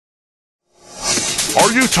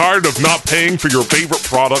Are you tired of not paying for your favorite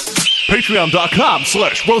product?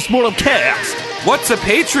 Patreon.com/RoastMortemCast. What's a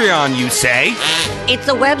Patreon, you say? It's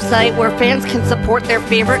a website where fans can support their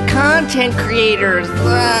favorite content creators.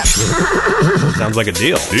 Sounds like a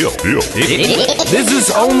deal. Deal. This is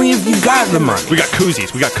only if you got the money. We got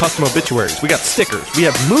koozies, we got custom obituaries, we got stickers, we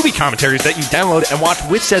have movie commentaries that you download and watch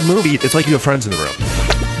with said movie. It's like you have friends in the room.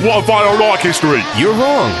 What if I don't like history? You're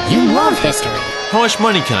wrong. You love history. How much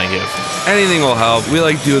money can I give? Anything will help. We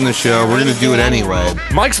like doing the show. We're going to do it anyway.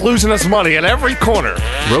 Mike's losing us money at every corner.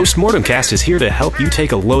 Roast Mortem Cast is here to help you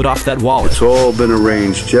take a load off that wallet. It's all been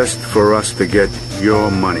arranged just for us to get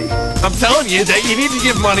your money. I'm telling you that you need to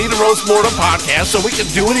give money to Roast Mortem Podcast so we can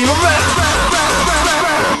do it even better.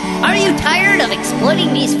 Are you tired of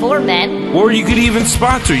exploiting these four men? Or you could even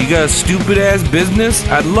sponsor. You got a stupid-ass business?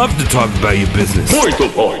 I'd love to talk about your business. Point to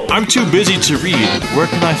point. I'm too busy to read. Where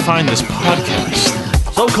can I find this podcast?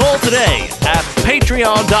 So call today at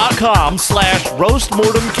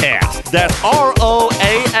patreon.com/roastmortemcast. That's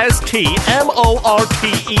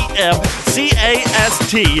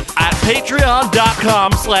ROASTMORTEMCAST at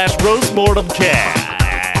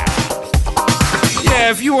patreon.com/roastmortemcast.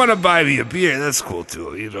 Yeah, if you want to buy me a beer, that's cool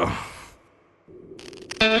too, you know.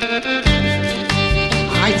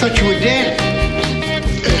 I thought you were dead.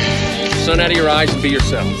 Sun out of your eyes and be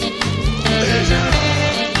yourselves.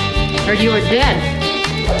 Heard you were dead.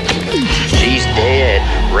 She's dead,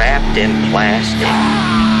 wrapped in plastic.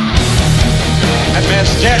 That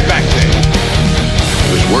man's dead back there.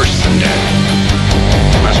 It was worse than dead.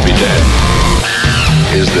 Must be dead.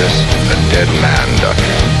 Is this a dead man,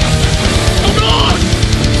 Doctor? Oh God!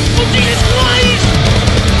 Oh Jesus Christ!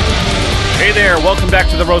 Hey there, welcome back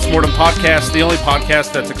to the Roast Mortem Podcast, the only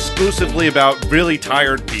podcast that's exclusively about really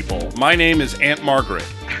tired people. My name is Aunt Margaret.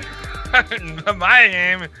 My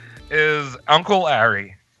name is Uncle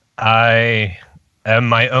Ari. I am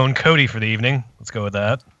my own Cody for the evening. Let's go with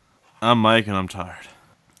that. I'm Mike, and I'm tired.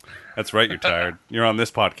 That's right, you're tired. You're on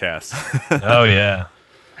this podcast. Oh, yeah.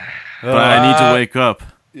 But I need to wake up.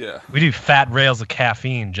 Yeah. We do fat rails of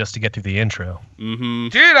caffeine just to get through the intro. Mm-hmm.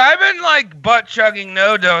 Dude, I've been butt chugging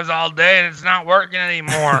NoDoz all day, and it's not working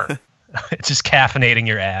anymore. It's just caffeinating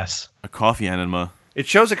your ass. A coffee enema. It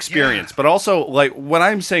shows experience, but also, when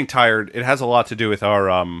I'm saying tired, it has a lot to do with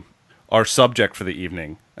our subject for the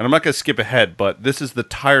evening. And I'm not going to skip ahead, but this is the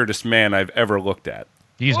tiredest man I've ever looked at.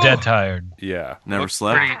 He's dead tired. Yeah. Never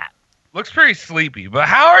slept. Looks pretty sleepy. But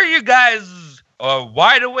how are you guys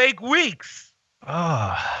wide awake weeks?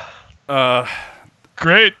 Great. I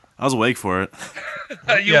was awake for it.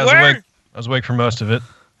 You were? I was awake for most of it.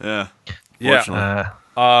 Yeah. Yeah.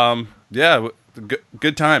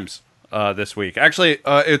 Good times this week. Actually,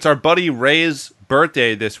 it's our buddy Ray's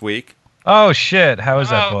birthday this week. Oh, shit. How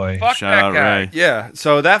is that boy? Shout out Ray. Yeah,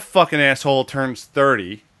 so that fucking asshole turns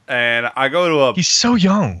 30, and I go to He's so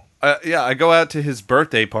young. I go out to his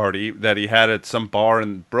birthday party that he had at some bar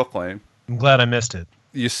in Brooklyn. I'm glad I missed it.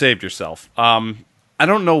 You saved yourself. I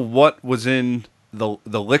don't know what was in the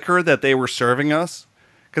liquor that they were serving us,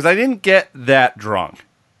 because I didn't get that drunk,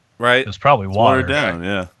 right? It was probably water. Watered down,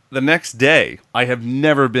 yeah. The next day, I have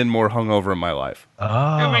never been more hungover in my life.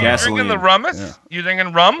 Oh. You drinking the rummus? Yeah. You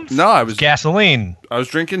drinking rums? No, I was... Gasoline. I was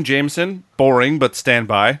drinking Jameson. Boring, but stand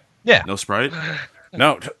by. Yeah. No Sprite?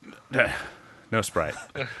 No. No Sprite.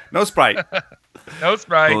 No Sprite. No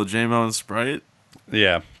Sprite. Well, J-Mo and Sprite?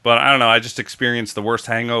 Yeah, but I don't know. I just experienced the worst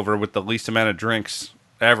hangover with the least amount of drinks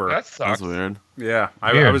ever. That sucks. That's weird. Yeah,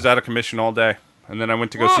 I was out of commission all day. And then I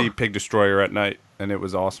went to go see Pig Destroyer at night, and it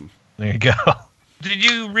was awesome. There you go. Did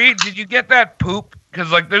you get that poop?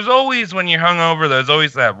 Because, there's always, when you're hungover, there's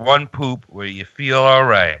always that one poop where you feel all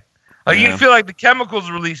right. You feel like the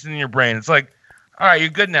chemicals releasing in your brain. It's like, all right,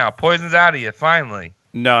 you're good now. Poison's out of you, finally.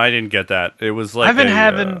 No, I didn't get that. It was like I've been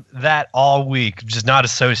having that all week, just not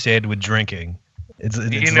associated with drinking. It's you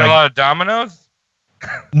eating a lot of Domino's?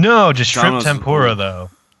 No, just shrimp Domino's tempura,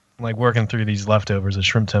 though. I'm, working through these leftovers of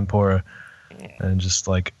shrimp tempura. And just,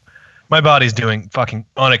 my body's doing fucking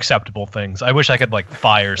unacceptable things. I wish I could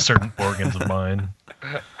fire certain organs of mine.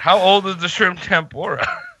 How old is the shrimp tempura?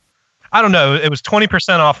 I don't know. It was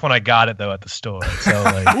 20% off when I got it though at the store. So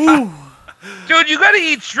dude, you gotta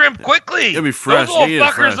eat shrimp quickly. It'll be fresh. Those little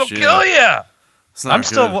fuckers will kill you.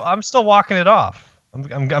 I'm still walking it off.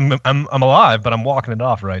 I'm alive, but I'm walking it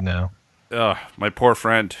off right now. My poor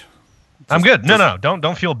friend. I'm good. No,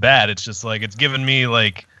 don't feel bad. It's just it's given me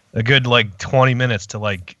a good 20 minutes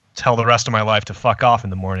to tell the rest of my life to fuck off in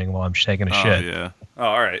the morning while I'm taking a shit. Yeah. Oh,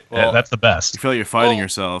 all right. Well, that's the best. You feel like you're fighting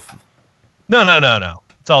yourself. No.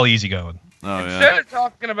 It's all easy going. Instead of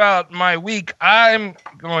talking about my week, I'm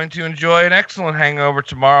going to enjoy an excellent hangover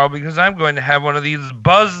tomorrow because I'm going to have one of these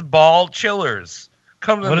Buzzball chillers.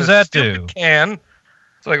 Comes What in does this that do? stupid can.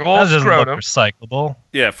 It's like That old doesn't look scrotum. recyclable.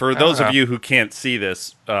 Yeah, for those of know. you who can't see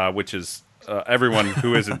this, which is everyone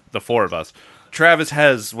who isn't the four of us, Travis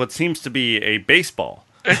has what seems to be a baseball.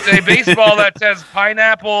 It's a baseball that says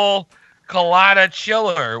pineapple colada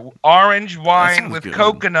chiller, orange wine with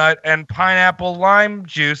coconut and pineapple lime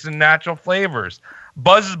juice and natural flavors.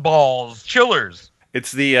 Buzzballs chillers.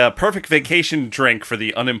 It's the perfect vacation drink for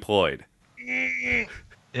the unemployed.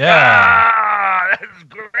 Yeah. Ah, that's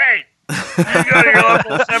great. You go to your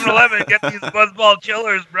local 7-Eleven and get these Buzzball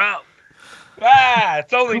chillers, bro. Ah,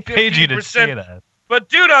 it's only Who paid you to say 15%. that? But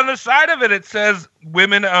dude, on the side of it says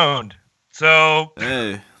women owned. So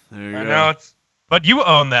Hey, there you I go. know it's. But you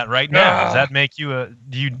own that right now. Ah. Does that make you a?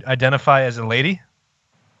 Do you identify as a lady?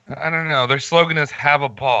 I don't know. Their slogan is "Have a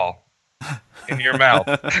ball in your mouth."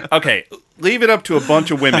 Okay, leave it up to a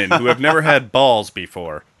bunch of women who have never had balls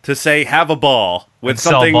before to say "have a ball" with And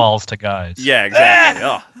sell something. balls to guys. Yeah, exactly.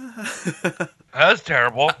 Oh. That's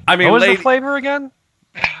terrible. I mean, What was lady- the flavor again?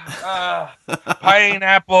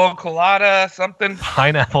 Pineapple colada something.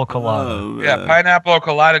 Pineapple colada. Oh, Yeah, man. pineapple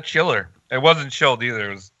colada chiller. It wasn't chilled either.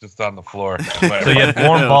 It was just on the floor. So you had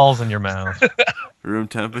warm balls in your mouth. Room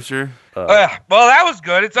temperature. Well, that was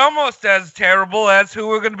good. It's almost as terrible as who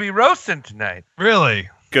we're going to be roasting tonight. Really?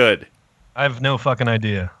 Good. I have no fucking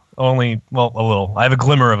idea. Only, well, a little. I have a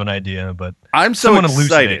glimmer of an idea, but I'm so someone excited.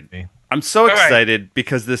 elucidate me. I'm so right. excited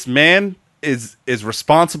because this man is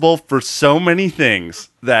responsible for so many things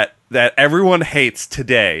that everyone hates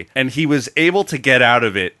today, and he was able to get out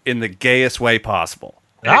of it in the gayest way possible.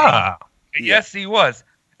 Ah. Yes, he was.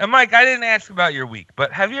 And Mike, I didn't ask about your week,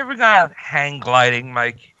 but have you ever gone hang gliding,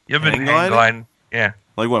 Mike? You've been Hang hang gliding? gliding? Yeah.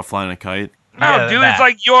 Like what? Flying a kite? No, Yeah, dude, that. it's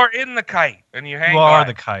like you're in the kite and you hang You are glide.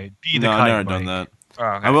 the kite. Be the No, kite. I've never done Mike. that. Oh,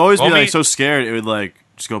 okay. I would always Well, be like me- so scared it would like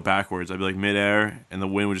just go backwards. I'd be like midair, and the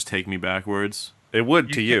wind would just take me backwards, It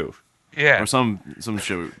would to you. Yeah. or some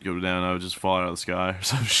shit would go down. I would just fall out of the sky or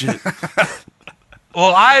some shit.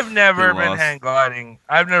 Well, I've never Get been lost. hang gliding.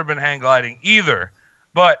 I've never been hang gliding either.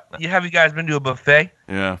 But have you guys been to a buffet?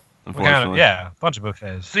 Yeah, What kind unfortunately. of, yeah, a bunch of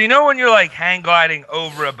buffets. So you know when you're like hang gliding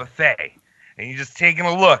over a buffet and you're just taking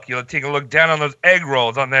a look, you'll take a look down on those egg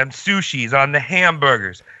rolls, on them sushis, on the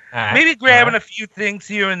hamburgers, maybe grabbing a few things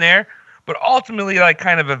here and there, but ultimately like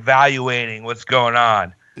kind of evaluating what's going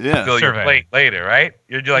on. Yeah. Fill your Survey. plate later, right?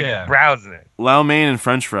 You're just like Yeah. browsing it. Lau mein and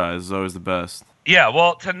French fries is always the best. Yeah,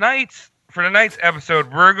 well, for tonight's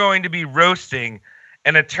episode, we're going to be roasting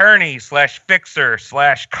an attorney / fixer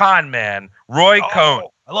 / con man, Roy Cohn.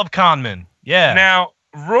 I love conmen. Yeah. Now,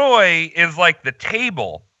 Roy is like the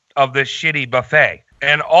table of this shitty buffet,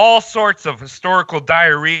 and all sorts of historical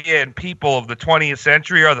diarrhea and people of the 20th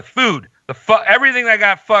century are the food. Everything that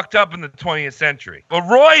got fucked up in the 20th century. Well,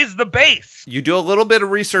 Roy's the base. You do a little bit of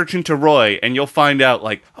research into Roy, and you'll find out,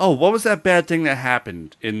 like, oh, what was that bad thing that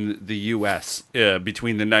happened in the U.S.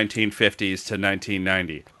 Between the 1950s to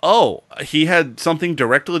 1990? Oh, he had something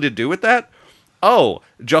directly to do with that? Oh,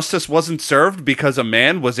 justice wasn't served because a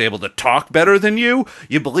man was able to talk better than you?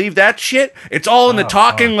 You believe that shit? It's all in the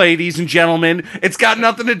talking, ladies and gentlemen. It's got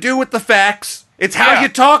nothing to do with the facts. It's how Yeah. you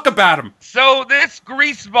talk about them. So this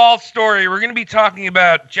greaseball story, we're going to be talking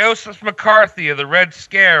about Joseph McCarthy of the Red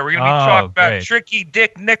Scare. We're going to be talking about great. Tricky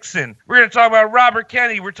Dick Nixon. We're going to talk about Robert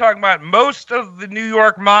Kennedy. We're talking about most of the New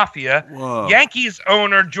York Mafia, Whoa. Yankees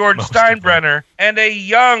owner George Most of them. Steinbrenner, and a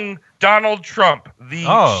young Donald Trump,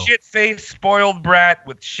 the shit-faced spoiled brat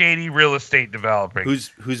with shady real estate developing. Who's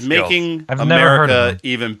skills. making I've never heard of America him.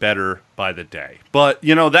 even better by the day. But,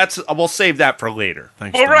 you know, we'll save that for later.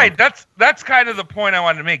 Thanks. Well, Tom. right. That's kind of the point I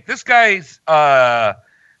wanted to make. This guy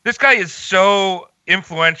is so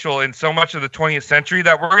influential in so much of the 20th century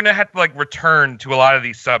that we're going to have to like return to a lot of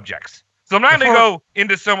these subjects. So I'm not going to go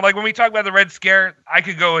into some like when we talk about the Red Scare, I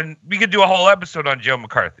could go and we could do a whole episode on Joe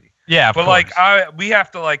McCarthy. Yeah, of but course. like we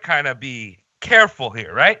have to like kind of be careful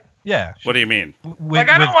here, right? Yeah. What do you mean? With,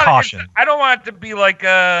 I with don't want caution. I don't want it to be like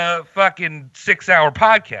a fucking 6-hour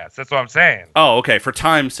podcast. That's what I'm saying. Oh, okay, for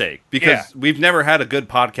time's sake. Because Yeah. we've never had a good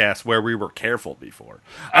podcast where we were careful before.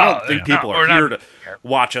 I don't think people we're are not here to careful.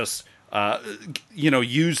 watch us,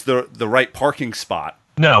 use the right parking spot.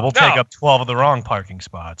 No, we'll take No. up 12 of the wrong parking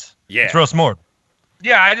spots. Yeah. Let's roast more.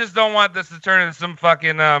 Yeah, I just don't want this to turn into some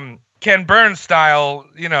fucking Ken Burns style,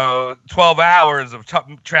 12 hours of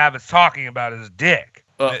Travis talking about his dick.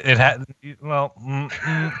 It had,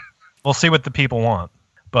 we'll see what the people want.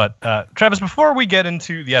 But Travis, before we get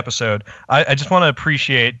into the episode, I just want to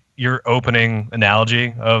appreciate your opening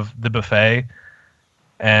analogy of the buffet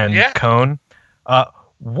and Yeah. Cone.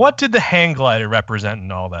 What did the hang glider represent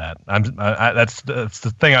in all that? That's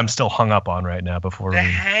the thing I'm still hung up on right now. The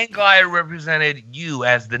hang glider represented you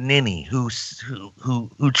as the ninny who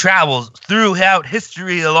travels throughout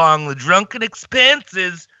history along the drunken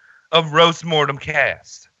expanses of Roast Mortem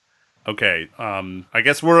Cast. Okay, I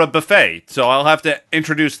guess we're a buffet, so I'll have to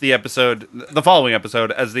introduce the following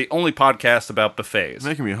episode, as the only podcast about buffets. It's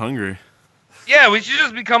making me hungry. Yeah, we should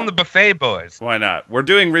just become the Buffet Boys. Why not? We're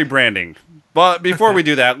doing rebranding. But before we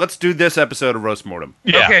do that, let's do this episode of Roast Mortem.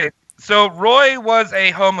 Yeah. Okay, so Roy was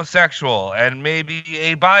a homosexual and maybe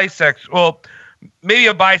a bisexual. Well, maybe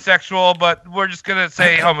a bisexual, but we're just going to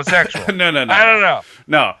say homosexual. No. I don't know.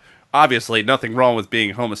 No, obviously nothing wrong with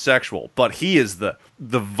being homosexual, but he is the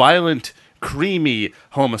violent, creamy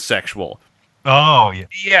homosexual. Oh, yeah.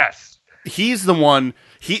 Yes. He's the one.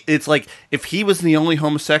 It's like if he was the only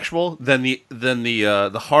homosexual, then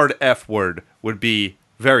the hard F word would be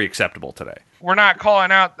very acceptable today. We're not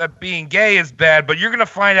calling out that being gay is bad, but you're going to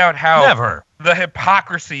find out how the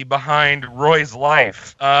hypocrisy behind Roy's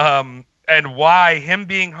life, and why him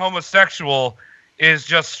being homosexual is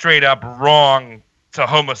just straight up wrong to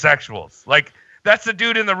homosexuals. Like, that's the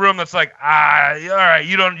dude in the room that's like, all right,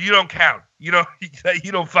 you don't count. You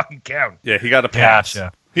don't fucking count. Yeah, he got a pass.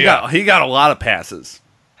 Gotcha. He got a lot of passes.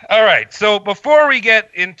 All right, so before we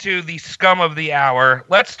get into the scum of the hour,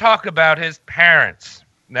 let's talk about his parents.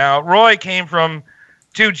 Now, Roy came from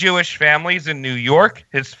two Jewish families in New York.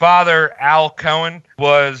 His father, Al Cohen,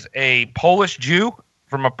 was a Polish Jew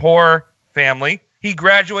from a poor family. He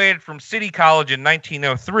graduated from City College in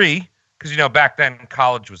 1903, because, back then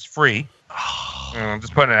college was free. I'm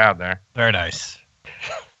just putting it out there. Very nice.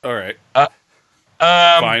 All right.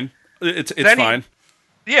 Fine. It's fine.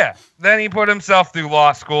 Then he put himself through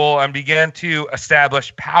law school and began to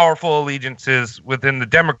establish powerful allegiances within the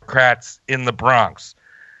Democrats in the Bronx.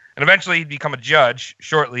 And eventually he'd become a judge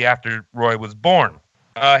shortly after Roy was born.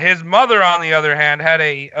 His mother, on the other hand, had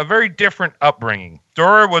a very different upbringing.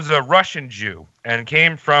 Dora was a Russian Jew and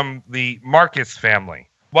came from the Marcus family.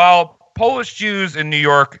 While Polish Jews in New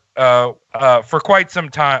York for quite some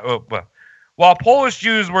time... While Polish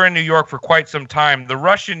Jews were in New York for quite some time, the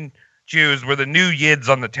Russian Jews were the new Yids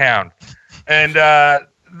on the town. And,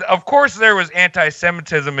 of course, there was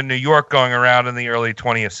anti-Semitism in New York going around in the early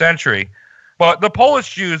 20th century. But the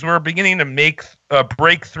Polish Jews were beginning to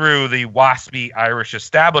break through the waspy Irish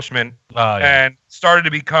establishment and started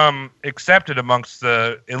to become accepted amongst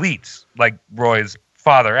the elites, like Roy's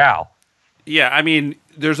father, Al. Yeah, I mean,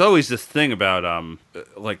 there's always this thing about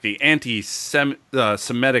like the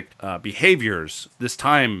anti-Semitic behaviors this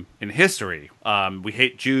time in history. We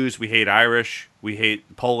hate Jews, we hate Irish, we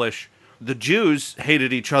hate Polish. The Jews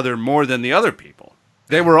hated each other more than the other people.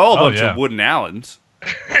 They were all a bunch of wooden Allens.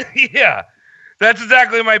 Yeah, that's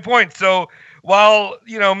exactly my point. So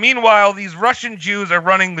meanwhile, these Russian Jews are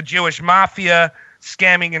running the Jewish mafia,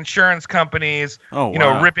 scamming insurance companies,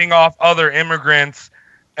 ripping off other immigrants.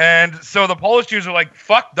 And so the Polish Jews are like,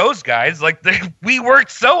 fuck those guys. Like, we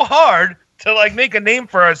worked so hard to, make a name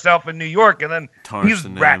for ourselves in New York, and then these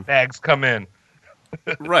rat bags come in.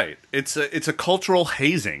 Right. It's a cultural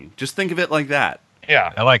hazing. Just think of it like that.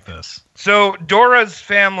 Yeah. I like this. So Dora's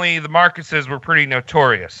family, the Marcuses, were pretty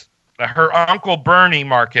notorious. Her uncle, Bernie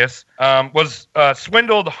Marcus, was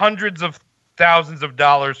swindled hundreds of thousands of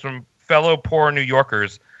dollars from fellow poor New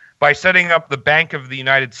Yorkers by setting up the Bank of the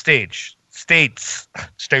United States.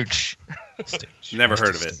 Never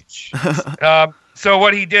heard of it. So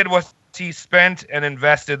what he did was he spent and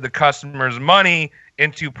invested the customers' money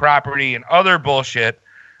into property and other bullshit.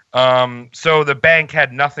 So the bank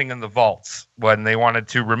had nothing in the vaults when they wanted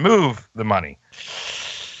to remove the money.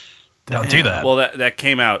 Don't do that. Well, that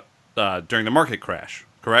came out during the market crash,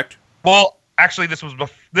 correct? Well, actually, this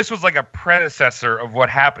was like a predecessor of what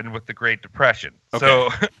happened with the Great Depression. Okay. So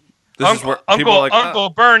Uncle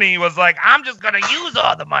Bernie was like, I'm just going to use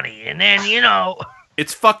all the money, and then,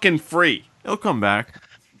 It's fucking free. It'll come back.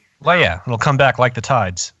 Well, yeah, it'll come back like the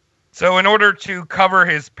tides. So in order to cover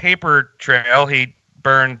his paper trail, he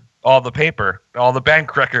burned all the paper, all the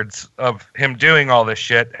bank records of him doing all this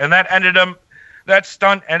shit, and that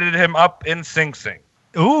stunt ended him up in Sing Sing.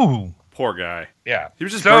 Ooh. Poor guy. Yeah. He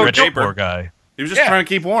was just burning paper. Poor guy. He was just trying to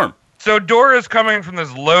keep warm. So Dora's coming from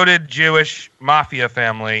this loaded Jewish mafia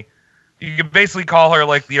family. You could basically call her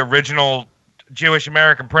like the original Jewish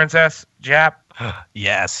American princess, Jap.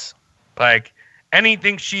 Yes. Like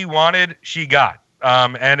anything she wanted, she got.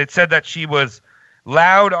 And it said that she was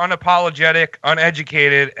loud, unapologetic,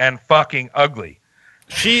 uneducated, and fucking ugly.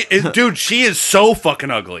 She is so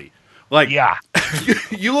fucking ugly. Like, yeah.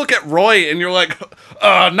 You look at Roy and you're like,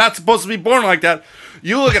 not supposed to be born like that.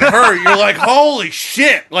 You look at her, you're like, holy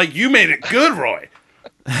shit! Like you made it good, Roy.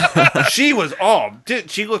 She was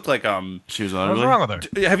she looked like She was What's ugly. wrong with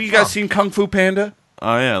her? Have you guys seen Kung Fu Panda?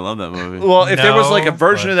 Oh yeah, I love that movie. Well, if there was like a No,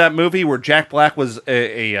 version but- of that movie where Jack Black was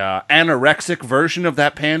a anorexic version of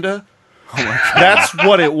that panda, that's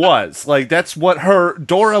what it was. Like that's what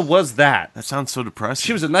Dora was. That sounds so depressing.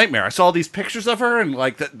 She was a nightmare. I saw all these pictures of her and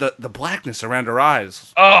like the blackness around her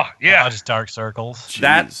eyes. Oh yeah, just dark circles.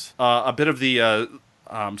 That's a bit of the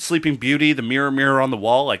Sleeping Beauty, the mirror on the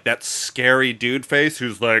wall, like that scary dude face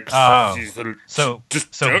who's like, so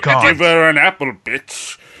don't gaunt. give her an apple,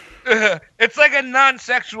 bitch. It's like a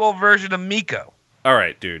non-sexual version of Miko. All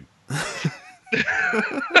right, dude.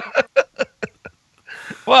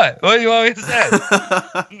 What? What do you want me to say?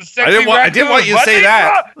 I didn't want you to say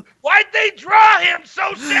that. Why'd they draw him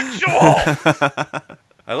so sexual?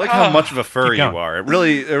 I like how much of a furry going. you are. It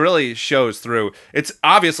really shows through. It's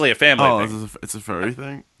obviously a family thing. It's a furry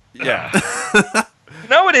thing. Yeah.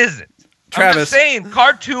 No, it isn't. I'm Travis. just saying,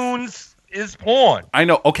 cartoons is porn. I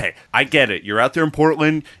know. Okay, I get it. You're out there in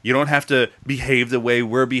Portland. You don't have to behave the way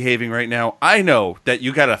we're behaving right now. I know that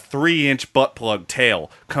you got a 3-inch butt plug tail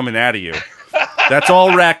coming out of you. That's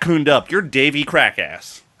all raccooned up. You're Davy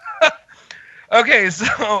Crackass. Okay,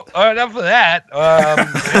 so enough of that.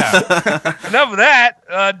 Enough of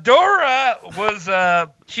that. Dora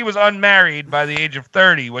was unmarried by the age of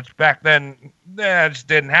 30, which back then just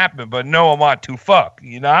didn't happen. But no one wanted to fuck,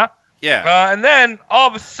 you know. Yeah. And then all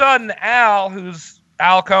of a sudden, Al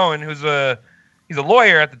Cohen, he's a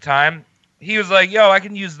lawyer at the time, he was like, "Yo, I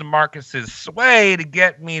can use the Marcus's sway to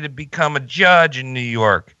get me to become a judge in New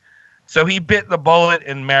York." So he bit the bullet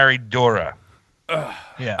and married Dora.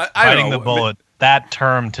 Yeah, I biting don't the know, bullet. That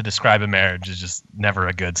term to describe a marriage is just never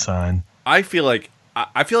a good sign. I feel like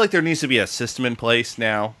there needs to be a system in place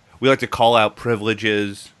now. We like to call out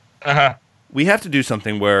privileges. Uh-huh. We have to do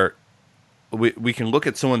something where we can look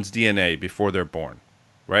at someone's DNA before they're born,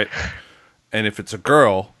 right? And if it's a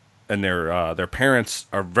girl and their parents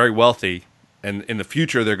are very wealthy, and in the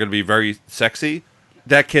future they're going to be very sexy,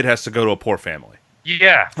 that kid has to go to a poor family.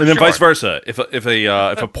 Yeah, and then sure. vice versa. If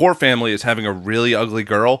a poor family is having a really ugly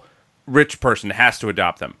girl, rich person has to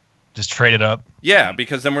adopt them. Just trade it up. Yeah,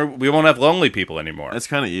 because then we won't have lonely people anymore. That's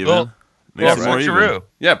kind of even. Well, Makes it more even. switcheroo.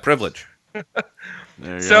 Yeah, privilege. There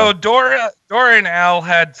you So go. Dora and Al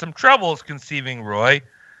had some troubles conceiving Roy.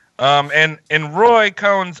 And in Roy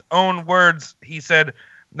Cohen's own words, he said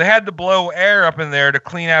they had to blow air up in there to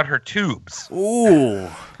clean out her tubes. Ooh.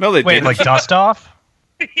 No, they Wait, didn't. like dust off?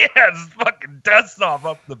 Yeah, just fucking dust off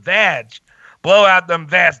up the vag. Blow out them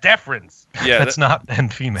vas deferens. Yeah, That's not in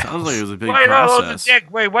females. Sounds like it was a big Wait, no, those are process. dick.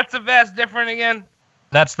 Wait, what's a vas deferent again?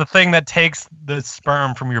 That's the thing that takes the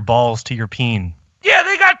sperm from your balls to your peen. Yeah,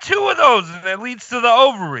 they got 2 of those, and it leads to the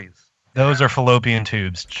ovaries. Those are fallopian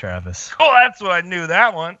tubes, Travis. Oh, that's what I knew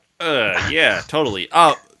that one. Yeah, totally.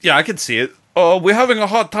 Yeah, I can see it. Oh, we're having a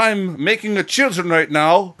hard time making a children right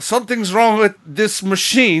now. Something's wrong with this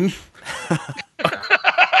machine.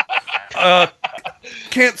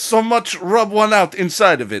 Can't so much rub one out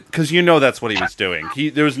inside of it, because you know that's what he was doing.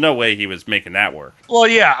 There was no way he was making that work. Well,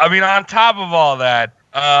 yeah, I mean, on top of all that,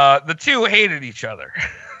 the 2 hated each other.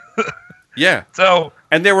 Yeah. So,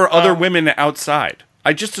 and there were other women outside.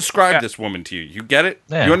 I just described this woman to you. You get it?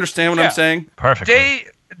 Yeah. You understand what I'm saying? Perfect.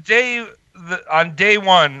 On day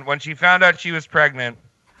 1, when she found out she was pregnant,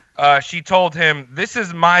 she told him, "This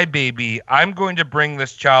is my baby. I'm going to bring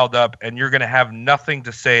this child up, and you're going to have nothing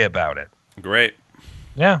to say about it." Great.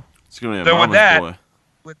 Yeah. It's going to be a So with mama's that, boy.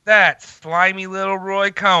 with that, slimy little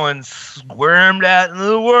Roy Cohen squirmed out into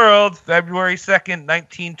the world February 2nd,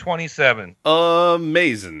 1927.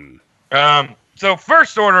 Amazing. So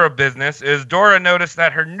first order of business is Dora noticed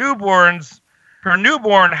that her newborn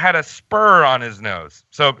had a spur on his nose.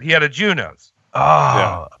 So he had a Jew nose.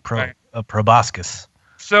 Oh, a proboscis.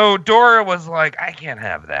 So Dora was like, I can't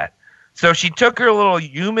have that. So she took her little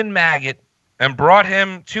human maggot and brought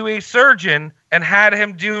him to a surgeon and had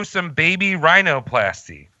him do some baby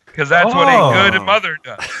rhinoplasty. Because that's what a good mother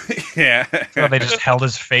does. Yeah. So they just held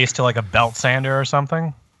his face to like a belt sander or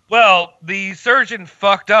something? Well, the surgeon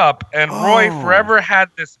fucked up, and Roy forever had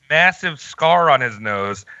this massive scar on his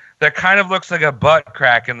nose that kind of looks like a butt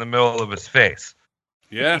crack in the middle of his face.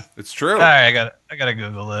 Yeah, it's true. All right, I gotta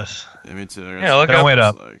Google this. Yeah, me too. Yeah, look Don't wait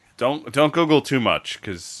up. Don't Google too much,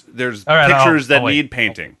 because there's All right, pictures that I'll wait. need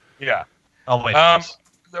painting. Yeah. I'll wait. For this.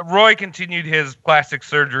 Roy continued his plastic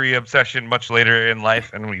surgery obsession much later in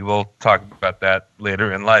life, and we will talk about that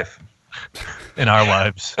later in life. In our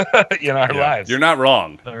lives. In our lives. You're not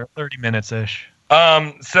wrong. 30 minutes-ish.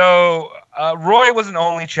 So Roy was an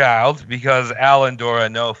only child because Al and Dora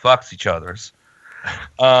no fucks each other's.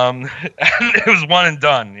 And it was one and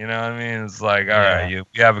done. You know what I mean? It's like, all right, you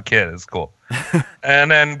have a kid. It's cool.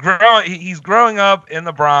 And then he's growing up in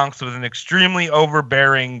the Bronx with an extremely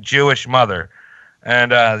overbearing Jewish mother.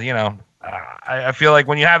 And, I feel like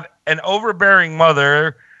when you have an overbearing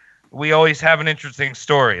mother, we always have an interesting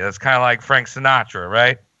story. That's kind of like Frank Sinatra,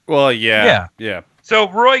 right? Well, yeah. So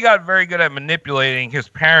Roy got very good at manipulating his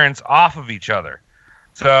parents off of each other.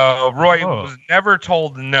 So Roy was never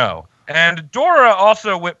told no. And Dora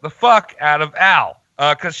also whipped the fuck out of Al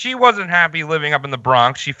because she wasn't happy living up in the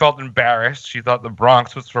Bronx. She felt embarrassed. She thought the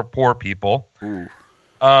Bronx was for poor people. Ooh.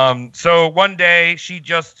 So one day she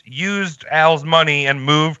just used Al's money and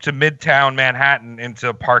moved to Midtown Manhattan into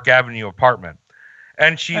a Park Avenue apartment.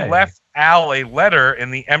 And she left Al a letter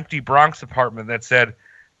in the empty Bronx apartment that said,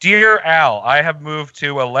 "Dear Al, I have moved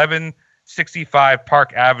to 1165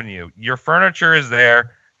 Park Avenue. Your furniture is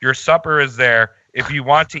there. Your supper is there. If you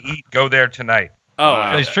want to eat, go there tonight." Oh,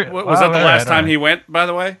 was that the last time he went, by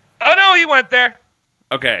the way? Oh, no, he went there.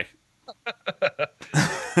 Okay.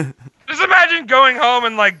 Just imagine going home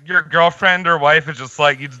and, like, your girlfriend or wife is just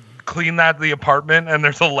like, you clean the apartment and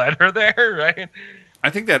there's a letter there, right? I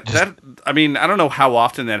think that I mean, I don't know how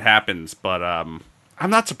often that happens, but I'm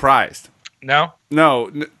not surprised. No?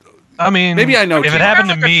 No. I mean, maybe I know. If it happened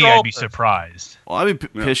to me, I'd be surprised. Well, I'd be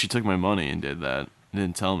pissed she took my money and did that.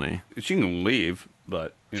 Didn't tell me. She can leave,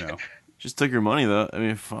 but, Just took your money, though. I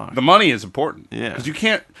mean, fuck. The money is important. Yeah. Because you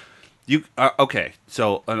can't... okay,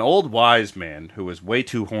 so an old wise man who was way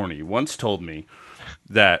too horny once told me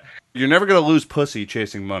that you're never going to lose pussy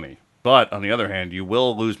chasing money. But, on the other hand, you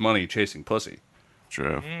will lose money chasing pussy.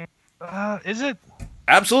 True. Is it?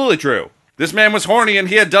 Absolutely true. This man was horny and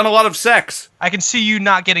he had done a lot of sex. I can see you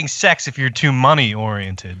not getting sex if you're too money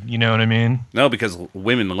oriented. You know what I mean? No, because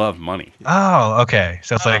women love money. Oh, okay.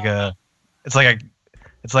 So it's like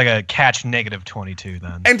a catch negative 22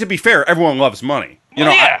 then. And to be fair, everyone loves money.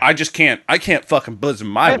 I just can't. I can't fucking bosom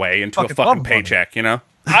my way into a fucking paycheck.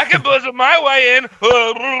 I can bosom my way in.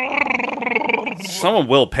 Someone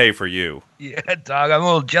will pay for you. Yeah, dog. I'm a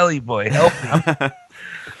little jelly boy. Help me.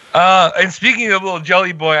 And speaking of little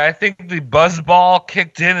jelly boy, I think the buzz ball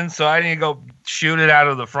kicked in, and so I need to go shoot it out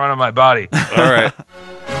of the front of my body. All right.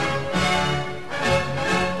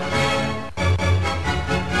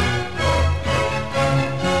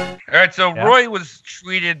 All right, so Roy was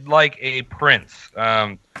treated like a prince.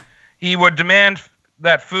 He would demand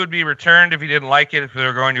that food be returned if he didn't like it, if they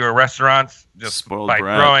were going to a restaurant, just Spoiled by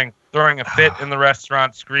brat. throwing a fit in the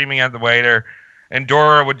restaurant, screaming at the waiter. And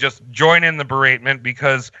Dora would just join in the beratement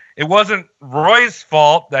because it wasn't Roy's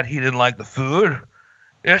fault that he didn't like the food.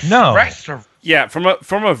 It's the restaurant. Yeah, from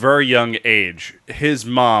a very young age, his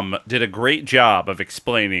mom did a great job of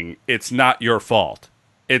explaining it's not your fault.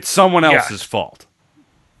 It's someone else's fault.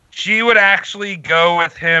 She would actually go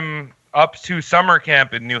with him up to summer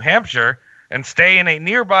camp in New Hampshire and stay in a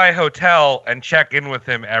nearby hotel and check in with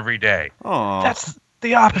him every day. Oh, that's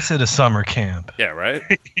the opposite of summer camp. Yeah, right?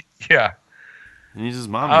 Yeah. And he's his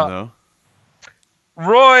mommy, though.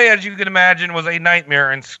 Roy, as you can imagine, was a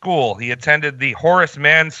nightmare in school. He attended the Horace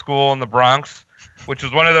Mann School in the Bronx, which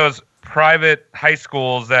was one of those private high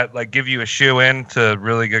schools that give you a shoe-in to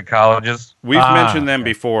really good colleges. We've mentioned them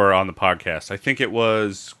before on the podcast. I think it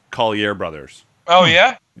was Collier Brothers. Oh,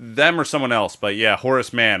 yeah? Them or someone else, but yeah,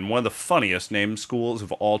 Horace Mann, one of the funniest named schools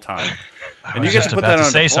of all time. And you get to put that on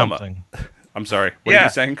a diploma. Something. I'm sorry. What are you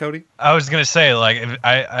saying, Cody? I was going to say, if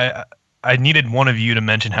I needed one of you to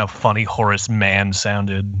mention how funny Horace Mann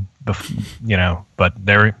sounded, but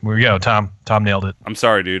there we go. Tom nailed it. I'm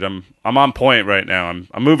sorry, dude. I'm on point right now. I'm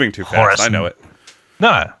moving too fast. Horace, I know it.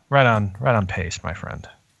 No, right on pace, my friend.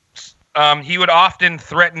 He would often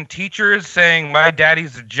threaten teachers, saying, "My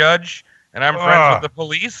daddy's a judge, and I'm friends with the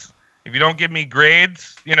police. If you don't give me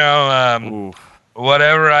grades,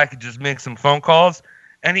 whatever, I could just make some phone calls."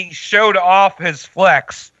 And he showed off his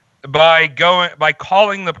flex by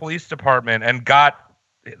calling the police department and got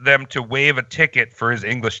them to waive a ticket for his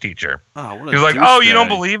English teacher. Oh, what a he was like, douchebag. "Oh, you don't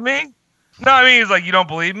believe me?" No, I mean, he's like, "You don't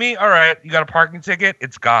believe me? All right, you got a parking ticket.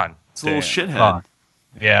 It's gone." It's a little shithead.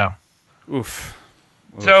 Yeah. Oof.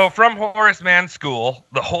 So from Horace Mann School,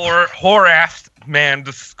 the Horace Mann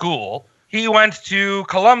School, he went to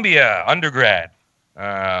Columbia undergrad.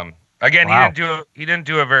 Again, he didn't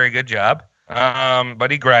do a very good job,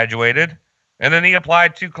 but he graduated, and then he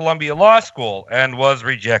applied to Columbia Law School and was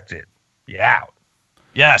rejected. Yeah.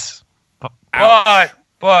 Yes.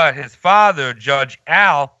 But his father, Judge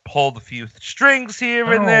Al, pulled a few strings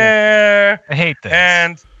here and there. I hate this.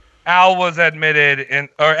 And Al was admitted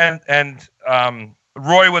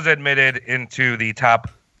Roy was admitted into the top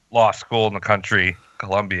law school in the country,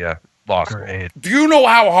 Columbia law school. Do you know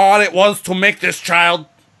how hard it was to make this child?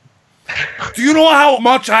 Do you know how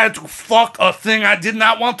much I had to fuck a thing I did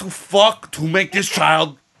not want to fuck to make this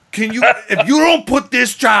child? Can you, if you don't put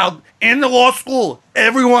this child in the law school,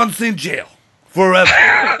 everyone's in jail forever.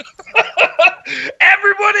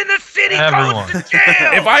 Everyone in the city goes to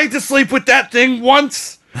jail. If I had to sleep with that thing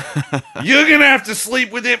once, you're gonna have to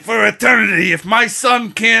sleep with it for eternity if my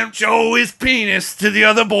son can't show his penis to the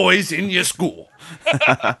other boys in your school.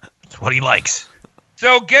 That's what he likes.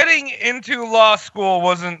 So getting into law school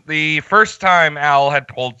wasn't the first time Al had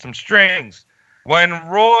pulled some strings. When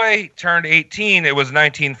Roy turned 18, it was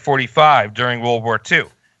 1945 during World War II.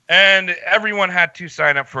 And everyone had to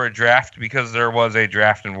sign up for a draft because there was a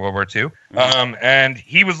draft in World War II. And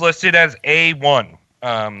he was listed as A1,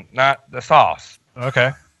 not the sauce. Okay.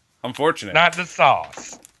 Unfortunate. Not the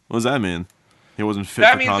sauce. What does that mean? He wasn't fit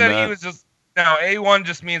That for means combat? that he was just... No, A1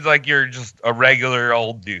 just means like you're just a regular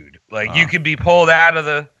old dude. Like you could be pulled out of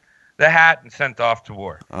the hat and sent off to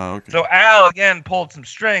war. Oh, okay. So Al, again, pulled some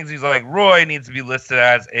strings. He's like, Roy needs to be listed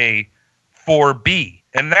as a 4B.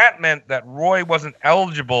 And that meant that Roy wasn't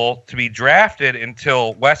eligible to be drafted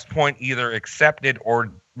until West Point either accepted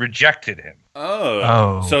or rejected him.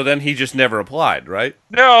 Oh. So then he just never applied, right?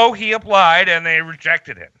 No, he applied and they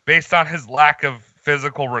rejected him based on his lack of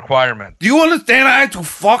physical requirements. Do you understand I had to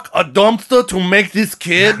fuck a dumpster to make this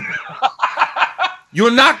kid?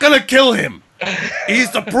 You're not gonna kill him.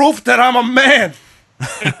 He's the proof that I'm a man.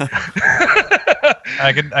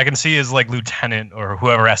 I can see his like lieutenant or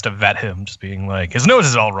whoever has to vet him just being like, his nose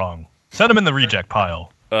is all wrong. Send him in the reject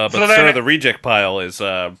pile. But sir, the reject pile is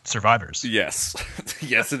survivors. Yes.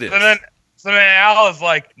 Yes, it is. So then Al is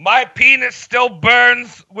like, my penis still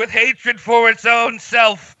burns with hatred for its own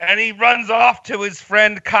self. And he runs off to his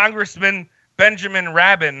friend Congressman Benjamin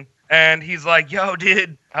Rabin. And he's like, yo,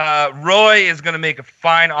 dude, Roy is going to make a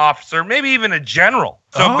fine officer, maybe even a general.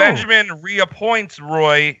 So Benjamin reappoints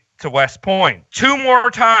Roy to West Point 2 more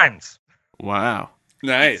times. Wow.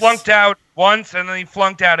 Nice. He flunked out once and then he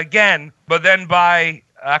flunked out again. But then by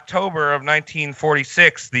October of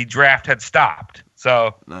 1946, the draft had stopped.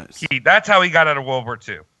 So nice. That's how he got out of World War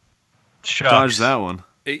II. Dodge that one.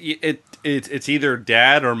 It's either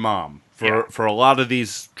dad or mom for a lot of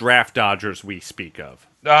these draft dodgers we speak of.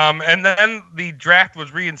 And then the draft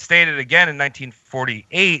was reinstated again in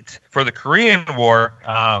 1948 for the Korean War.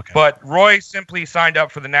 Okay. But Roy simply signed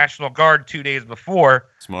up for the National Guard 2 days before.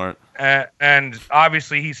 Smart. And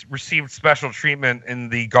obviously he's received special treatment in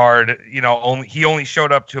the Guard. You know, he only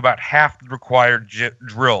showed up to about half the required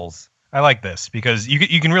drills. I like this because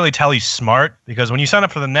you can really tell he's smart because when you sign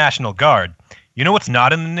up for the National Guard, you know what's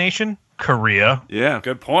not in the nation? Korea. Yeah.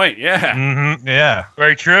 Good point. Yeah. Mm-hmm. Yeah.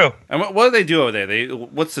 Very true. And what do they do over there?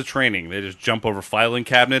 What's the training? They just jump over filing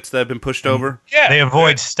cabinets that have been pushed over? Yeah. They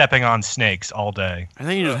avoid stepping on snakes all day. I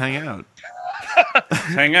think you just hang out.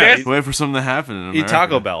 Hang out. Wait for something to happen in America. Eat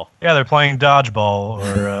Taco Bell. Yeah, they're playing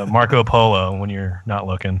dodgeball or Marco Polo when you're not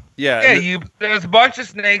looking. Yeah. There's a bunch of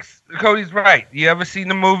snakes. Cody's right. You ever seen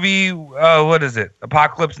the movie, what is it?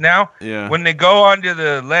 Apocalypse Now? Yeah. When they go under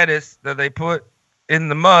the lettuce that they put in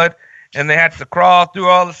the mud, and they had to crawl through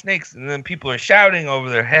all the snakes, and then people are shouting over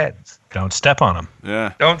their heads. Don't step on them.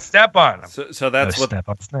 Yeah. Don't step on them. So that's what step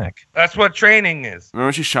on snake. That's what training is. Remember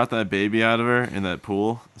when she shot that baby out of her in that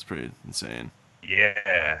pool? That's pretty insane.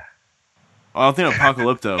 Yeah. Oh, I think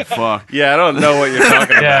Apocalypto. Fuck. Yeah, I don't know what you're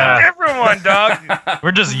talking about. Everyone, dog.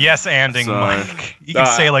 We're just yes-anding Mike. You can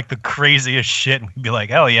say like the craziest shit and be like,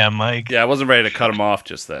 hell yeah, Mike. Yeah, I wasn't ready to cut him off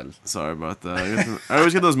just then. Sorry about that. I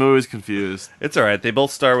always get those movies confused. It's all right. They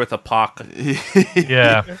both start with Apoc.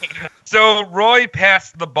 Yeah. So Roy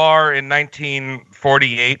passed the bar in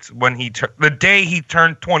 1948 when the day he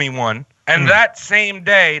turned 21. And that same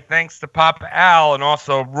day, thanks to Papa Al and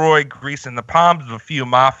also Roy greasing the palms of a few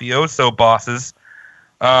mafioso bosses,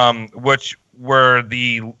 which were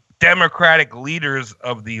the Democratic leaders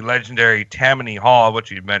of the legendary Tammany Hall, which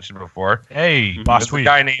you mentioned before. Hey, boss tweet. A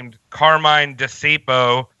guy named Carmine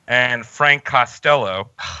DeSapo and Frank Costello.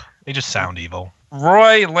 They just sound evil.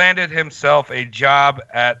 Roy landed himself a job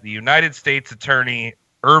at the United States Attorney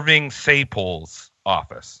Irving Sapol's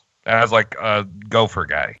office as like a gopher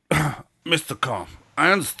guy. Mr. Calm,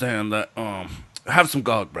 I understand that, have some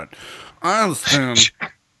garlic bread. I understand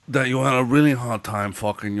that you had a really hard time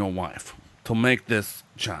fucking your wife to make this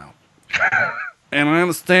child. And I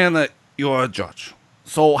understand that you're a judge.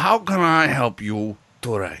 So how can I help you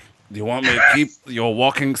today? Do you want me to keep your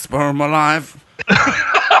walking sperm alive?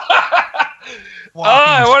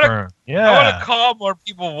 I want to Yeah. call more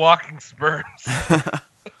people walking sperms.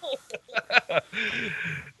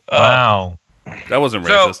 Wow. That wasn't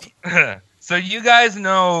racist. So you guys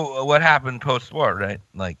know what happened post-war, right?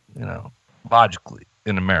 Like, logically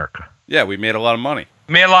in America. Yeah, we made a lot of money.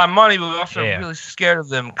 Made a lot of money, but we also really scared of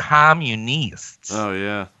them communists. Oh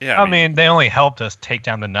yeah. I mean, they only helped us take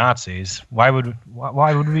down the Nazis. Why would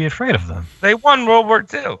we be afraid of them? They won World War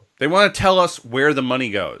II. They want to tell us where the money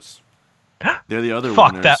goes. They're the other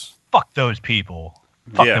Fuck winners. that. Fuck those people.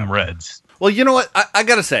 Fuck them Reds. Well, you know what? I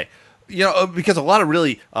gotta say, because a lot of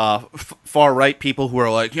really far right people who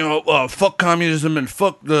are like, fuck communism and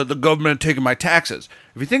fuck the government taking my taxes.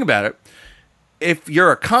 If you think about it, if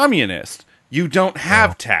you're a communist, you don't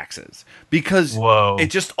have taxes because it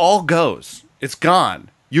just all goes. It's gone.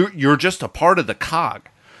 You're just a part of the cog.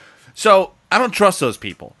 So I don't trust those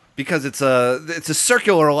people because it's a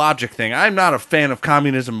circular logic thing. I'm not a fan of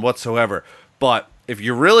communism whatsoever. But if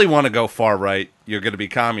you really want to go far right, you're going to be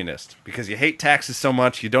communist because you hate taxes so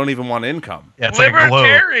much you don't even want income. Yeah, it's like a globe.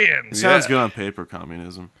 It sounds good on paper,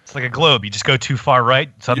 communism. It's like a globe. You just go too far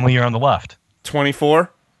right, suddenly you're on the left.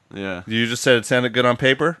 24? Yeah. You just said it sounded good on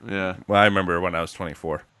paper? Yeah. Well, I remember when I was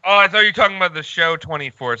 24. Oh, I thought you were talking about the show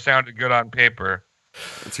 24. It sounded good on paper.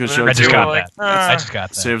 It's a good show. I just too. got that. I just got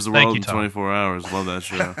that. Saves the Thank world you, in Tom. 24 hours. Love that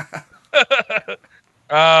show.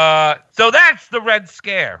 So that's the Red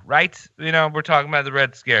Scare, right? We're talking about the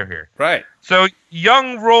Red Scare here. Right. So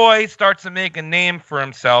young Roy starts to make a name for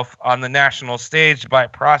himself on the national stage by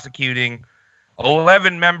prosecuting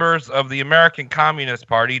 11 members of the American Communist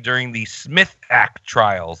Party during the Smith Act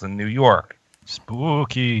trials in New York.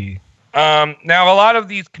 Spooky. Now, a lot of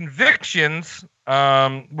these convictions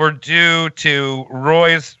were due to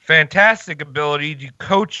Roy's fantastic ability to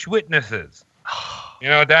coach witnesses. You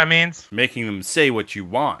know what that means? Making them say what you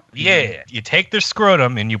want. Yeah. You take their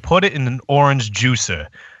scrotum and you put it in an orange juicer.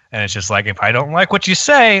 And it's just like, if I don't like what you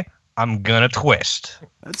say, I'm going to twist.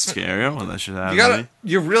 That's scary. I don't want that shit to happen.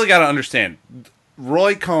 You really got to understand.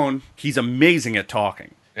 Roy Cohn, he's amazing at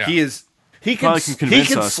talking. Yeah. He can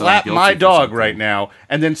convince us slap I'm guilty my for dog something. right now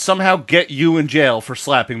and then somehow get you in jail for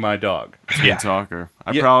slapping my dog. Good talker.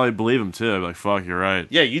 I probably believe him too. I'd be like, fuck, you're right.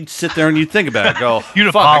 Yeah, you'd sit there and you'd think about it. Go,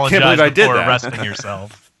 You'd fuck, I can't apologize believe I did before that. arresting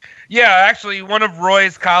yourself. Yeah, actually, one of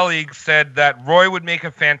Roy's colleagues said that Roy would make a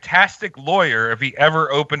fantastic lawyer if he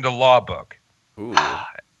ever opened a law book. Ooh.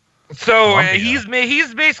 So he's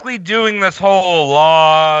basically doing this whole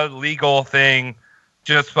law, legal thing,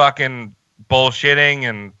 just fucking bullshitting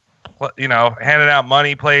and, handing out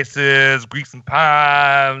money places, greasing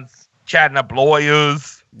palms, chatting up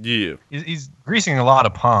lawyers. Yeah. He's greasing a lot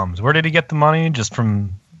of palms. Where did he get the money? Just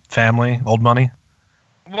from family? Old money?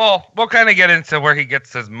 Well, we'll kind of get into where he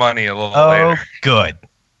gets his money a little Oh, later. good.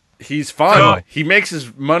 He's fun. Cool. He makes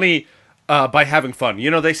his money by having fun.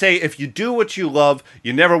 They say if you do what you love,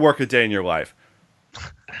 you never work a day in your life.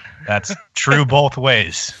 That's true both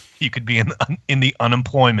ways. You could be in the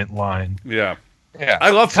unemployment line. Yeah. Yeah. I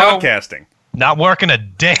love podcasting. Not working a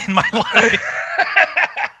day in my life.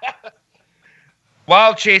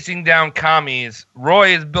 While chasing down commies,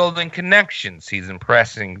 Roy is building connections. He's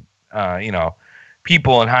impressing,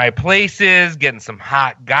 people in high places, getting some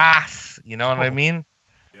hot goss. You know what I mean?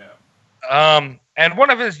 Yeah. And one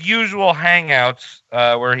of his usual hangouts,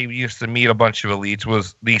 where he used to meet a bunch of elites,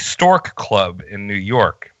 was the Stork Club in New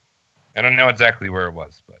York. I don't know exactly where it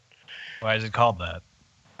was, but why is it called that?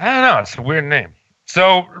 I don't know. It's a weird name.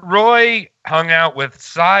 So Roy hung out with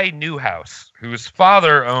Cy Newhouse, whose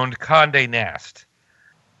father owned Condé Nast.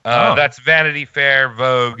 That's Vanity Fair,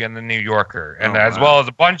 Vogue, and The New Yorker, and well as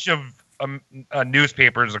a bunch of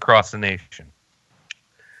newspapers across the nation.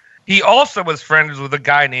 He also was friends with a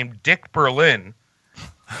guy named Dick Berlin.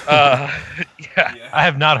 I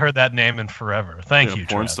have not heard that name in forever. Thank you,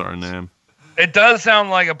 porn Travis. star name. It does sound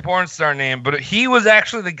like a porn star name, but he was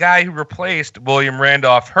actually the guy who replaced William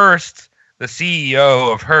Randolph Hearst, the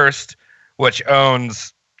CEO of Hearst, which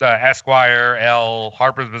owns Esquire, Elle,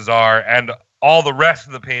 Harper's Bazaar, and all the rest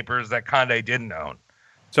of the papers that Condé didn't own.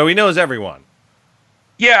 So he knows everyone.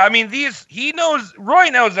 Yeah, I mean, Roy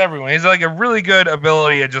knows everyone. He's like a really good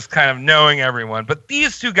ability at just kind of knowing everyone. But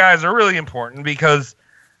these two guys are really important because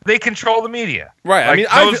they control the media. Right. Like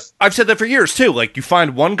I mean, I've said that for years, too. Like, you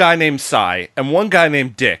find one guy named Cy and one guy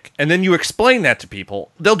named Dick, and then you explain that to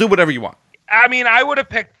people. They'll do whatever you want. I mean, I would have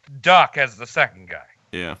picked Duck as the second guy.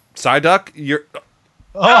 Yeah. Cy Duck, you're...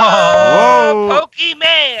 Oh,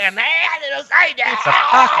 Pokemon! Little Cy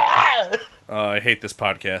Duck! I hate this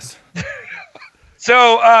podcast.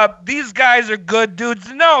 So, these guys are good dudes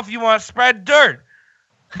to know if you want to spread dirt.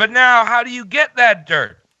 But now, how do you get that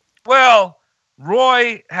dirt? Well,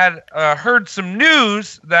 Roy had heard some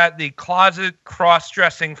news that the closet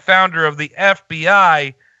cross-dressing founder of the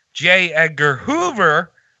FBI, J. Edgar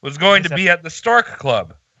Hoover, was going to be at the Stork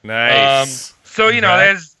Club. Nice. So, you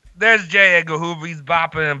know, there's J. Edgar Hoover. He's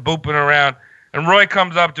bopping and booping around. And Roy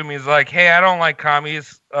comes up to me. He's like, hey, I don't like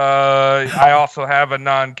commies. I also have a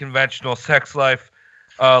non-conventional sex life.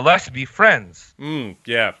 Let's be friends.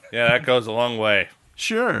 Yeah, that goes a long way.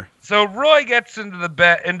 Sure. So Roy gets into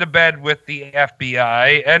bed with the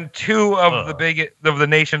FBI and two of the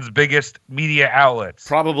nation's biggest media outlets.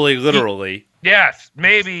 Probably literally. Yes,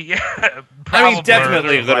 maybe. Yeah, I mean,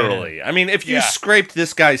 definitely literally. I mean, if you scraped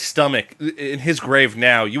this guy's stomach in his grave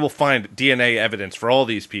now, you will find DNA evidence for all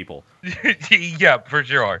these people. Yeah, for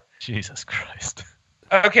sure. Jesus Christ.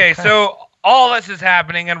 Okay, so all this is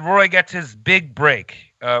happening, and Roy gets his big break,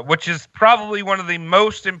 which is probably one of the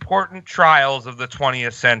most important trials of the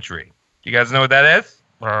 20th century. You guys know what that is?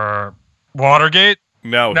 Watergate?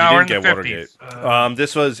 No, he we're didn't in get the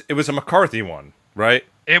Watergate. It was a McCarthy one, right?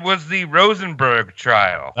 It was the Rosenberg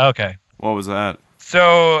trial. Okay. What was that?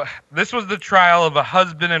 So this was the trial of a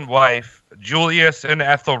husband and wife, Julius and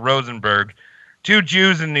Ethel Rosenberg, two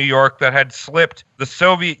Jews in New York that had slipped the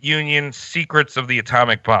Soviet Union secrets of the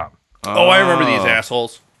atomic bomb. Oh, I remember these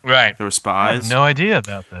assholes. Right. They were I spies? have no idea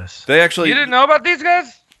about this. They actually... You didn't know about these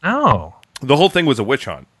guys? No. The whole thing was a witch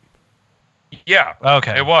hunt. Yeah.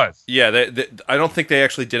 Okay. It was. Yeah, I don't think they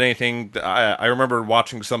actually did anything. I remember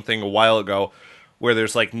watching something a while ago where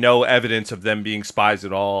there's like no evidence of them being spies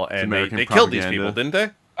at all, and they killed these people, didn't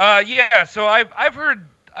they? Yeah. So I've heard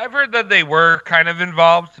that they were kind of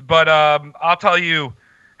involved, but I'll tell you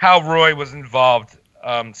how Roy was involved.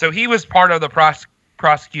 So he was part of the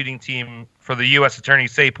prosecuting team for the U.S. Attorney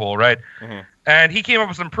Sapol, right? Mm-hmm. And he came up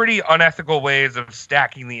with some pretty unethical ways of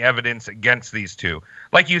stacking the evidence against these two.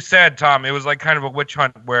 Like you said, Tom, it was like kind of a witch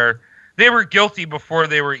hunt where they were guilty before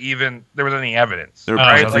there was any evidence. They were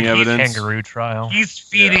right? planting evidence. Kangaroo trial. He's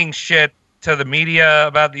feeding shit to the media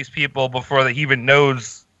about these people before he even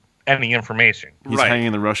knows any information. He's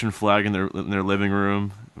hanging the Russian flag in their living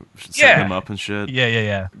room, setting them up and shit.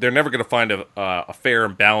 Yeah. They're never going to find a fair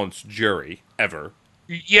and balanced jury, ever.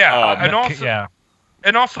 Yeah,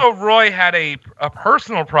 and also Roy had a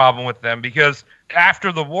personal problem with them because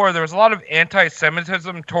after the war there was a lot of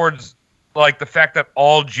anti-Semitism towards like the fact that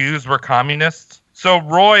all Jews were communists. So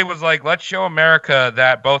Roy was like, let's show America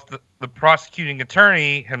that both the prosecuting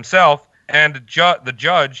attorney himself and the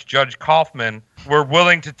judge, Judge Kaufman, were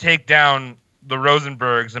willing to take down the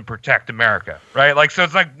Rosenbergs and protect America, right? Like, so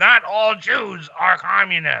it's like not all Jews are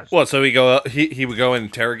communists. Well, so he would go and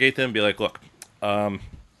interrogate them and be like, look, I'm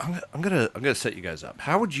gonna set you guys up.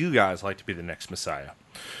 How would you guys like to be the next Messiah?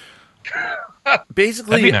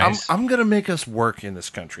 Basically, nice. I'm gonna make us work in this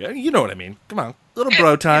country. You know what I mean? Come on, little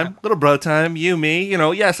bro time. You, me. You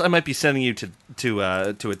know, yes, I might be sending you to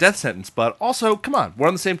a death sentence, but also, come on, we're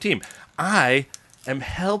on the same team. I am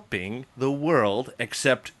helping the world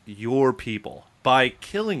accept your people by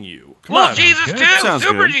killing you. Come on, Jesus good. too, Sounds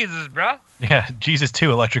Super good. Jesus, bro. Yeah, Jesus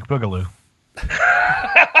 2, Electric Boogaloo.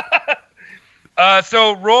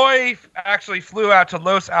 So Roy actually flew out to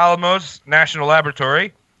Los Alamos National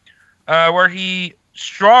Laboratory, where he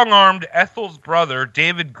strong-armed Ethel's brother,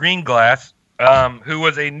 David Greenglass, who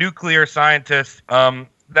was a nuclear scientist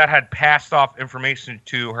that had passed off information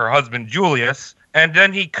to her husband, Julius. And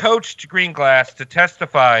then he coached Greenglass to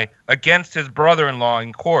testify against his brother-in-law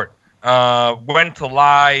in court. When to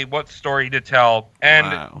lie, what story to tell. And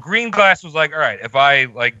Greenglass was like, all right, if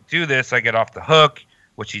I do this, I get off the hook,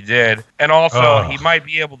 which he did. And also, he might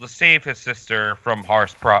be able to save his sister from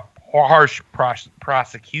harsh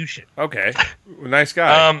prosecution. Okay, nice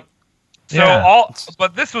guy.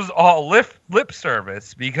 But this was all lip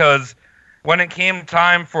service, because when it came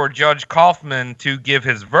time for Judge Kaufman to give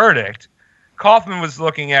his verdict, Kaufman was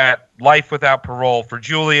looking at life without parole for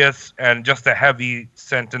Julius and just a heavy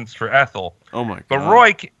sentence for Ethel. Oh my god!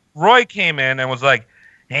 But Roy came in and was like,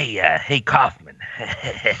 "Hey, Kaufman,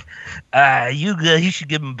 you should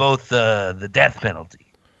give them both the death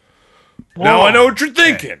penalty." Now I know what you're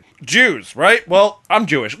thinking. Jews, right? Well, I'm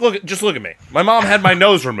Jewish. Just look at me. My mom had my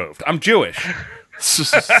nose removed. I'm Jewish.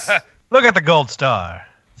 Look at the gold star.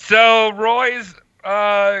 So Roy's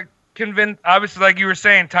convinced, obviously, like you were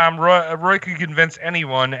saying, Tom. Roy could convince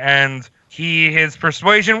anyone, and his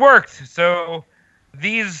persuasion worked. So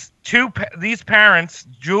these parents,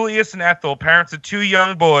 Julius and Ethel, parents of two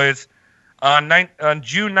young boys, on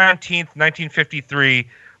June 19th, 1953,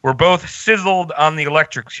 were both sizzled on the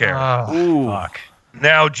electric chair. Oh, fuck.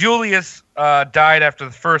 Now, Julius died after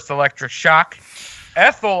the first electric shock.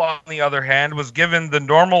 Ethel, on the other hand, was given the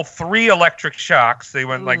normal 3 electric shocks. They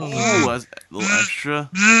went like... a little extra.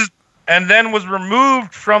 And then was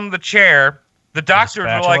removed from the chair. The doctors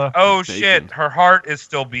were like, oh, shit, her heart is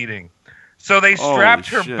still beating. So they strapped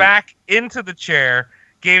her back into the chair,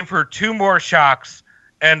 gave her 2 more shocks,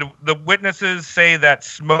 and the witnesses say that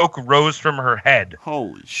smoke rose from her head.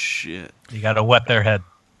 Holy shit. You gotta wet their head.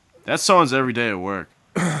 That someone's every day at work.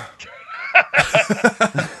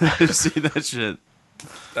 See that shit.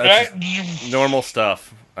 That's normal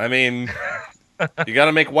stuff. I mean, you got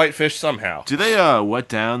to make whitefish somehow. Do they wet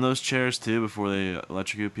down those chairs too before they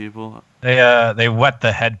electrocute people? They wet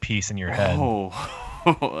the headpiece in your head. Oh,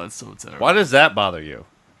 that's so terrible. Why does that bother you?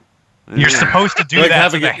 You're supposed to do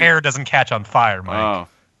that so the hair doesn't catch on fire, Mike. Oh,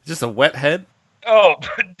 just a wet head? Oh,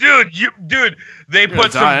 dude, they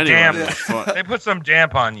put some damp. Anyway. They put some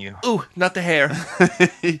damp on you. Ooh, not the hair.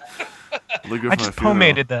 I just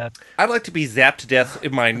pomaded that. I'd like to be zapped to death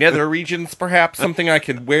in my nether regions, perhaps. Something I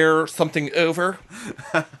could wear something over.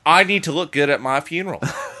 I need to look good at my funeral.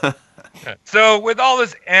 So with all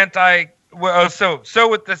this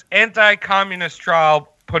with this anti-communist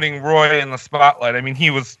trial putting Roy in the spotlight, I mean, he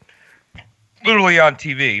was literally on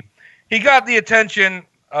TV. He got the attention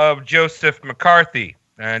of Joseph McCarthy,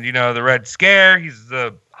 and the Red Scare. He's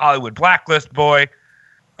the Hollywood blacklist boy.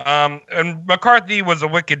 And McCarthy was a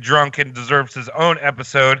wicked drunk and deserves his own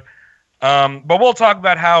episode. But we'll talk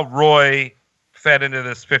about how Roy fed into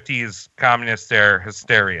this 50s communist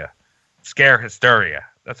hysteria. Scare hysteria.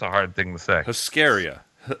 That's a hard thing to say. Hysteria.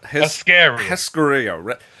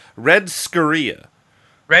 Hysteria. Red Scaria.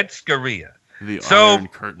 Red Scaria. The Iron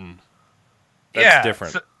Curtain. That's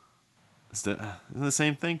different. Isn't it the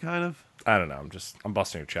same thing, kind of? I don't know. I'm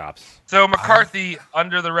busting your chops. So McCarthy,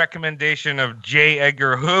 under the recommendation of J.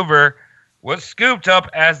 Edgar Hoover, was scooped up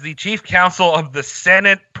as the chief counsel of the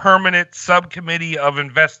Senate Permanent Subcommittee of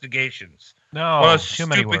Investigations. No, one of those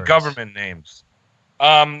stupid government names.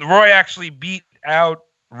 Roy actually beat out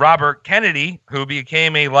Robert Kennedy, who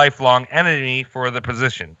became a lifelong enemy for the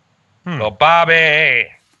position. So Bobby.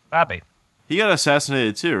 He got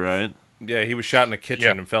assassinated too, right? Yeah, he was shot in a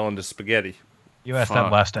kitchen and fell into spaghetti. You asked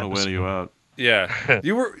that last episode. Waited you out. Yeah,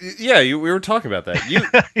 we were talking about that.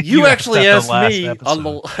 You actually asked me on the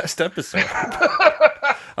last episode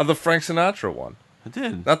on the Frank Sinatra one. I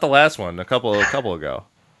did. Not the last one, a couple ago.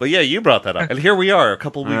 But yeah, you brought that up, and here we are, a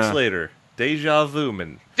couple weeks later. Deja vu,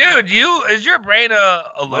 man. Dude, is your brain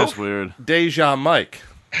a loaf? That's weird. Deja Mike.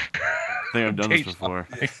 I think I've done this before.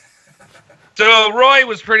 So Roy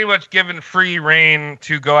was pretty much given free reign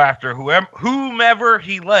to go after whomever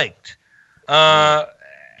he liked.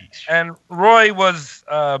 And Roy was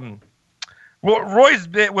Roy's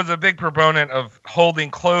bit was a big proponent of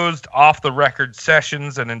holding closed, off-the-record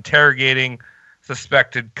sessions and interrogating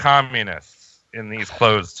suspected communists in these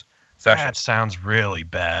closed sessions. That sounds really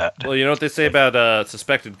bad. Well, you know what they say about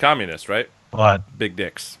suspected communists, right? What? Big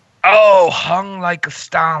dicks. Oh, hung like a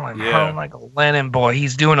Stalin, Yeah. hung like a Lenin boy.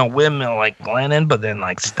 He's doing a windmill like Lenin, but then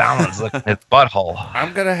like Stalin's looking at his butthole.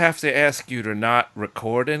 I'm going to have to ask you to not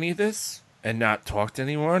record any of this and not talk to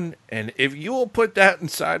anyone. And if you will put that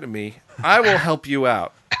inside of me, I will help you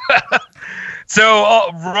out.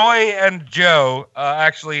 So Roy and Joe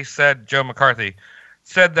actually said, Joe McCarthy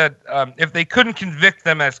said that if they couldn't convict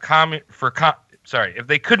them as if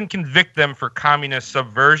they couldn't convict them for communist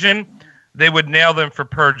subversion, they would nail them for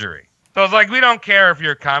perjury. So it's like, we don't care if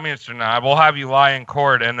you're a communist or not. We'll have you lie in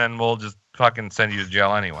court, and then we'll just fucking send you to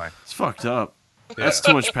jail anyway. It's fucked up. That's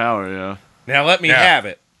too much power, yeah. Now let me have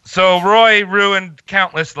it. So Roy ruined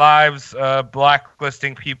countless lives,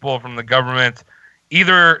 blacklisting people from the government,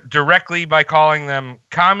 either directly by calling them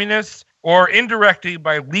communists or indirectly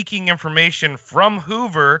by leaking information from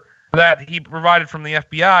Hoover that he provided from the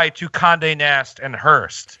FBI to Condé Nast and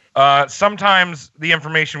Hearst. Sometimes the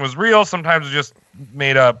information was real, sometimes it was just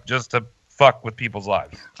made up just to fuck with people's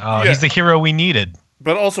lives. Oh, he's the hero we needed.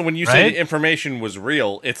 But also, when you say the information was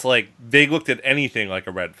real, it's like they looked at anything like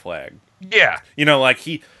a red flag. Yeah. You know, like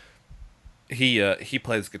he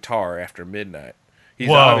plays guitar after midnight. He's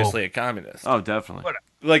Whoa. obviously a communist. Oh, definitely.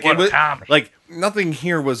 Like it was like nothing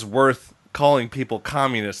here was worth calling people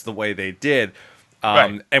communists the way they did.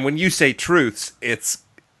 And when you say truths, it's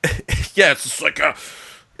it's just like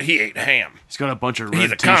he ate ham. He's got a bunch of red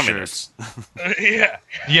He's a t-shirts. Yeah.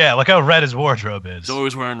 Yeah, look how red his wardrobe is. He's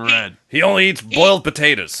always wearing red. He only eats boiled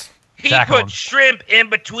potatoes. He put shrimp in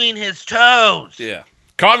between his toes. Yeah.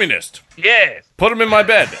 Communist. Yes. Put him in my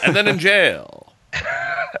bed and then in jail.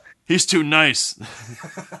 He's too nice.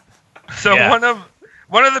 So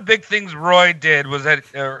one of the big things Roy did was that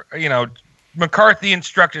McCarthy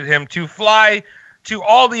instructed him to fly to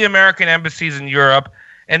all the American embassies in Europe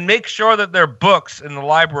and make sure that their books in the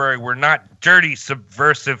library were not dirty,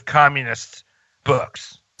 subversive communist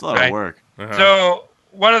books. It's a lot of work. Uh-huh. So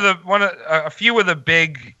a few of the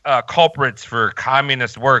big culprits for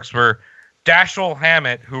communist works were Dashiell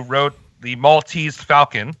Hammett, who wrote the Maltese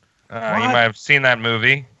Falcon. You might have seen that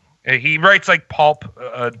movie. He writes like pulp,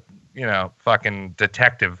 fucking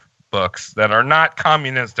detective books that are not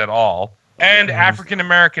communist at all. And African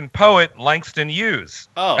American poet Langston Hughes.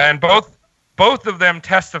 Oh. And both of them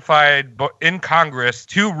testified in Congress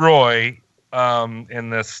to Roy in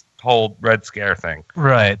this whole Red Scare thing.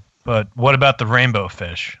 Right. But what about the rainbow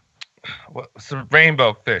fish? What's the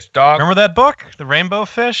rainbow fish, dog? Remember that book, The Rainbow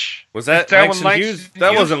Fish? Was that Langston Hughes?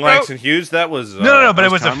 That wasn't Langston Hughes. That was no. But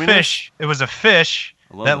it was a fish. It was a fish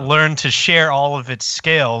that that. learned to share all of its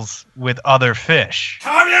scales with other fish.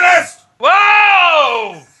 Communist!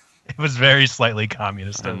 Whoa! It was very slightly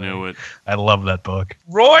communist. I knew it. I love that book.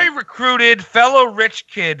 Roy recruited fellow rich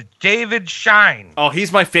kid David Shine. Oh,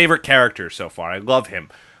 he's my favorite character so far. I love him.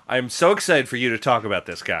 I'm so excited for you to talk about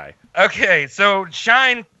this guy. Okay, so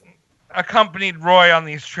Shine accompanied Roy on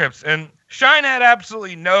these trips, and Shine had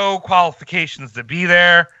absolutely no qualifications to be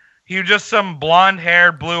there. He was just some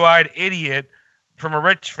blonde-haired, blue-eyed idiot from a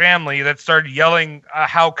rich family that started yelling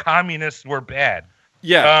how communists were bad.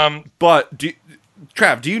 Yeah, but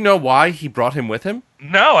Trav, do you know why he brought him with him?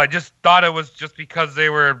 No, I just thought it was just because they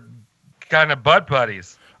were kind of butt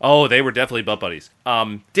buddies. Oh, they were definitely butt buddies.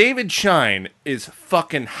 David Shine is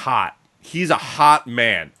fucking hot. He's a hot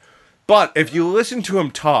man. But if you listen to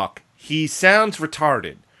him talk, he sounds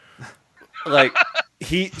retarded. Like,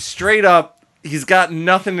 he straight up, he's got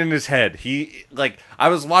nothing in his head. I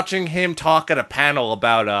was watching him talk at a panel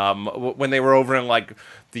about when they were over in, like,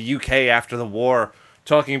 the UK after the war,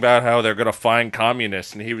 talking about how they're going to find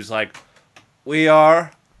communists. And he was like, we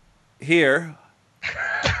are here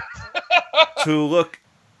to look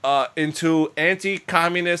into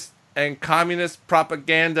anti-communist and communist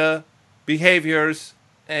propaganda behaviors.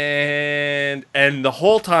 And the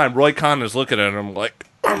whole time, Roy Khan is looking at him like,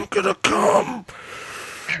 I'm gonna come.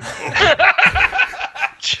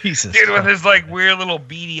 Jesus. Dude, with his, like, weird little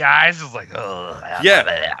beady eyes, is like, oh.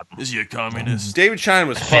 Yeah. Is he a communist? David Shine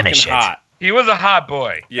was fucking hot. He was a hot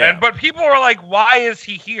boy. Yeah. But people were like, why is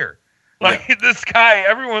he here? Like, this guy,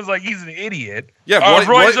 everyone's like, he's an idiot. Yeah,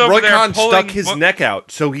 Roy Khan pulling stuck his neck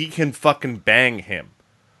out so he can fucking bang him.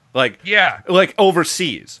 Like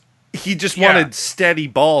overseas. He just wanted steady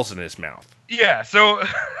balls in his mouth. Yeah, so,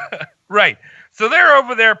 right. So they're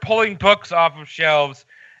over there pulling books off of shelves,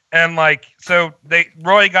 and, like, so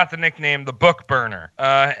Roy got the nickname the Book Burner.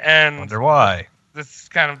 And wonder why. This is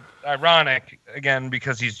kind of ironic, again,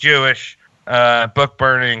 because he's Jewish. Book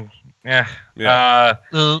burning.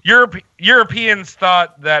 Europeans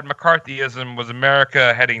thought that McCarthyism was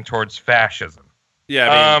America heading towards fascism.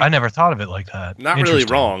 Yeah, I never thought of it like that. Not really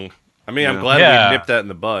wrong. I mean, I'm glad we nipped that in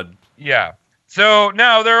the bud. Yeah. So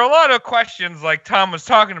now there are a lot of questions, like Tom was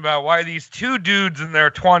talking about, why these two dudes in their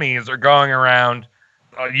 20s are going around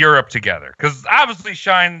Europe together. Because obviously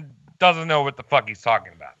Shine doesn't know what the fuck he's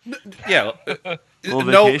talking about. Yeah.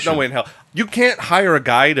 No way in hell. You can't hire a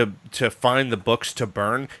guy to find the books to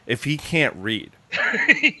burn if he can't read.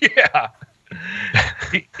 Yeah.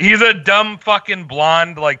 He's a dumb fucking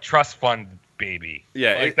blonde, like, trust fund baby.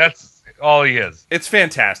 Yeah. That's all he is. It's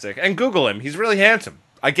fantastic. And Google him. He's really handsome.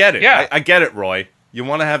 I get it. Yeah. I get it, Roy. You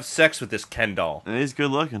want to have sex with this Ken doll. And he's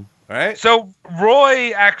good looking. All right? So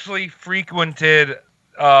Roy actually frequented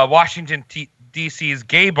Washington, D.C.'s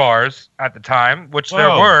gay bars at the time, which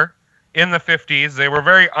there were in the 50s. They were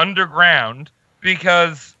very underground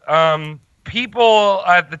because people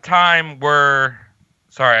at the time were...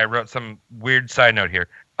 Sorry, I wrote some weird side note here.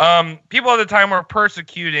 People at the time were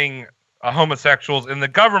persecuting homosexuals in the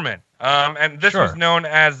government. And this was known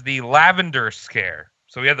as the Lavender Scare.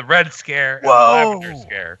 So we had the Red Scare and the Lavender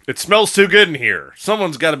Scare. It smells too good in here.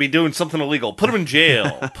 Someone's got to be doing something illegal. Put him in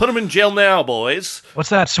jail. Put him in jail now, boys. What's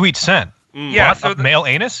that sweet scent? Yeah, so male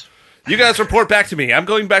anus? You guys report back to me. I'm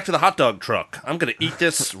going back to the hot dog truck. I'm going to eat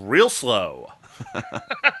this real slow.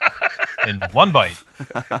 In one bite.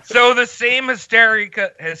 So the same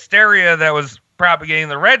hysteria that was propagating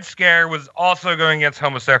the Red Scare was also going against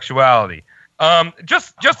homosexuality.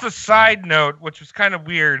 Just a side note, which was kind of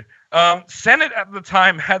weird. Senate at the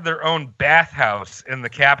time had their own bathhouse in the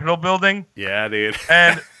Capitol building. Yeah, dude.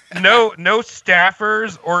 And no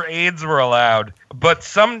staffers or aides were allowed, but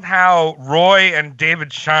somehow Roy and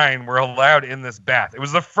David Shine were allowed in this bath. It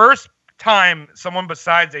was the first time someone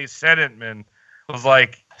besides a Senateman was,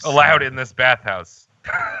 like, allowed in this bathhouse.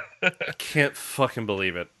 I can't fucking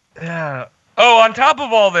believe it. Yeah. Oh, on top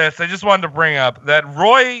of all this, I just wanted to bring up that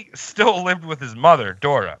Roy still lived with his mother,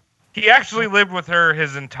 Dora. He actually lived with her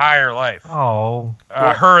his entire life. Oh.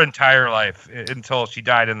 Her entire life until she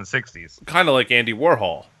died in the 60s. Kind of like Andy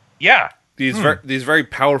Warhol. Yeah. these very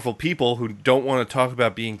powerful people who don't want to talk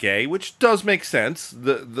about being gay, which does make sense.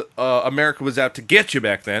 America was out to get you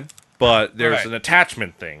back then, but there's an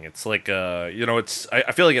attachment thing. It's like I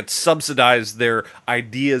feel like it subsidized their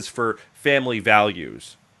ideas for family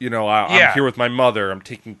values. I'm here with my mother. I'm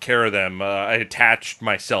taking care of them. I attached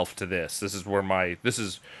myself to this. This is where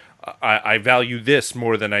I value this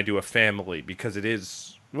more than I do a family because it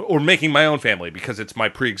is, or making my own family because it's my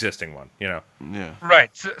pre-existing one. Yeah. Right.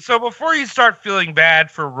 So before you start feeling bad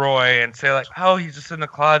for Roy and say like, oh, he's just in the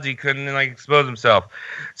closet, he couldn't expose himself.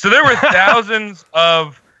 So there were thousands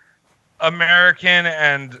of American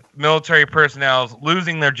and military personnel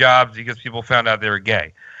losing their jobs because people found out they were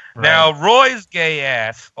gay. Right. Now, Roy's gay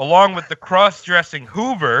ass, along with the cross-dressing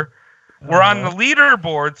Hoover, were on the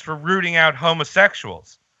leaderboards for rooting out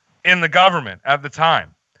homosexuals in the government at the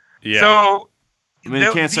time. Yeah. So, you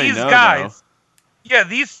can't say no, guys,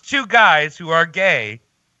 these two guys who are gay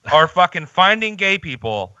are fucking finding gay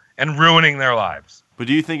people and ruining their lives. But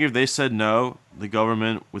do you think if they said no, the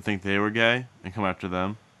government would think they were gay and come after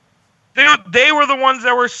them? They were the ones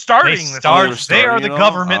that were starting this. They are the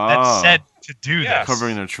government that said to do this.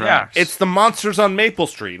 Covering their tracks. It's the monsters on Maple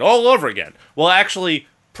Street all over again. Well, actually,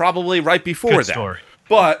 probably right before Good that. Story.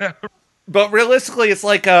 But realistically, it's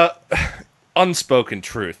like a unspoken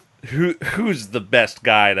truth. Who's the best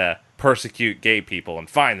guy to persecute gay people and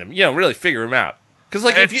find them? Really figure them out. Because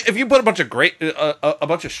if you put a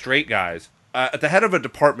bunch of straight guys at the head of a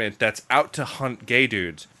department that's out to hunt gay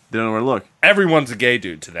dudes, they don't know where to look. Everyone's a gay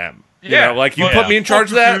dude to them. Yeah, you put me in charge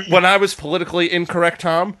of that when I was politically incorrect,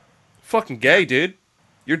 Tom. Fucking gay, dude.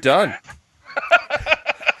 You're done.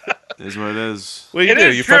 It is what it is. What do you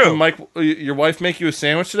do? You fucking your wife make you a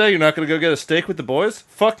sandwich today? You're not going to go get a steak with the boys?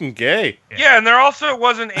 Fucking gay. Yeah, and there also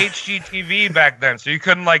wasn't HGTV back then, so you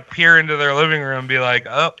couldn't peer into their living room and be like,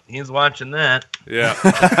 oh, he's watching that. Yeah.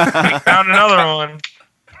 He found another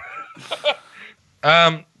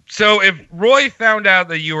one. So if Roy found out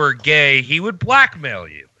that you were gay, he would blackmail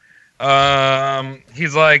you.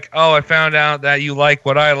 He's like, oh, I found out that you like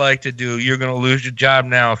what I like to do. You're going to lose your job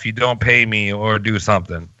now if you don't pay me or do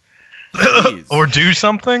something. Or do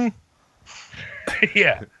something?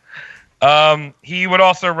 Yeah. He would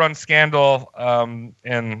also run scandal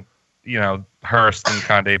in, Hearst and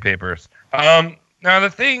Condé Papers. Now, the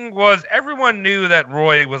thing was, everyone knew that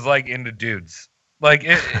Roy was, into dudes.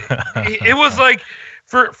 It was like,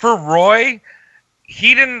 for Roy,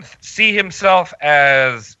 he didn't see himself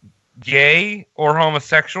as gay or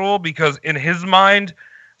homosexual because in his mind,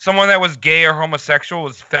 someone that was gay or homosexual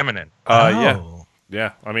was feminine.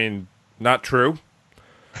 Yeah. I mean, not true.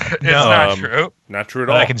 It's not true. Not true at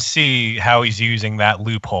but all. I can see how he's using that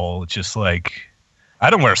loophole. It's just like, I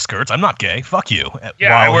don't wear skirts. I'm not gay. Fuck you.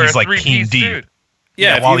 Yeah, while he's three-piece peen deep. suit.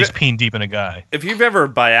 Yeah, while he's peen deep in a guy. If you've ever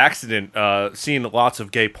by accident seen lots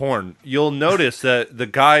of gay porn, you'll notice that the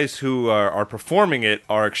guys who are performing it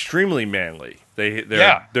are extremely manly.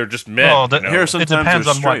 They're just men. Well, it depends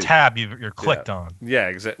on what tab you're clicked on. Yeah,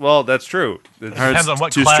 exactly. Well, that's true. It depends on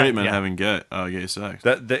what two straight men having gay sex.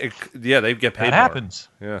 They get paid. That happens.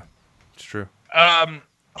 Yeah, it's true.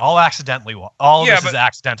 All accidentally. All of this is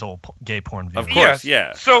accidental gay porn viewing. Of course,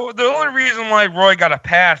 yeah. So the only reason why Roy got a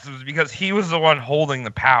pass was because he was the one holding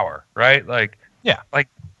the power, right?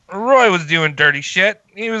 Roy was doing dirty shit.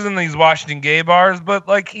 He was in these Washington gay bars,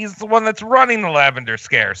 but he's the one that's running the Lavender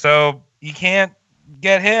Scare, so you can't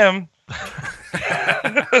get him.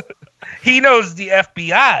 He knows the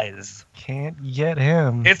FBI's. Can't get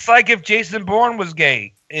him. It's like if Jason Bourne was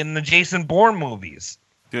gay in the Jason Bourne movies.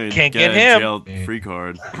 Good, can't get him. Jail free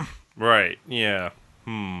card. Right. Yeah.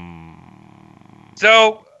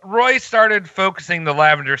 So Roy started focusing the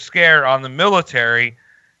Lavender Scare on the military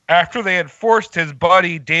after they had forced his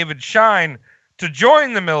buddy David Shine to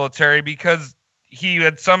join the military because he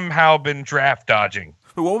had somehow been draft dodging.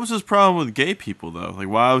 But what was his problem with gay people, though?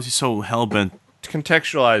 Why was he so hell-bent? To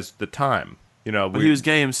contextualize the time. But he was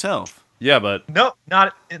gay himself. Yeah, but no,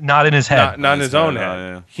 not in his head. Not in his own head.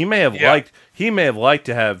 Yeah. He may have liked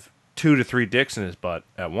to have 2 to 3 dicks in his butt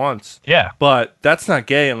at once. Yeah, but that's not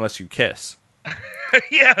gay unless you kiss.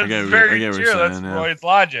 Yeah, that's very true. That's Roy's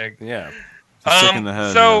logic. Yeah, sick in the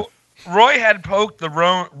head. So Roy had poked the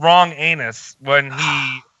wrong anus when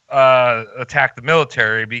he attacked the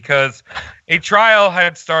military because a trial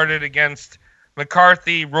had started against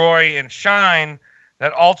McCarthy, Roy, and Shine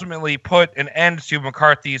that ultimately put an end to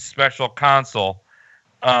McCarthy's special counsel.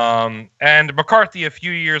 And McCarthy, a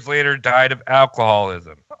few years later, died of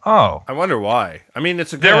alcoholism. Oh. I wonder why. I mean,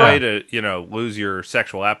 it's a good way to, lose your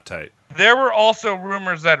sexual appetite. There were also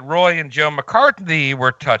rumors that Roy and Joe McCarthy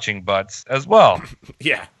were touching butts as well.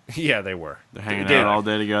 Yeah. Yeah, they were. They're hanging out all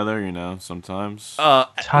day together, sometimes.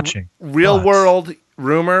 Touching. Real world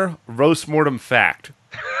rumor, roast mortem fact.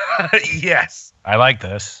 Yes. I like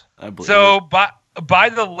this. So by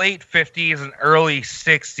the late 50s and early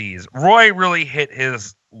 60s, Roy really hit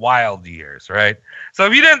his wild years, right? So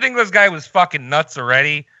if you didn't think this guy was fucking nuts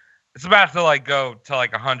already, it's about to go to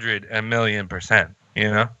 100 million%,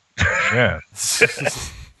 Yeah.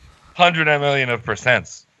 100 million of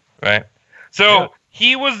percents, right? So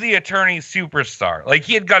he was the attorney superstar.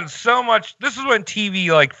 He had gotten so much. This is when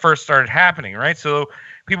TV first started happening, right? So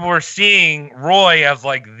people were seeing Roy as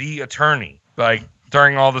the attorney,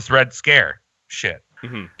 during all this Red Scare shit.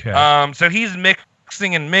 Mm-hmm. Okay. So he's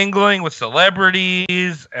mixing and mingling with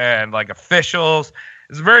celebrities and officials.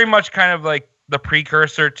 It's very much kind of the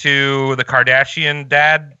precursor to the Kardashian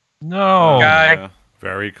dad guy. Yeah.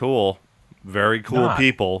 Very cool. Very cool Not.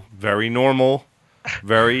 people. Very normal.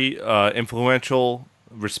 Very influential,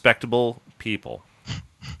 respectable people.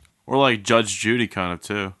 Or like Judge Judy kind of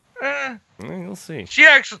too. We'll see. She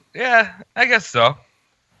actually, yeah, I guess so.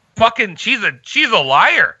 Fucking, she's a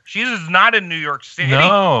liar. She's not in New York City.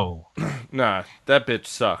 No. Nah, that bitch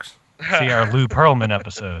sucks. See our Lou Pearlman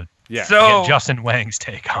episode. Yeah. So Get Justin Wang's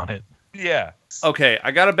take on it. yeah. Okay,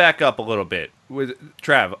 I got to back up a little bit. With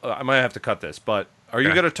Trav, I might have to cut this, but are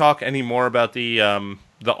you going to talk any more about the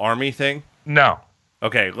army thing? No.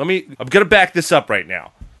 Okay, I'm going to back this up right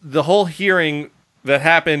now. The whole hearing that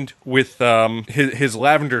happened with his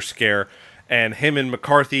Lavender Scare and him and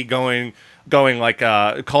McCarthy going calling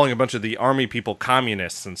a bunch of the army people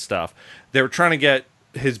communists and stuff. They were trying to get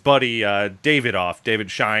his buddy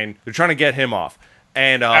David Shine. They're trying to get him off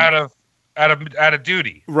and out of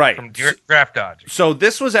duty, right, from draft dodging. So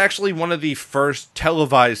this was actually one of the first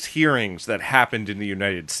televised hearings that happened in the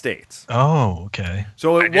United States. Oh, okay.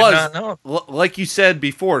 So I it did not was know. like you said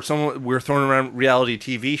before. We're throwing around reality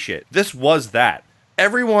TV shit. This was that.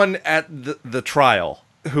 Everyone at the trial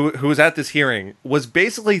who was at this hearing was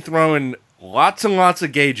basically throwing lots and lots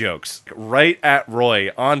of gay jokes right at Roy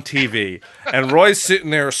on TV. And Roy's sitting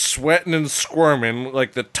there sweating and squirming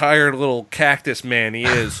like the tired little cactus man he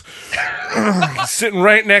is. Sitting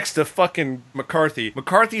right next to fucking McCarthy.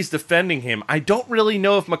 McCarthy's defending him. I don't really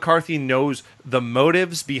know if McCarthy knows the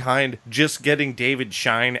motives behind just getting David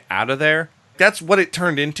Shine out of there. That's what it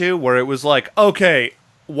turned into, where it was like, okay,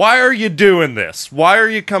 why are you doing this? Why are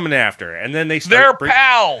you coming after? And then they're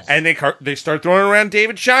pals, and they start throwing around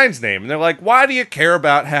David Shine's name, and they're like, "Why do you care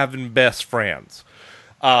about having best friends?"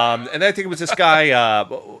 And I think it was this guy,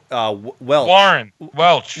 Welch. Warren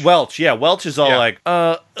Welch. Welch, yeah, Welch is all like,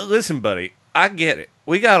 "Listen, buddy, I get it.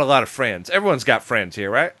 We got a lot of friends. Everyone's got friends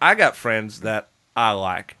here, right? I got friends that I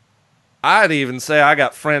like. I'd even say I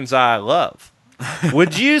got friends I love.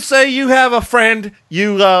 Would you say you have a friend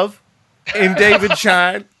you love in David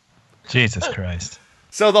Shine?" Jesus Christ.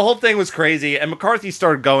 So the whole thing was crazy, and McCarthy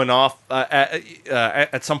started going off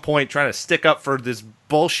at some point, trying to stick up for this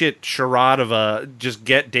bullshit charade of just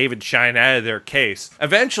get David Shine out of their case.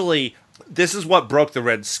 Eventually, this is what broke the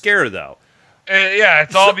Red Scare, though.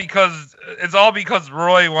 It's all because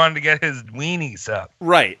Roy wanted to get his weenies up.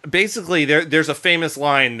 Right. Basically, there's a famous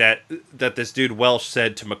line that this dude Welsh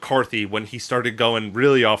said to McCarthy when he started going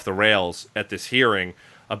really off the rails at this hearing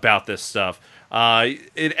about this stuff.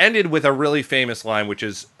 It ended with a really famous line, which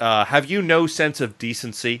is, have you no sense of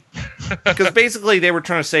decency? Because basically they were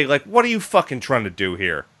trying to say, like, what are you fucking trying to do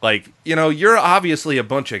here? Like, you're obviously a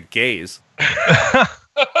bunch of gays.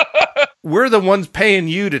 We're the ones paying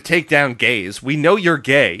you to take down gays. We know you're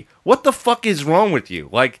gay. What the fuck is wrong with you?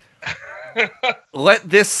 Like, let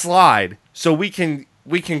this slide so we can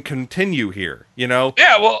continue here, Yeah,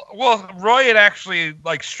 well, Roy had actually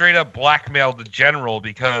straight up blackmailed the general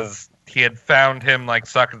because he had found him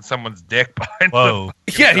sucking someone's dick behind Whoa.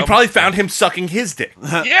 Yeah, he probably found him sucking his dick.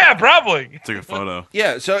 Yeah, probably. Took a photo.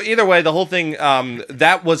 Yeah, so either way, the whole thing,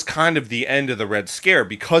 that was kind of the end of the Red Scare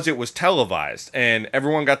because it was televised and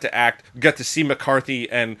everyone got to see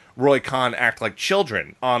McCarthy and Roy Khan act like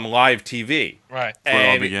children on live TV. Right. That's where it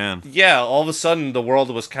all began. Yeah, all of a sudden the world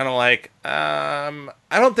was kind of like, I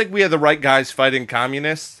don't think we have the right guys fighting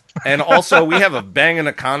communists. And also, we have a banging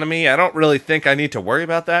economy. I don't really think I need to worry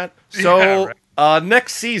about that. So, Yeah, right.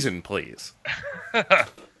 Next season, please.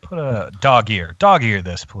 Put a dog ear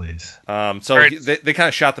this, please. So they kind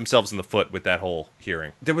of shot themselves in the foot with that whole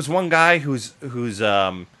hearing. There was one guy who's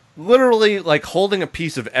literally holding a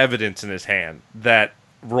piece of evidence in his hand that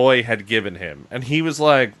Roy had given him, and he was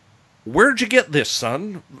like, "Where'd you get this,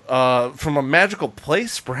 son? From a magical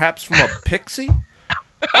place? Perhaps from a pixie?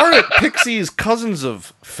 Aren't pixies cousins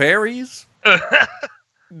of fairies?"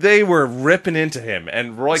 They were ripping into him,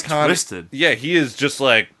 and Roy Khan. Twisted. Yeah, he is just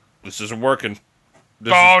like, this isn't working.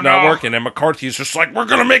 This Oh, is not no. working. And McCarthy's just like, we're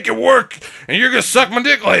going to make it work, and you're going to suck my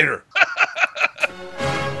dick later.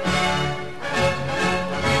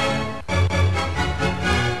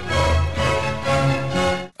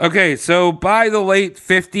 Okay, so by the late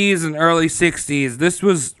 50s and early 60s, this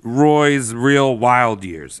was Roy's real wild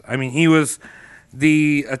years. I mean, he was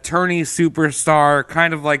the attorney superstar,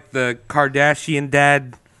 kind of like the Kardashian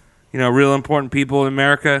dad, you know, real important people in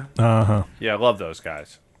America. Uh-huh. Yeah, I love those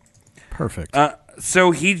guys. Perfect. So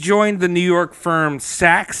he joined the New York firm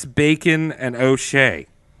Sachs, Bacon, and O'Shea.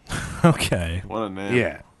 Okay. What a name.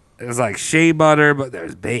 Yeah. It was like shea butter, but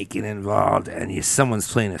there's bacon involved, and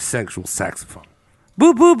someone's playing a sexual saxophone.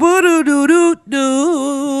 Boo boo boo doo doo doo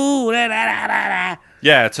doo. Da, da, da, da.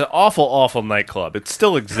 Yeah, it's an awful, awful nightclub. It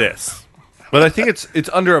still exists. But I think it's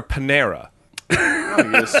under a Panera. Oh,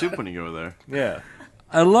 you get a soup when you go there. Yeah.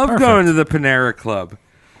 I love going to the Panera Club.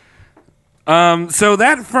 So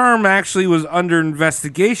that firm actually was under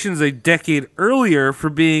investigations a decade earlier for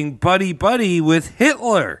being buddy-buddy with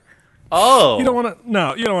Hitler. Oh. You don't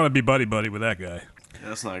want to be buddy-buddy with that guy. Yeah,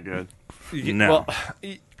 that's not good. No. Well,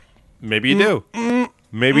 maybe you do.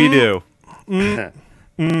 Maybe you do.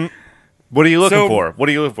 What are you looking for? What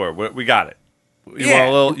are you looking for? We got it.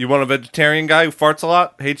 You want a vegetarian guy who farts a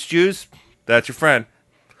lot, hates Jews? That's your friend.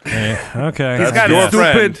 Okay. That's got your a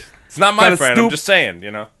stupid- friend. It's not my got a friend. I'm just saying,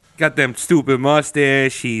 you know. Got them stupid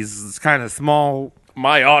mustache. He's kind of small.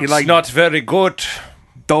 My art's like- not very good.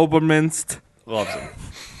 Dobermanst. Loves him.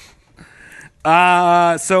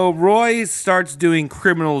 So Roy starts doing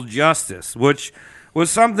criminal justice, which was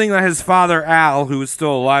something that his father Al, who was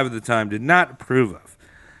still alive at the time, did not approve of.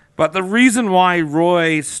 But the reason why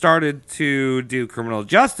Roy started to do criminal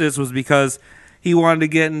justice was because he wanted to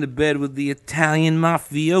get into bed with the Italian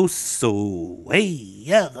mafioso. Hey,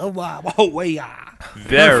 yeah, oh, yeah.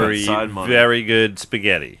 Very, Side money. very good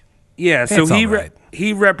spaghetti. Yeah, so It's all right.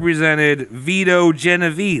 he represented Vito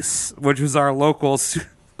Genovese, which was our local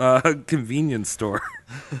convenience store.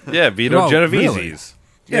 Yeah, Vito Oh, Genovese's.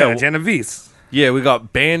 Yeah, well- Genovese. Yeah, we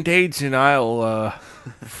got Band-Aids in aisle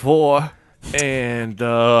 4, and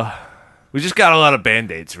we just got a lot of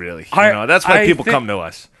Band-Aids, really. That's why people come to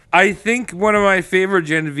us. I think one of my favorite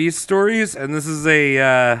Genovese stories, and this is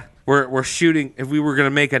we're shooting, if we were going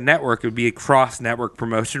to make a network, it would be a cross-network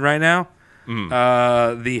promotion right now.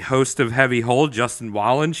 The host of Heavy Hole, Justin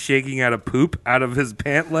Wallen, shaking out a poop out of his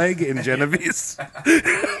pant leg in Genovese.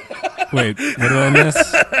 Wait, what did I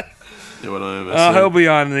miss? Yeah, what I miss? He'll be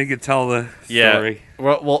on and he could tell the story.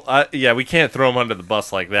 Yeah, we can't throw him under the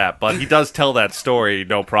bus like that, but he does tell that story,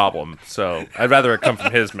 no problem. So I'd rather it come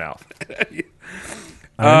from his mouth.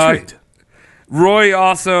 I'm intrigued. Roy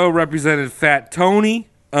also represented Fat Tony,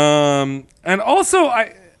 and also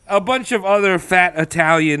a bunch of other fat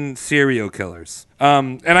Italian serial killers.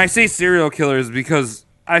 And I say serial killers because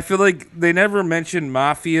I feel like they never mention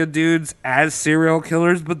mafia dudes as serial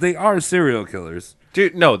killers, but they are serial killers.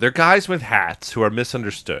 Dude, no, they're guys with hats who are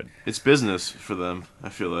misunderstood. It's business for them. I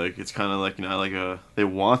feel like it's kind of like they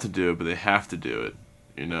want to do it, but they have to do it.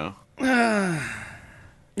 You know.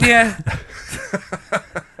 Yeah.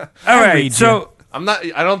 All right. So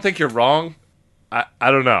I don't think you're wrong. I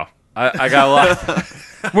don't know. I got a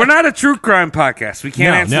lot. we're not a true crime podcast. We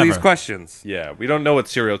can't No, answer never. these questions. Yeah, we don't know what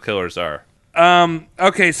serial killers are.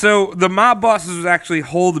 Okay, so the mob bosses would actually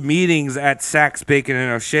hold meetings at Sachs, Bacon,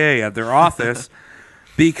 and O'Shea at their office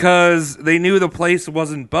because they knew the place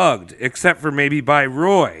wasn't bugged, except for maybe by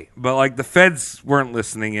Roy. But, like, the feds weren't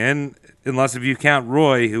listening in, unless if you count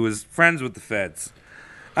Roy, who was friends with the feds.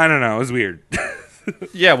 I don't know. It was weird.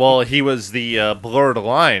 Yeah, well, he was the blurred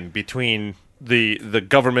line between the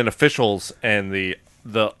government officials and the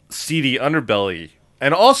seedy underbelly.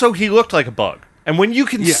 And also, he looked like a bug. And when you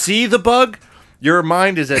can see the bug, your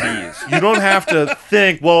mind is at ease. You don't have to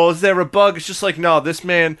think, well, is there a bug? It's just like, no, this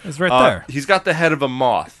man It's right there. He's got the head of a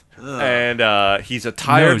moth. And he's a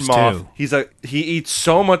tired Nose, moth. too. He eats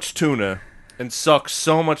so much tuna and sucks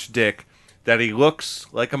so much dick that he looks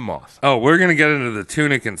like a moth. Oh, we're going to get into the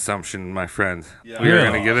tuna consumption, my friend. We're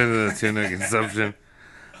going to get into the tuna consumption.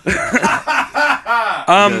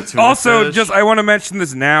 Also, fish. just I want to mention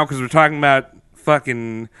this now because we're talking about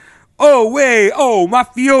fucking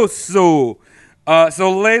mafioso.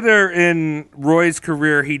 So later in Roy's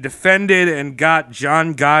career, he defended and got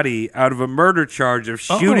John Gotti out of a murder charge of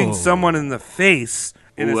shooting someone in the face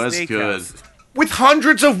in a that's steakhouse. good. With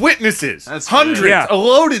hundreds of witnesses. That's hundreds. good. Yeah. A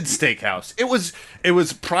loaded steakhouse. It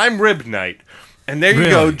was prime rib night. And there you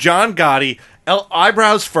go, Really? John Gotti,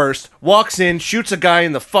 eyebrows first, walks in, shoots a guy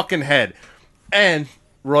in the fucking head. And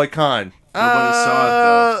Roy Khan. Nobody saw it,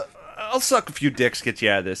 though. I'll suck a few dicks, get you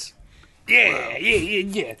out of this.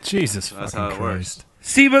 Yeah. Jesus That's fucking how it Christ. works.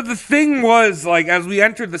 See, but the thing was, like, as we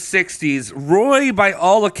entered the 60s, Roy, by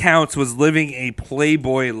all accounts, was living a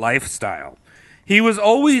playboy lifestyle. He was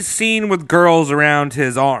always seen with girls around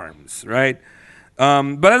his arms, right?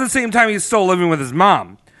 But at the same time, he's still living with his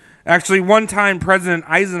mom. Actually, one time, President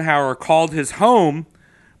Eisenhower called his home,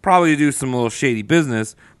 probably to do some little shady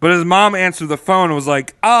business, but his mom answered the phone and was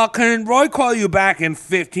like, can Roy call you back in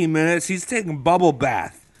 15 minutes? He's taking a bubble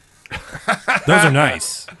bath. Those are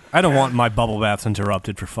nice. I don't want my bubble baths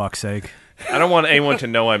interrupted, for fuck's sake. I don't want anyone to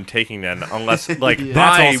know I'm taking them unless, like,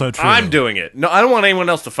 That's also true. I'm doing it. No, I don't want anyone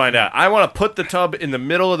else to find out. I want to put the tub in the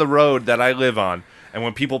middle of the road that I live on, and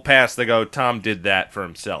when people pass, they go, Tom did that for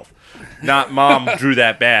himself. Not Mom drew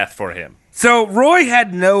that bath for him. So Roy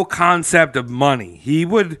had no concept of money. He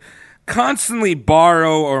would constantly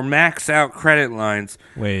borrow or max out credit lines.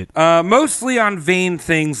 Mostly on vain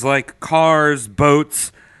things like cars,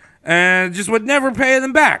 boats, and just would never pay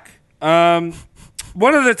them back. One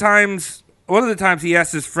of the times he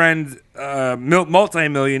asked his friend,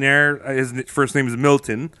 multi-millionaire, his first name is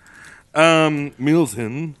Milton.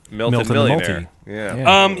 Milton Millionaire.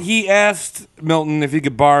 Yeah. He asked Milton if he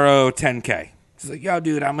could borrow $10K. He's like, yo,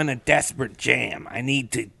 dude, I'm in a desperate jam. I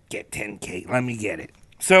need to get $10K. Let me get it.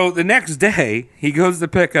 So the next day, he goes to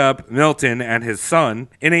pick up Milton and his son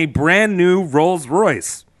in a brand new Rolls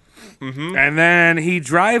Royce. Mm-hmm. And then he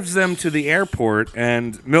drives them to the airport,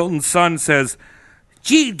 and Milton's son says,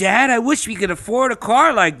 gee, Dad, I wish we could afford a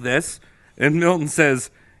car like this. And Milton says,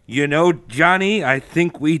 you know, Johnny, I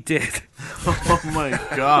think we did. Oh, my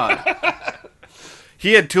God.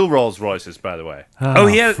 He had 2 Rolls Royces, by the way. Oh,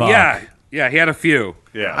 he had, yeah, he had a few.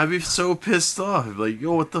 Yeah. I'd be so pissed off. Like,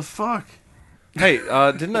 yo, what the fuck? Hey,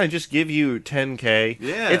 didn't I just give you $10K?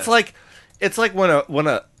 Yeah. It's like when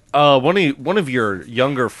one of your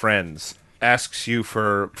younger friends asks you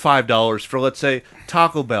for $5 for, let's say,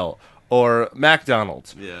 Taco Bell or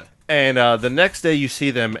McDonald's. Yeah. And the next day you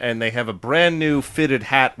see them and they have a brand new fitted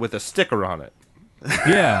hat with a sticker on it.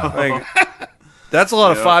 Yeah. Like, that's a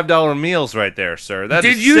lot of $5 meals right there, sir. That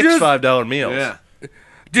is $5 meals. Yeah.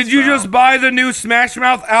 Did you just buy the new Smash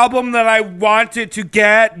Mouth album that I wanted to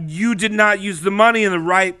get? You did not use the money in the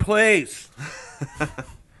right place.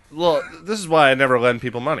 Well, this is why I never lend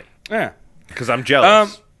people money. Yeah. Because I'm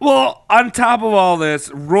jealous. Well, on top of all this,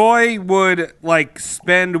 Roy would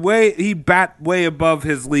he'd bat way above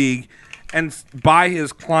his league and buy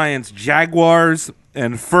his clients Jaguars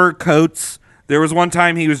and fur coats. There was one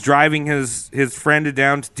time he was driving his friend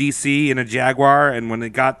down to D.C. in a Jaguar, and when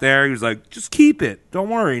it got there, he was like, just keep it. Don't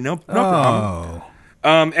worry. No problem.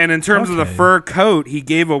 And in terms of the fur coat, he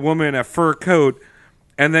gave a woman a fur coat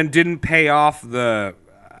and then didn't pay off I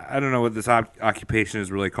don't know what this occupation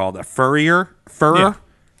is really called, a furrier? Furrier?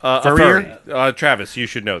 Travis, you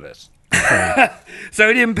should know this. So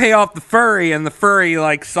he didn't pay off the furry, and the furry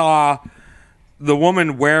saw the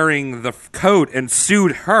woman wearing the coat and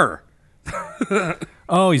sued her.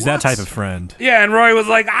 Oh, he's that type of friend. Yeah, and Roy was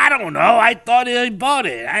like, I don't know. I thought he bought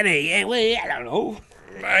it. I don't know.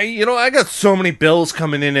 I got so many bills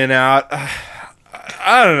coming in and out.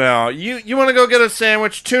 I don't know. You want to go get a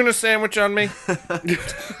sandwich? Tuna sandwich on me?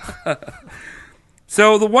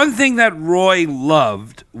 So the one thing that Roy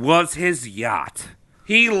loved was his yacht.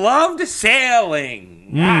 He loved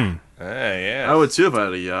sailing. Yeah. I would too if I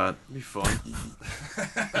had a yacht. It'd be fun.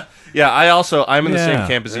 Yeah, I'm in the same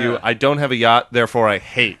camp as you. I don't have a yacht, therefore I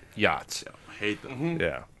hate yachts. I hate them.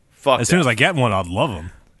 Yeah. Fuck As soon as I get one, I'd love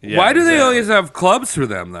them. Yeah, why do they always have clubs for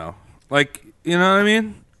them, though? Like, you know what I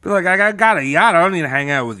mean? But like, I got a yacht. I don't need to hang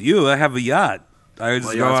out with you. I have a yacht. I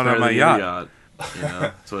just go out on my yacht. You know,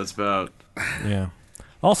 that's what it's about. Yeah.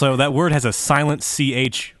 Also, that word has a silent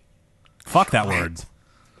CH. Fuck that word.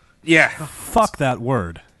 Yeah. Fuck that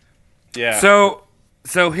word. Yeah.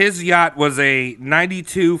 So his yacht was a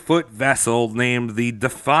 92-foot vessel named the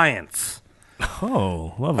Defiance.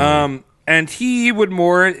 Oh, lovely. And he would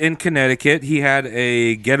moor it in Connecticut. He had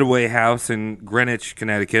a getaway house in Greenwich,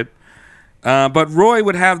 Connecticut. But Roy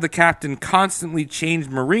would have the captain constantly change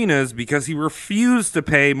marinas because he refused to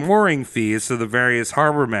pay mooring fees to the various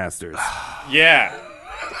harbor masters. Yeah.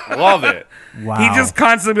 Love it. Wow. He just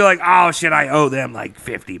constantly be like, oh, shit, I owe them like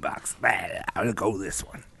 $50. I'm going to go this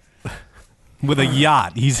one. With a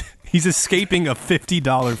yacht. He's escaping a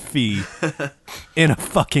 $50 fee in a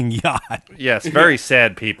fucking yacht. Yes, very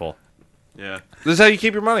sad people. Yeah. This is how you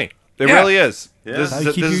keep your money. It really is. Yeah. That's how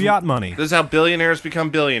you keep your yacht money. This is how billionaires become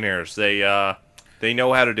billionaires. They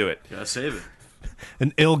know how to do it. You gotta save it.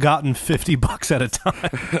 An ill-gotten $50 at a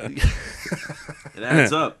time. It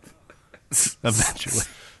adds up. Eventually.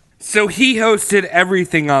 So he hosted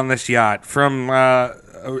everything on this yacht, from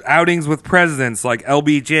outings with presidents like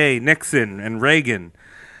LBJ, Nixon, and Reagan.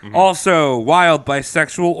 Also, wild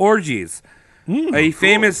bisexual orgies. A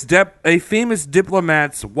famous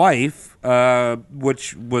diplomat's wife,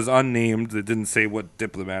 which was unnamed, it didn't say what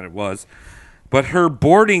diplomat it was, but her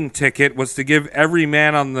boarding ticket was to give every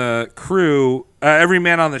man on the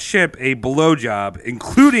ship a blowjob,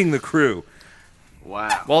 including the crew.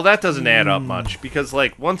 Wow. Well, that doesn't add up much because,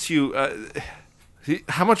 like, once you,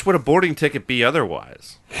 how much would a boarding ticket be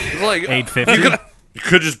otherwise? It's like $8.50. You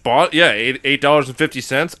could just bought,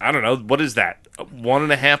 $8.50. I don't know. What is that? 1.5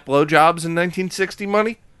 blowjobs in 1960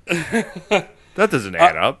 money? That doesn't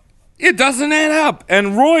add up. It doesn't add up.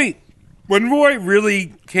 And when Roy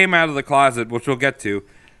really came out of the closet, which we'll get to,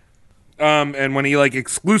 and when he like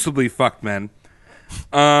exclusively fucked men,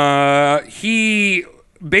 he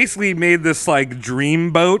basically made this like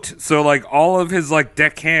dream boat. So like all of his like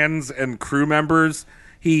deckhands and crew members,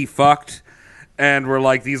 he fucked, and were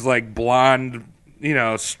like these like blonde,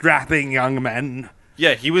 strapping young men.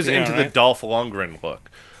 Yeah, he was into the Dolph Lundgren look.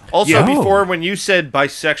 Also, before, when you said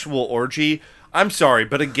bisexual orgy, I'm sorry,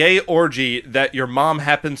 but a gay orgy that your mom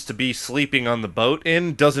happens to be sleeping on the boat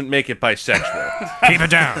in doesn't make it bisexual. Keep it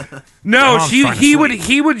down. No,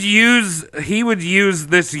 he would use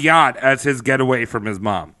this yacht as his getaway from his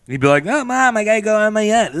mom. He'd be like, "Oh, Mom, I gotta go on my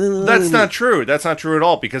yacht." That's not true. That's not true at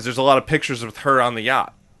all because there's a lot of pictures of her on the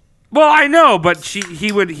yacht. Well, I know, but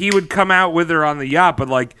he would come out with her on the yacht, but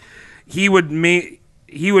like he would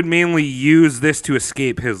mainly use this to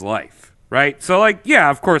escape his life, right? So like, yeah,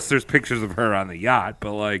 of course there's pictures of her on the yacht,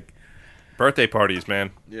 but like birthday parties,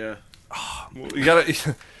 man. Yeah. You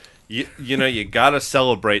gotta you gotta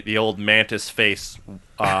celebrate the old mantis face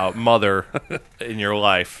mother in your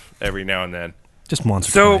life every now and then. Just once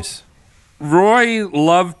or twice. Roy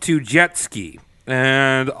loved to jet ski,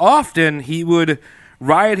 and often he would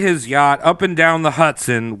ride his yacht up and down the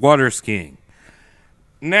Hudson water skiing.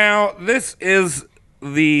 Now, this is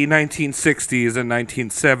the 1960s and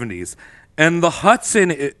 1970s, and the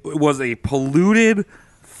Hudson was a polluted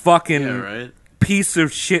fucking piece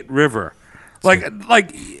of shit river.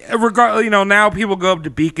 Regardless, now people go up to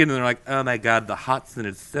Beacon and they're like, "Oh my God, the Hudson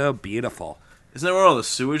is so beautiful." Isn't that where all the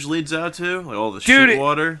sewage leads out to? Like all the shit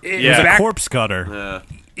water? It's a corpse gutter. Yeah.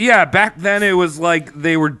 Yeah, back then it was like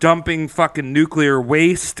they were dumping fucking nuclear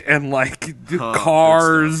waste and like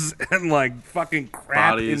cars and like fucking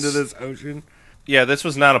crap into this ocean. Yeah, this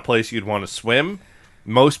was not a place you'd want to swim.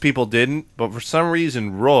 Most people didn't, but for some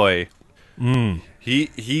reason, Roy,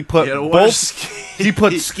 he put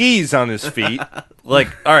skis on his feet. Like,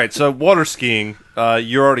 all right, so water skiing,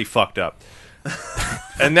 you're already fucked up,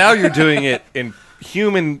 and now you're doing it in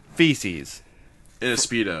human feces in a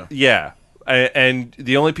Speedo. Yeah. And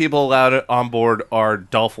the only people allowed on board are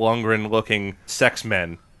Dolph Lundgren-looking sex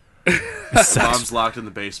men. Mom's locked in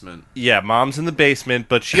the basement. Yeah, Mom's in the basement,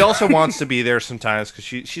 but she also wants to be there sometimes because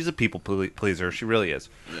she's a people pleaser. She really is.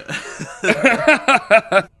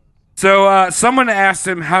 Yeah. So someone asked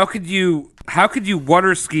him, "How could you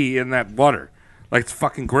water ski in that water? Like it's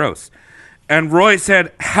fucking gross." And Roy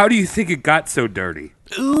said, "How do you think it got so dirty?"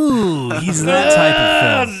 Ooh, he's that type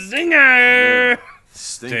of film. Zinger!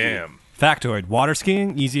 Stinky. Damn. Factoid: water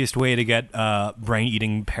skiing, easiest way to get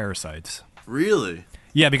brain-eating parasites. Really?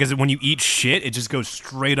 Yeah, because when you eat shit, it just goes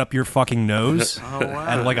straight up your fucking nose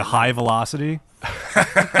at like a high velocity.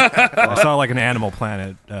 I saw like an Animal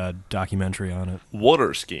Planet documentary on it.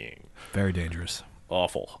 Water skiing. Very dangerous.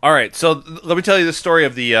 Awful. All right, so let me tell you the story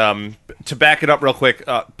of the, to back it up real quick,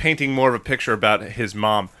 painting more of a picture about his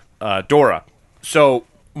mom, Dora. So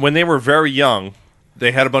when they were very young,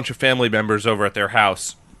 they had a bunch of family members over at their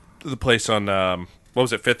house. The place on, what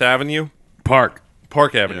was it, Fifth Avenue? Park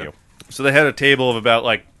Avenue. Yeah. So they had a table of about,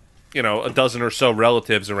 like, a dozen or so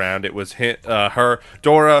relatives around. It was her,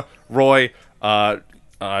 Dora, Roy,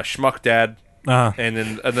 Schmuck Dad, and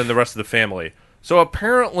then the rest of the family. So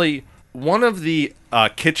apparently one of the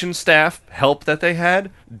kitchen staff help that they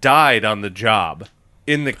had died on the job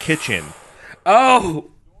in the kitchen.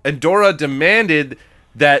 Oh! And Dora demanded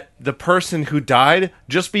that the person who died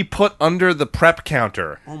just be put under the prep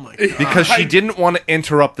counter. Oh my God. Because she didn't want to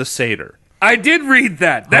interrupt the Seder. I did read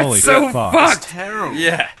that. That's Holy so fuck. fucked. That's terrible.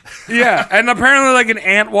 Yeah. Yeah, and apparently like an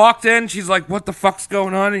aunt walked in. She's like, "What the fuck's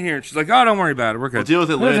going on in here?" And she's like, "Oh, don't worry about it. We're good. We'll deal with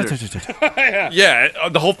it later." Yeah,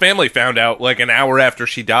 the whole family found out like an hour after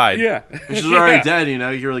she died. Yeah. She's already dead,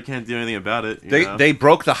 you really can't do anything about it. They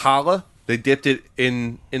broke the challah. They dipped it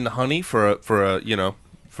in the honey for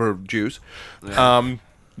Jews. Yeah.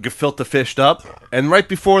 Gefilte fished up, and right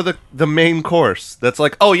before the main course, that's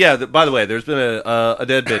like, oh yeah, by the way, there's been a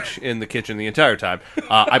dead bitch in the kitchen the entire time.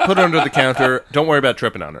 I put her under the counter. Don't worry about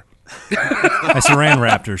tripping on her. I saran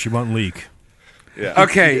wrapped her. She won't leak. Yeah.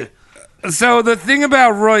 Okay. So the thing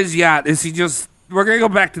about Roy's yacht is we're going to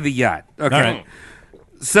go back to the yacht. Okay. All right.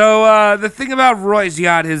 So the thing about Roy's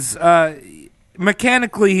yacht is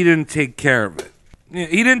mechanically he didn't take care of it.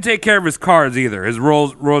 He didn't take care of his cars either. His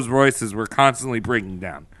Rolls Royces were constantly breaking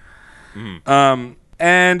down.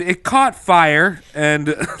 And it caught fire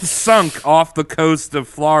and sunk off the coast of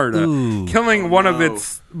Florida, killing one of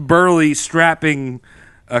its burly, strapping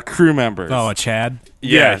crew members. Oh, a Chad?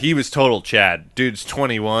 Yeah, he was total Chad. Dude's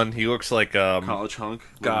 21. He looks like college hunk.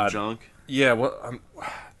 God, junk. Yeah,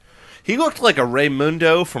 he looked like a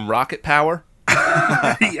Raymundo from Rocket Power.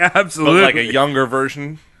 Yeah, absolutely. But like a younger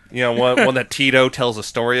version. You know, one that Tito tells a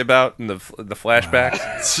story about in the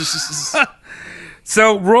flashbacks.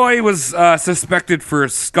 So Roy was suspected for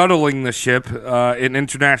scuttling the ship in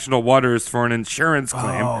international waters for an insurance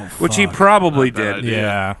claim, which he probably did.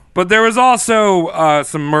 Yeah. But there was also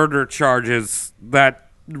some murder charges that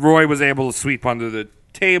Roy was able to sweep under the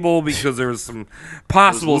table because there was some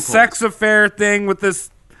possible sex affair thing with this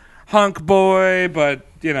hunk boy, but,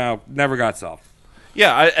 never got solved.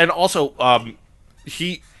 Yeah, and also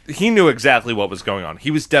he knew exactly what was going on.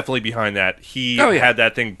 He was definitely behind that. He had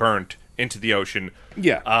that thing burnt into the ocean.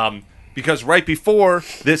 Yeah. Because right before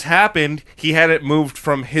this happened, he had it moved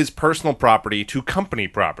from his personal property to company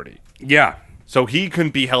property. Yeah. So he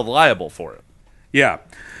couldn't be held liable for it. Yeah.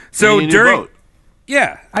 So during...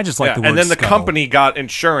 Yeah. I just like the word and then the scuttle. company got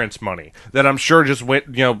insurance money that I'm sure just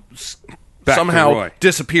went, Back to somehow Roy.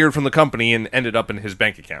 disappeared from the company and ended up in his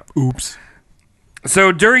bank account. Oops.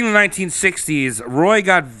 So during the 1960s, Roy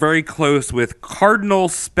got very close with Cardinal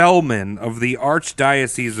Spellman of the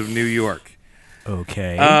Archdiocese of New York.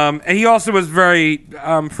 Okay. And he also was very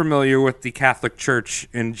familiar with the Catholic Church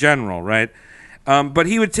in general, right? But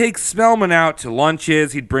he would take Spellman out to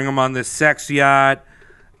lunches. He'd bring him on this sex yacht.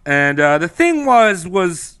 And the thing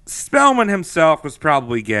was Spellman himself was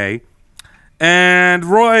probably gay. And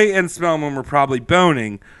Roy and Spellman were probably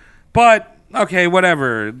boning. But, okay,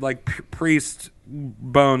 whatever. Like, priest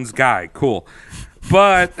bones guy. Cool.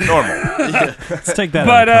 But... Normal. Let's take that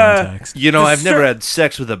out of context. I've never had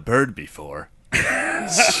sex with a bird before.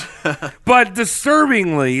 But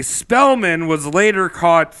disturbingly, Spellman was later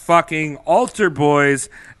caught fucking altar boys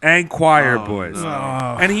and choir boys.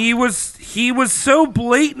 No. And he was so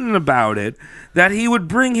blatant about it that he would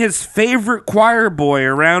bring his favorite choir boy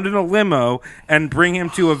around in a limo and bring him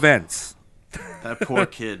to events. That poor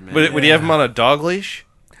kid, man. Would he have him on a dog leash?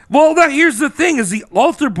 Well, here's the thing: is the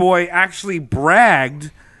altar boy actually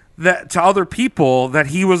bragged that to other people that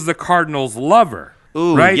he was the cardinal's lover.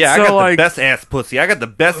 Ooh, right? yeah, So, I got the best ass pussy. I got the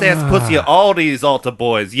best ass pussy of all these altar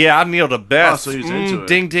boys. Yeah, I kneel the best. Oh, so he was into it.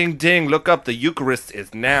 Ding, ding, ding. Look up, the Eucharist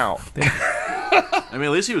is now. I mean,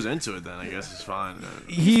 at least he was into it then. I guess it's fine.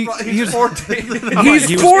 He's 14.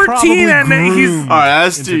 He's 14 and he's... All right,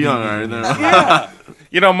 that's too young. All right, no.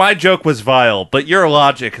 Yeah. My joke was vile, but your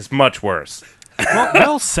logic is much worse.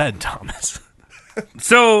 Well said, Thomas.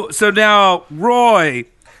 So now, Roy,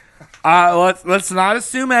 let's not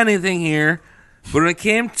assume anything here, but when it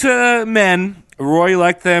came to men, Roy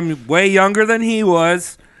liked them way younger than he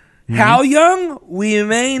was. Mm-hmm. How young? We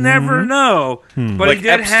may never know. But Like he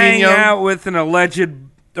did Epstein hang young? out with an alleged,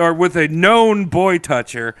 or with a known boy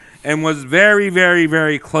toucher, and was very, very,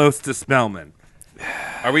 very close to Spellman.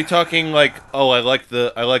 Are we talking like, I like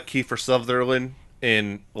Kiefer Sutherland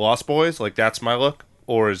in Lost Boys? Like, that's my look?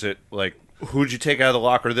 Or is it like, who'd you take out of the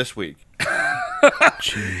locker this week?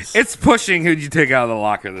 Jeez. It's pushing who'd you take out of the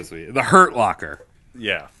locker this week. The Hurt Locker.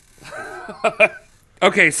 Yeah.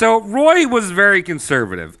 Okay, so Roy was very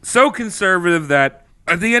conservative. So conservative that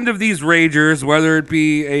at the end of these ragers, whether it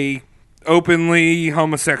be a openly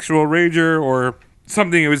homosexual rager or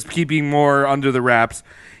something that was keeping more under the wraps,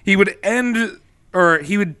 he would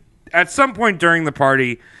at some point during the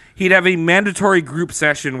party, he'd have a mandatory group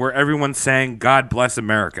session where everyone sang God Bless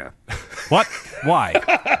America. What?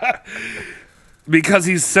 Why? Because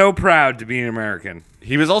he's so proud to be an American.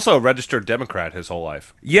 He was also a registered Democrat his whole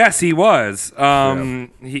life. Yes, he was.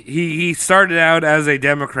 He started out as a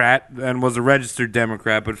Democrat and was a registered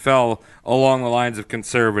Democrat, but fell along the lines of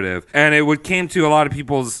conservative. And it came to a lot of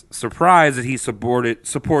people's surprise that he supported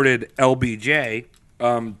LBJ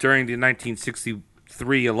during the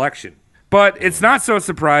 1963 election. But it's not so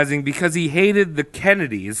surprising because he hated the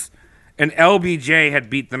Kennedys, and LBJ had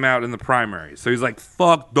beat them out in the primaries. So he's like,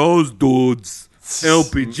 fuck those dudes.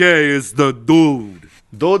 LBJ is the dude.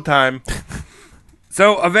 Dude time.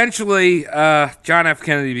 So eventually, John F.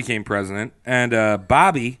 Kennedy became president, and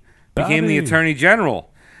Bobby became the attorney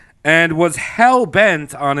general, and was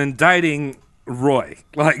hell-bent on indicting Roy.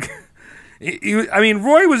 Like,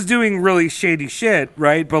 Roy was doing really shady shit,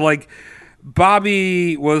 right? But like,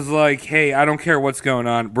 Bobby was like, "Hey, I don't care what's going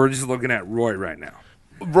on. We're just looking at Roy right now."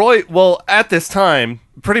 Roy, well, at this time,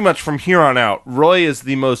 pretty much from here on out, Roy is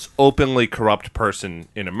the most openly corrupt person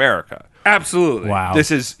in America. Absolutely. Wow.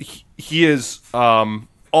 He is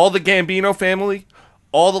all the Gambino family,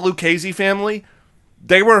 all the Lucchese family.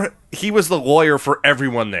 He was the lawyer for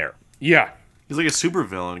everyone there. Yeah. He's like a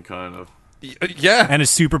supervillain, kind of. Yeah. And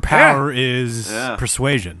his superpower is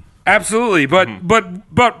persuasion. Absolutely, but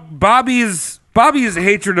Bobby's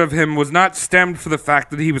hatred of him was not stemmed for the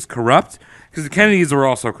fact that he was corrupt, because the Kennedys were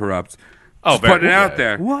also corrupt. Oh, Just putting it out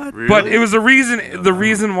there. What? Really? But it was the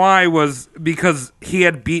reason why was because he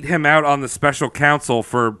had beat him out on the special counsel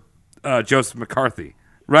for Joseph McCarthy.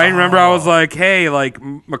 Right? Remember, I was like, hey, like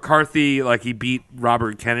McCarthy, like he beat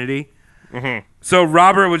Robert Kennedy. Mm-hmm. So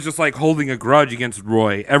Robert was just like holding a grudge against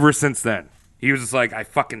Roy ever since then. He was just like, I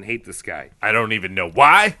fucking hate this guy. I don't even know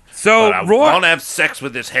why. So but I Roy want to have sex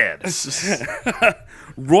with his head.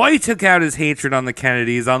 Roy took out his hatred on the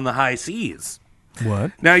Kennedys on the high seas.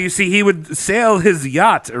 What? Now, you see, he would sail his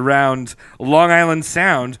yacht around Long Island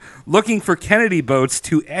Sound looking for Kennedy boats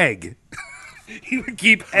to egg. He would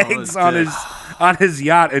keep eggs on his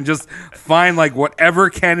yacht and just find like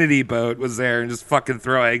whatever Kennedy boat was there and just fucking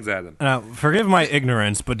throw eggs at him. Now, forgive my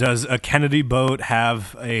ignorance, but does a Kennedy boat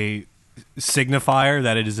have a signifier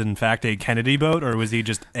that it is in fact a Kennedy boat, or was he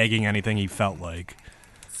just egging anything he felt like?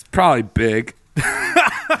 It's probably big.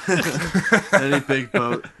 Any big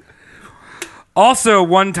boat. Also,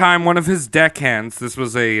 one time, one of his deckhands, this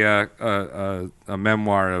was a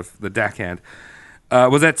memoir of the deckhand,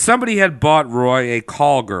 was that somebody had bought Roy a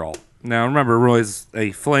call girl. Now, remember, Roy's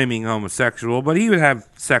a flaming homosexual, but he would have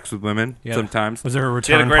sex with women sometimes. Was there a He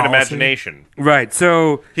return had a great policy? imagination. Right,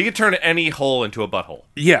 so... He could turn any hole into a butthole.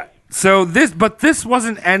 Yeah. So this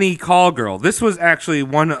wasn't any call girl. This was actually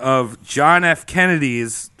one of John F.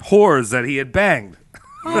 Kennedy's whores that he had banged.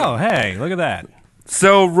 Oh, hey, look at that.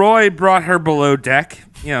 So Roy brought her below deck.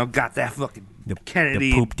 Got that fucking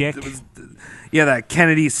Kennedy. The poop dick? That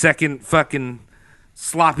Kennedy second fucking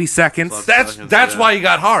sloppy seconds. That's why he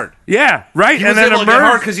got hard. Yeah, right. He and was then able to get hard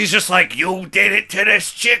emerged. because he's just like, you did it to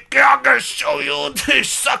this chick. I'm gonna show you.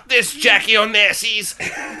 Suck this, Jackie Onassis.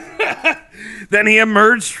 Then he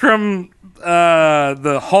emerged from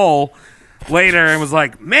the hull later and was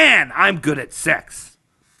like, "Man, I'm good at sex."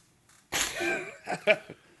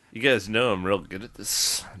 You guys know I'm real good at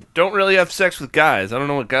this. Don't really have sex with guys. I don't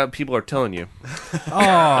know what people are telling you. Oh,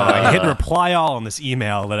 I hit reply all on this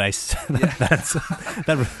email that I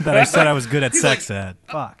that I said I was good at sex at.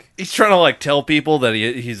 Fuck. He's trying to like tell people that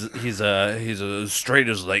he's as straight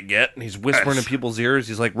as they get, and he's whispering in people's ears.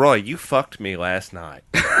 He's like, Roy, you fucked me last night.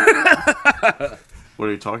 What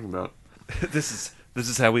are you talking about? This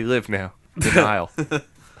is how we live now. Denial.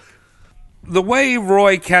 The way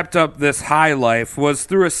Roy kept up this high life was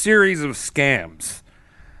through a series of scams.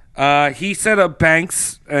 He set up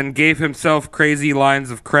banks and gave himself crazy lines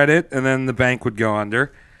of credit, and then the bank would go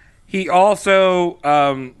under. He also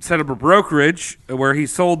set up a brokerage where he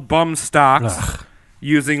sold bum stocks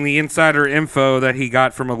using the insider info that he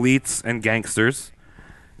got from elites and gangsters.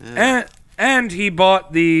 Yeah. And he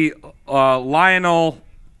bought the Lionel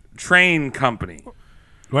Train Company.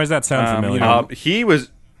 Why does that sound familiar?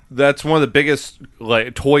 That's one of the biggest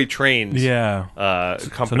like toy trains.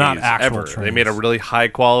 Companies so not actual ever. trains. They made a really high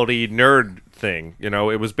quality nerd thing.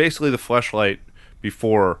 It was basically the Fleshlight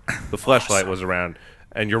before the Fleshlight was around,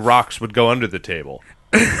 and your rocks would go under the table.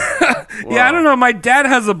 Yeah, I don't know. My dad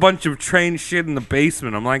has a bunch of train shit in the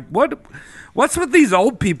basement. I'm like, what's with these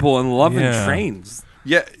old people and loving trains?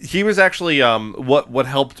 Yeah, he was actually what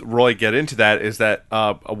helped Roy get into that is that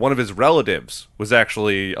one of his relatives was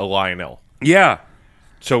actually a Lionel. Yeah.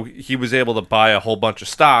 So he was able to buy a whole bunch of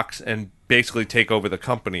stocks and basically take over the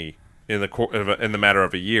company in the matter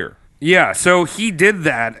of a year. Yeah, so he did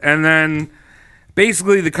that, and then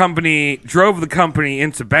basically drove the company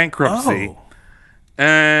into bankruptcy,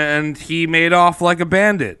 and he made off like a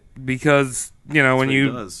bandit because when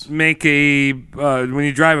you when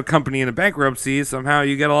you drive a company into bankruptcy, somehow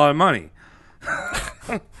you get a lot of money.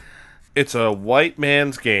 It's a white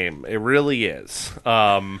man's game. It really is.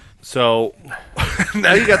 So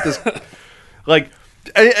now you got this, like,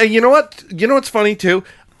 and you know what? You know what's funny too?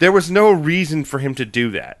 There was no reason for him to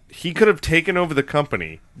do that. He could have taken over the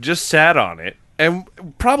company, just sat on it, and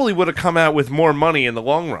probably would have come out with more money in the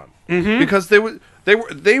long run. Mm-hmm. Because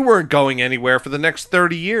they weren't going anywhere for the next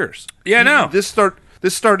 30 years. Yeah, This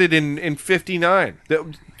started in 59.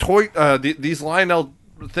 These Lionel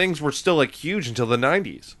things were still like huge until the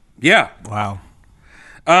 90s. Yeah. Wow.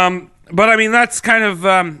 But I mean, that's kind of.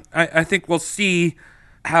 I think we'll see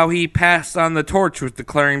how he passed on the torch with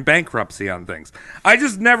declaring bankruptcy on things. I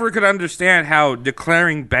just never could understand how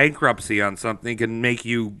declaring bankruptcy on something can make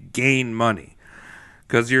you gain money,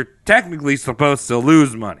 because you're technically supposed to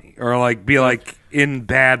lose money or like be like in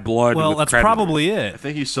bad blood. Well, with that's creditors. probably it. I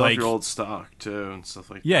think you sold Like- your old stock too and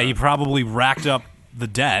stuff like that. Yeah, you probably racked up the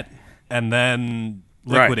debt and then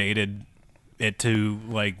Right. liquidated it to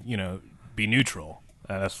be neutral.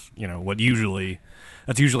 That's that's usually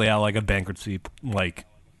how like a bankruptcy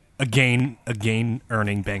a gain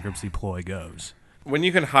earning bankruptcy ploy goes. When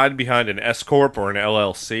you can hide behind an S corp or an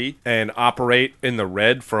LLC and operate in the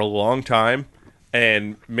red for a long time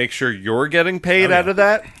and make sure you're getting paid out of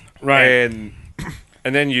that, right?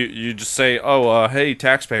 And then you just say, "Oh, hey,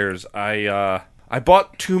 taxpayers, I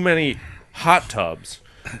bought too many hot tubs.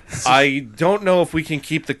 I don't know if we can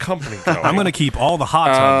keep the company going. I'm going to keep all the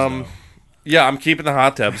hot tubs. though. Yeah, I'm keeping the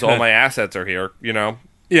hot tubs. All my assets are here. Yeah.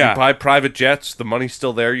 You buy private jets. The money's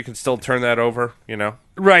still there. You can still turn that over.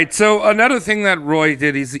 Right. So another thing that Roy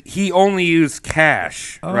did is he only used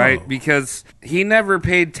cash, Oh. right? Because he never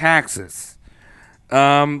paid taxes.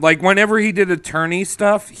 Like whenever he did attorney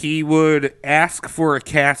stuff, he would ask for a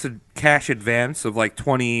cash advance of like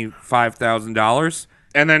 $25,000,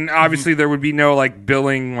 and then obviously there would be no like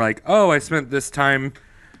billing, like, oh, I spent this time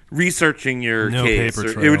researching your No case. paper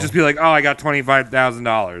Or it trail. would just be like, oh, I got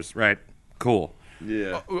 $25,000. Right. Cool.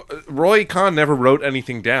 Yeah. Roy Kahn never wrote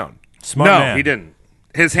anything down. Smart no, man. he didn't.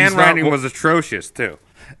 His He's not- handwriting was atrocious too.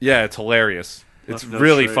 Yeah, it's hilarious. It's Left no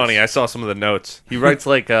really trace. funny. I saw some of the notes. He writes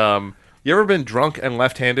like, you ever been drunk and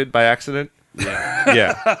left-handed by accident? Yeah.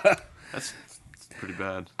 Yeah. That's pretty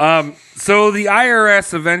bad. So the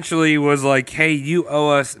IRS eventually was like, "Hey, you owe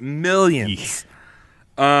us millions."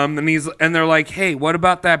 And they're like, "Hey, what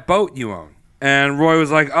about that boat you own?" And Roy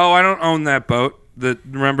was like, "Oh, I don't own that boat.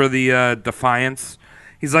 Remember the Defiance?"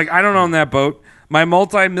 He's like, "I don't own that boat. My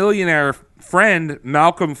multi-millionaire friend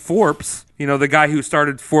Malcolm Forbes, the guy who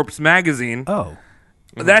started Forbes magazine. Oh,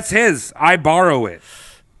 that's his. I borrow it."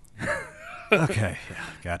 Okay, yeah,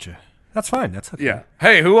 gotcha. That's fine. That's okay. Yeah.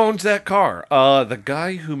 Hey, who owns that car? The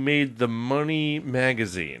guy who made the Money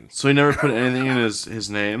magazine. So he never put anything in his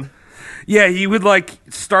name? Yeah, he would like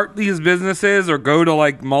start these businesses or go to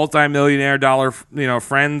like multi-millionaire dollar,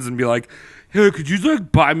 friends and be like, "Hey, could you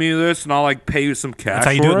like buy me this and I'll like pay you some cash?" That's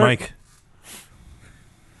how you do it, Mike.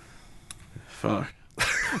 Fuck.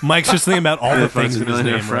 Mike's just thinking about all the Friends things in with his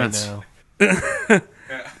millionaire name friends. right now.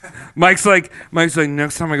 Mike's like,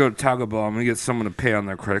 next time I go to Taco Bell, I'm gonna get someone to pay on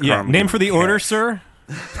their credit Yeah, card. I'm name gonna for the cash. order, sir.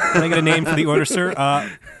 Can I get a name for the order, sir?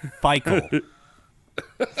 Feichel.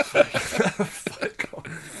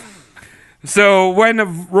 So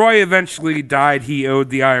when Roy eventually died, he owed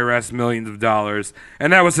the IRS millions of dollars,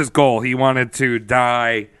 and that was his goal. He wanted to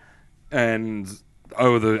die and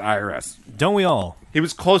owe the IRS. Don't we all? He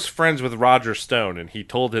was close friends with Roger Stone, and he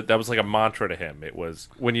told it that was like a mantra to him. It was,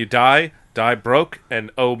 when you die broke and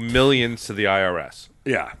owe millions to the IRS.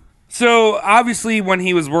 Yeah. So obviously, when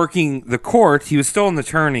he was working the court, he was still an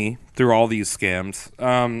attorney through all these scams.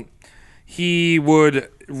 He would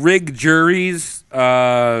rig juries,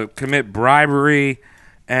 commit bribery,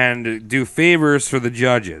 and do favors for the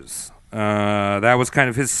judges. That was kind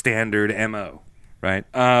of his standard MO, right?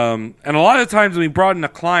 And a lot of times when he brought in a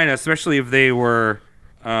client, especially if they were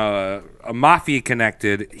a mafia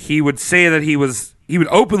connected, he would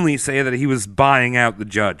openly say that he was buying out the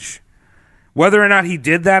judge. Whether or not he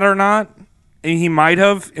did that or not, and he might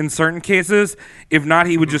have in certain cases. If not,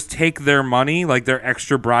 he would just take their money, like their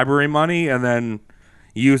extra bribery money, and then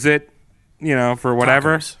use it, for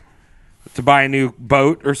whatever, to buy a new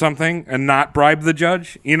boat or something, and not bribe the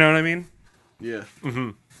judge. You know what I mean? Yeah. Mm-hmm.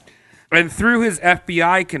 And through his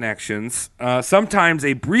FBI connections, sometimes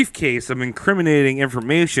a briefcase of incriminating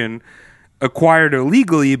information acquired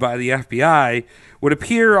illegally by the FBI would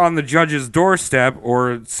appear on the judge's doorstep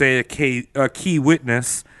or, say, a key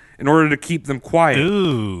witness in order to keep them quiet.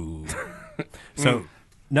 Ooh. So,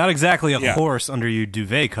 not exactly a Yeah. horse under your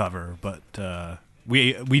duvet cover, but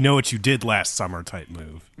we know what you did last summer type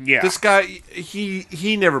move. Yeah. This guy,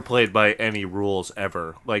 he never played by any rules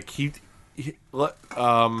ever. Like, he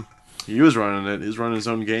was running it. He was running his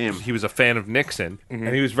own game. He was a fan of Nixon,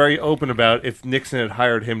 and he was very open about if Nixon had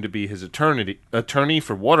hired him to be his attorney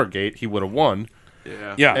for Watergate, he would have won.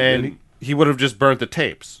 Yeah. Yeah. And he would have just burnt the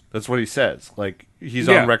tapes. That's what he says. Like he's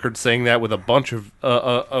Yeah. on record saying that with a bunch of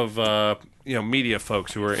media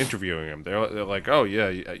folks who are interviewing him. They're like, "Oh yeah,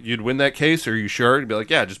 you'd win that case? Are you sure?" He'd be like,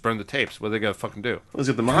 "Yeah, just burn the tapes. What are they gonna fucking do?" Well, he's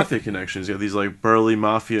got the mafia connections. He's got these like burly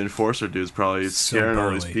mafia enforcer dudes probably scaring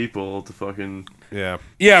all these burly. people to fucking. Yeah.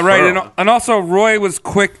 Yeah, right. Sure. And also, Roy was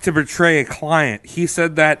quick to betray a client. He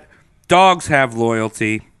said that dogs have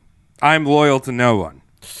loyalty. I'm loyal to no one.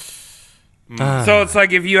 So it's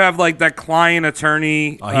like if you have like that client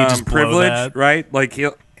attorney Oh, he'd just blow privilege, that. right? Like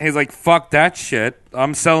he's like, fuck that shit.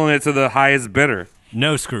 I'm selling it to the highest bidder.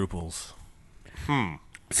 No scruples.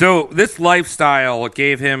 So this lifestyle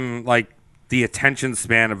gave him like the attention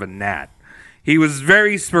span of a gnat. He was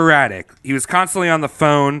very sporadic. He was constantly on the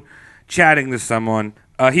phone chatting to someone.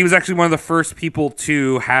 He was actually one of the first people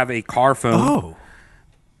to have a car phone. Oh.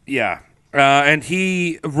 Yeah. And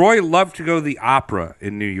Roy loved to go to the opera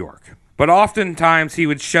in New York. But oftentimes he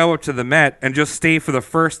would show up to the Met and just stay for the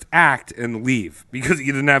first act and leave because he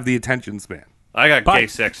didn't have the attention span. I got gay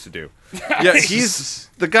sex to do. Yeah, he's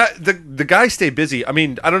the guy. The guy stayed busy. I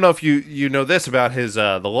mean, I don't know if you know this about his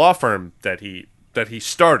the law firm that he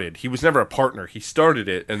started. He was never a partner. He started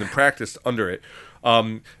it and then practiced under it.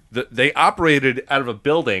 They operated out of a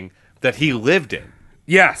building that he lived in.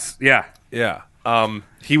 Yes. Yeah. Yeah.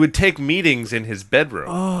 He would take meetings in his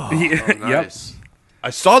bedroom. Nice. I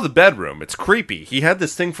saw the bedroom. It's creepy. He had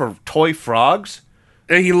this thing for toy frogs.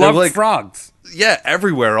 He loved frogs. Yeah,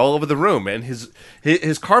 everywhere, all over the room, and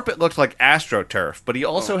his carpet looked like AstroTurf. But he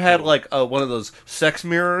also had like one of those sex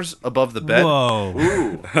mirrors above the bed. Whoa!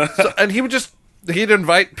 Ooh. And he'd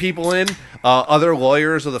invite people in, other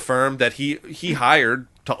lawyers of the firm that he hired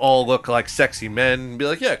to all look like sexy men, and be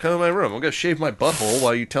like, "Yeah, come in my room. I'm gonna shave my butthole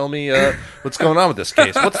while you tell me what's going on with this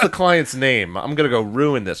case. What's the client's name? I'm gonna go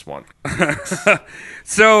ruin this one."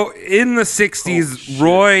 So in the 60s,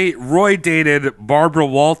 Roy dated Barbara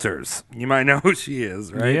Walters. You might know who she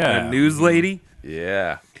is, right? Yeah. A news lady.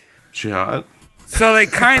 Yeah. She hot? So they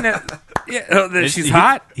kind of... Yeah, she's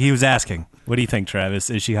hot? He was asking. What do you think, Travis?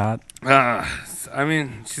 Is she hot? I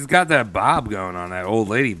mean, she's got that bob going on, that old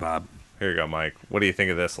lady bob. Here you go, Mike. What do you think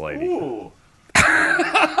of this lady? Ooh.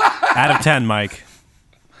 Out of 10, Mike.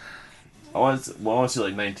 I want to see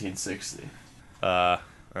like 1960. All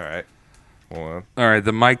right. Hold on. All right,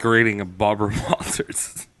 the Mike rating of Barbara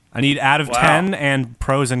Walters. I need out of Wow. 10 and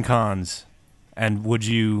pros and cons. And would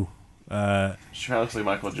you... She kind of looks like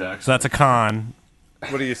Michael Jackson. So that's a con.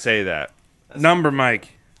 What do you say that? Number, Mike.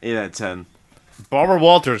 8 out of 10. Barbara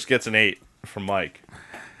Walters gets an 8 from Mike.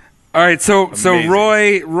 All right, so Amazing.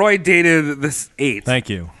 Roy dated this 8. Thank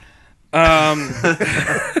you.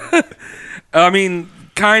 I mean,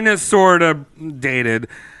 kind of, sort of dated.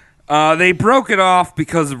 They broke it off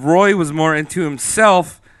because Roy was more into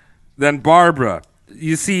himself than Barbara.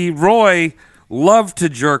 You see, Roy loved to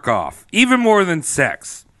jerk off, even more than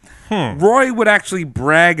sex. Roy would actually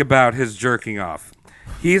brag about his jerking off.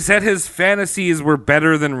 He said his fantasies were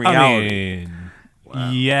better than reality. I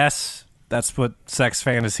mean, yes, that's what sex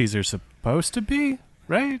fantasies are supposed to be,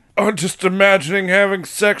 right? I'm just imagining having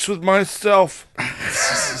sex with myself.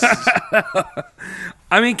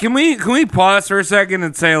 I mean, can we pause for a second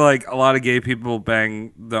and say, like, a lot of gay people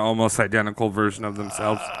bang the almost identical version of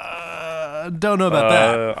themselves? Don't know about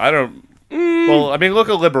that. I don't. Well, I mean, look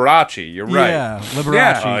at Liberace. You're right. Yeah,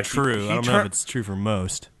 Liberace, Yeah. true. He I don't know if it's true for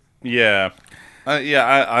most. Yeah. I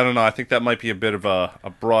don't know. I think that might be a bit of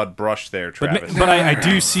a broad brush there, Travis. But I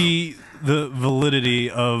do see the validity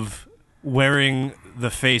of wearing the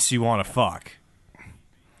face you want to fuck.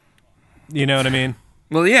 You know what I mean?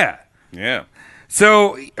 Well, yeah. Yeah.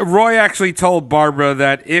 So Roy actually told Barbara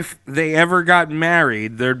that if they ever got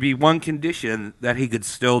married, there'd be one condition, that he could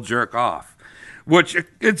still jerk off. Which,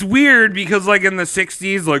 it's weird because, like, in the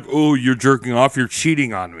 60s, like, oh, you're jerking off, you're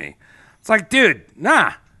cheating on me. It's like, dude,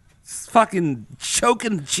 nah. It's fucking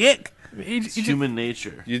choking the chick. It's human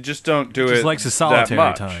nature. You just don't do it. Just likes his solitary that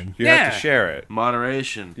much. time. You Yeah. have to share it.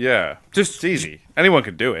 Moderation. Yeah. Just It's easy. Anyone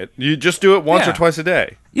can do it. You just do it once or twice a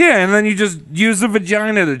day. Yeah, and then you just use the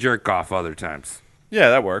vagina to jerk off other times. Yeah,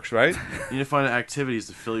 that works, right? You need to find activities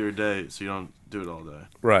to fill your day so you don't do it all day.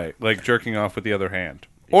 Right. Like jerking off with the other hand.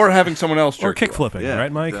 Or having someone else jerk Or kick you off. flipping, Yeah,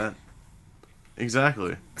 right, Mike? that.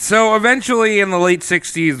 Exactly. So eventually, in the late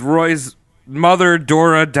 60s, Roy's mother,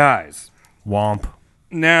 Dora, dies. Womp.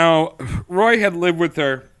 Now, Roy had lived with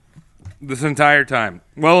her this entire time,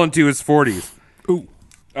 well into his 40s. Ooh.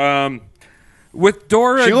 With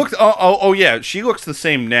Dora... She looked. Oh, yeah. She looks the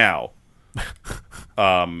same now,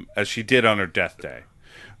 as she did on her death day.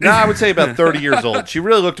 No, I would say about 30 years old. She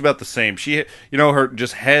really looked about the same. She, her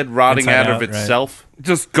just head rotting Inside out of out, right. itself.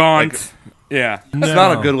 Just gaunt. Yeah. It's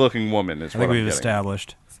not a good-looking woman. Is I what think I'm we've getting.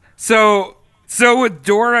 established. So with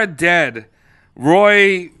Dora dead,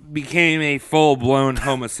 Roy became a full-blown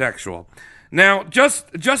homosexual. Now,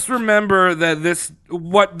 just remember that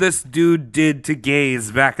what this dude did to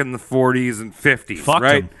gays back in the 40s and 50s, Fucked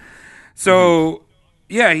right? them. So,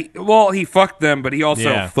 yeah, he fucked them, but he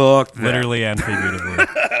also fucked them. Literally and figuratively.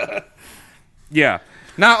 Yeah.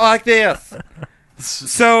 Not like this.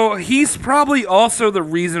 So he's probably also the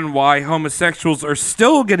reason why homosexuals are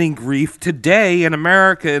still getting grief today in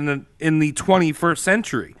America in the 21st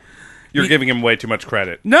century. You're giving him way too much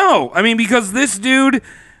credit. No, I mean, because this dude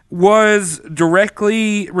was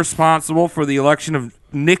directly responsible for the election of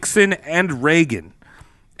Nixon and Reagan.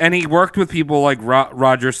 And he worked with people like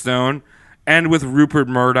Roger Stone and with Rupert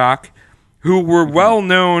Murdoch, who were well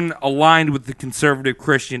known, aligned with the conservative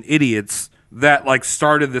Christian idiots that like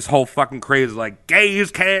started this whole fucking craze, like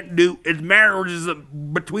gays can't do it. Marriage is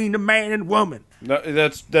between a man and woman. No,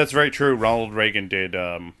 that's very true. Ronald Reagan did.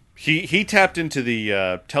 He tapped into the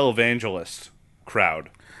televangelist crowd.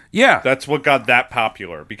 Yeah, that's what got that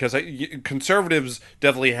popular, because conservatives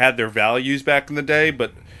definitely had their values back in the day,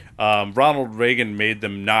 but Ronald Reagan made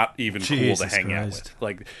them not even cool to hang out with.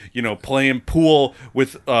 Like, playing pool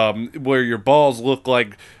with where your balls look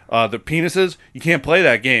like the penises. You can't play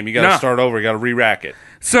that game. You got to start over. You got to re-rack it.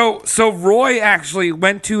 So Roy actually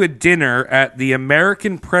went to a dinner at the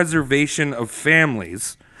American Preservation of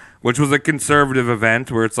Families, which was a conservative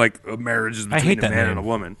event where it's like a marriage is between a man and a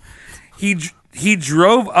woman. He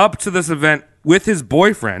drove up to this event with his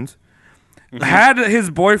boyfriend, had his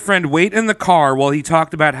boyfriend wait in the car while he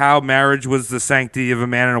talked about how marriage was the sanctity of a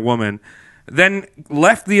man and a woman, then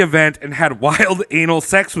left the event and had wild anal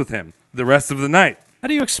sex with him the rest of the night. How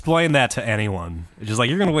do you explain that to anyone? It's just like,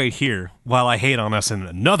 you're going to wait here while I hate on us in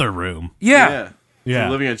another room. Yeah. You're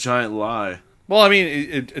living a giant lie. Well, I mean,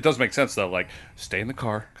 it does make sense, though. Like, stay in the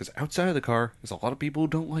car, because outside of the car is a lot of people who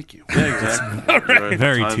don't like you. Yeah, exactly. Right.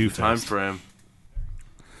 Very two-faced. Time frame.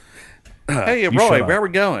 Hey, Roy, where are we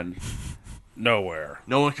going? Nowhere.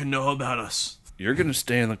 No one can know about us. You're going to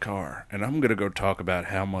stay in the car, and I'm going to go talk about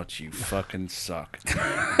how much you fucking suck.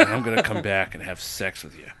 And I'm going to come back and have sex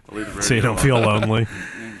with you. So you don't feel lonely.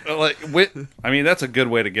 I mean, that's a good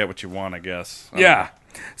way to get what you want, I guess. Yeah.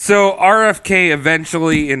 So RFK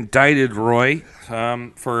eventually indicted Roy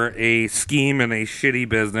for a scheme and a shitty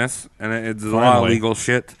business, and it's a lot of legal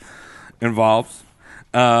shit involved.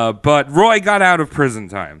 But Roy got out of prison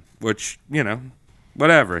time, which,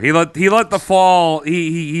 whatever. He let the fall.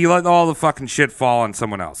 He let all the fucking shit fall on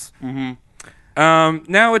someone else.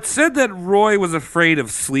 Mm-hmm. Now it's said that Roy was afraid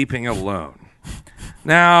of sleeping alone.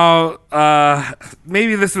 Now,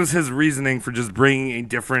 maybe this was his reasoning for just bringing a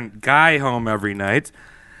different guy home every night.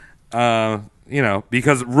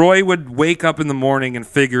 Because Roy would wake up in the morning and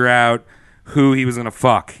figure out who he was going to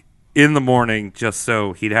fuck in the morning just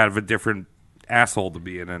so he'd have a different asshole to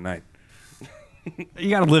be in at night. You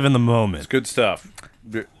got to live in the moment. It's good stuff.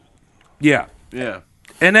 Yeah. Yeah.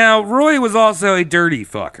 And now Roy was also a dirty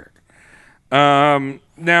fucker.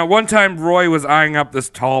 Now, one time Roy was eyeing up this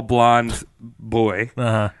tall blonde boy,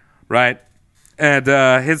 right?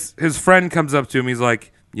 And his friend comes up to him. He's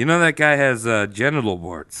like, that guy has genital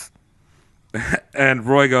warts. And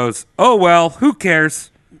Roy goes, oh, well, who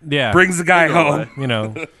cares? Yeah. Brings the guy home.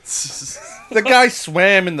 The guy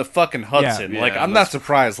swam in the fucking Hudson. Yeah. Like, I'm not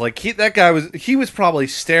surprised. Like, that guy was probably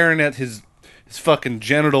staring at his fucking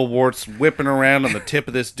genital warts whipping around on the tip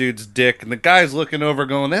of this dude's dick, and the guy's looking over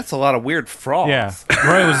going, that's a lot of weird frogs. Yeah.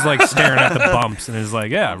 Roy was like staring at the bumps and is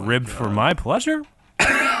like, yeah, ribbed for my pleasure.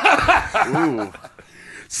 Ooh.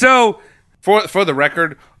 So, for the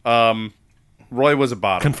record, Roy was a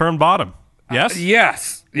bottom. Confirmed bottom. Yes?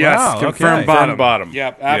 Yes. Wow, Confirmed okay. bottom.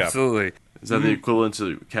 Yep, absolutely. Is that the equivalent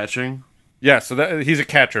to catching? Yeah, so he's a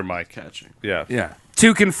catcher, Mike. Catching. Yeah. Yeah.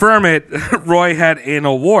 To confirm it, Roy had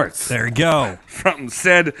anal warts. There you go. From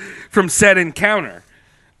said encounter.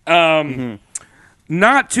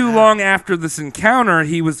 Not too long after this encounter,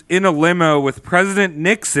 he was in a limo with President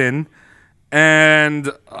Nixon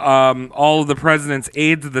and all of the president's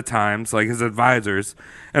aides at the time, so like his advisors.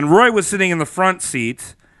 And Roy was sitting in the front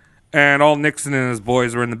seat, and all Nixon and his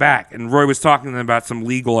boys were in the back. And Roy was talking to them about some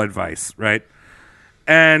legal advice, right?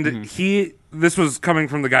 And this was coming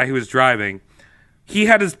from the guy who was driving. He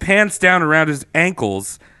had his pants down around his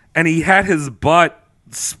ankles, and he had his butt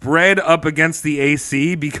spread up against the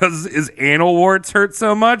AC because his anal warts hurt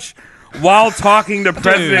so much while talking to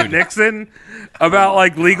President Nixon about,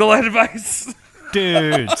 like, legal advice.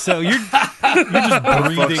 Dude, so you're just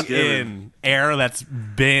breathing in air that's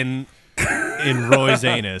been in Roy's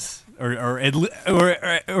anus. or at least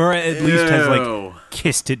has like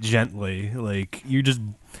kissed it gently. Like you're just,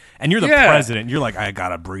 and you're the president. You're like, I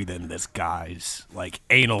gotta breathe in this guy's like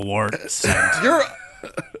anal wart scent. You're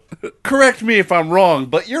correct me if I'm wrong,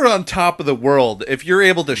 but you're on top of the world if you're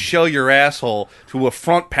able to show your asshole to a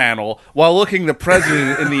front panel while looking the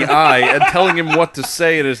president in the eye and telling him what to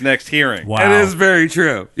say at his next hearing. Wow. It is very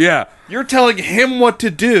true. Yeah. You're telling him what to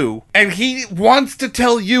do, and he wants to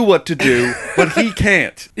tell you what to do, but he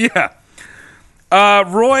can't. Yeah.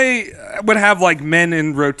 Roy would have like men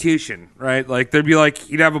in rotation, right? Like there'd be like,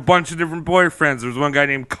 he'd have a bunch of different boyfriends. There's one guy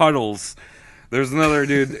named Cuddles. There's another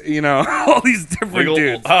dude, you know, all these different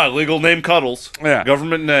dudes. Legal name Cuddles. Yeah.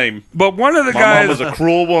 Government name. But one of the My guys... mom was a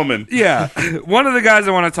cruel woman. Yeah. One of the guys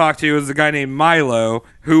I want to talk to is a guy named Milo,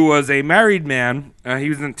 who was a married man. He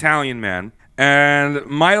was an Italian man. And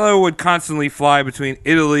Milo would constantly fly between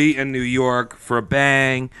Italy and New York for a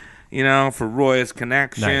bang, you know, for Roy's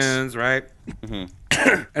connections, right?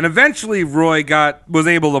 Mm-hmm. And eventually Roy was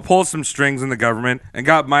able to pull some strings in the government and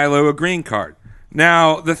got Milo a green card.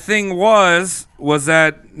 Now, the thing was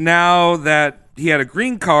that now that he had a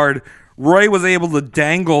green card, Roy was able to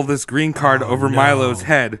dangle this green card over Milo's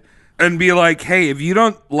head and be like, hey, if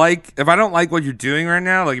I don't like what you're doing right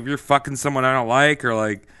now, like if you're fucking someone I don't like, or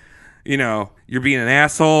like, you know, you're being an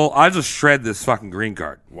asshole, I'll just shred this fucking green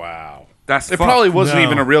card. Wow. It probably wasn't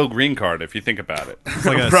even a real green card if you think about it. It's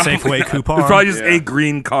like a Safeway coupon. It's probably just a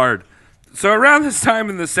green card. So around this time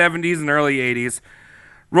in the 70s and early 80s,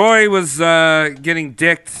 Roy was getting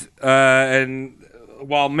dicked and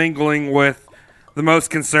while mingling with the most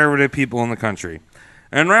conservative people in the country.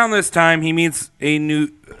 And around this time, he meets a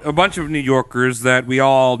bunch of New Yorkers that we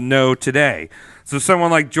all know today. So someone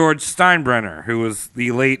like George Steinbrenner, who was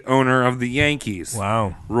the late owner of the Yankees.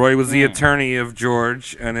 Wow. Roy was the attorney of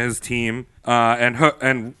George and his team,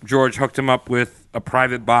 and George hooked him up with a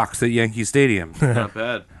private box at Yankee Stadium. Not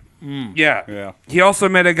bad. Yeah. He also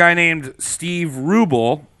met a guy named Steve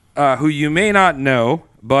Rubel, who you may not know,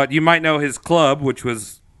 but you might know his club, which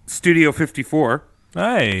was Studio 54.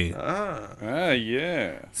 Hey.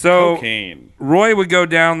 Yeah. So cocaine. Roy would go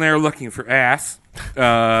down there looking for ass.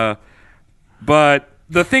 But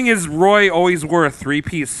the thing is, Roy always wore a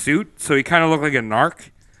three-piece suit, so he kind of looked like a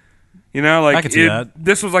narc. You know, like I could see that.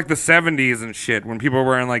 This was like the 70s and shit, when people were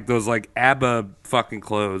wearing like those like ABBA fucking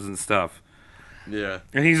clothes and stuff. Yeah.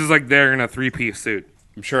 And he's just like there in a three-piece suit.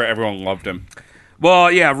 I'm sure everyone loved him.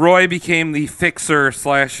 Well, yeah, Roy became the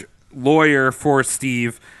fixer/lawyer for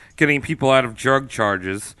Steve, getting people out of drug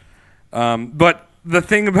charges. But the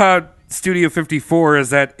thing about Studio 54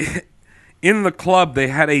 is that in the club they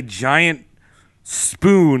had a giant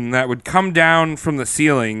spoon that would come down from the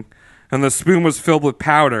ceiling, and the spoon was filled with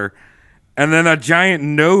powder, and then a giant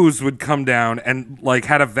nose would come down and like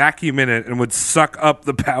had a vacuum in it and would suck up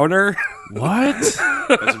the powder. What?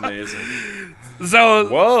 That's amazing. So,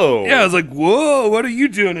 whoa. Yeah, I was like, whoa, what are you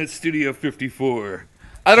doing at Studio 54?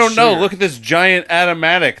 I don't know. Look at this giant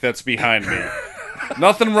automatic that's behind me.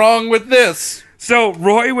 Nothing wrong with this. So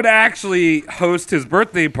Roy would actually host his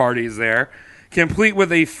birthday parties there, complete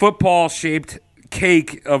with a football-shaped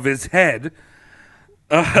cake of his head.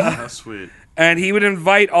 How sweet. And he would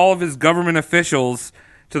invite all of his government officials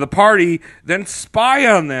to the party, then spy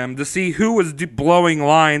on them to see who was blowing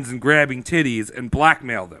lines and grabbing titties and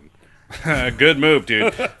blackmail them. Good move,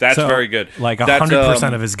 dude. That's very good. Like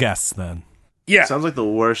 100% of his guests, then. Yeah. Sounds like the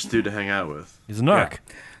worst dude to hang out with. He's a narc. Yeah.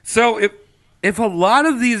 So if a lot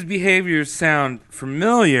of these behaviors sound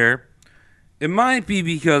familiar, it might be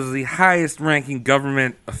because the highest-ranking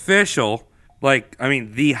government official,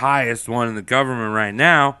 the highest one in the government right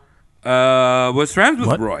now, was friends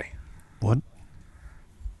with Roy. What?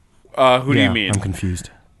 Who do you mean? I'm confused.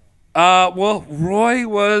 Well, Roy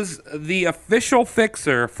was the official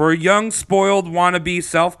fixer for young, spoiled, wannabe,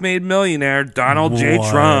 self-made millionaire Donald J.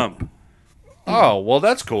 Trump. Oh, well,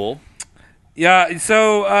 that's cool. Yeah,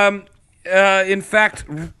 so, in fact,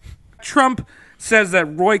 Trump says that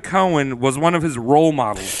Roy Cohen was one of his role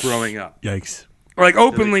models growing up. Yikes. Like,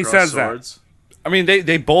 openly says that. I mean,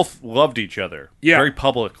 they both loved each other. Yeah. Very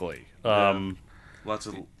publicly. Lots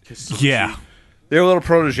of kisses. Yeah. They're a little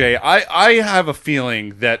protege. I have a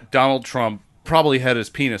feeling that Donald Trump probably had his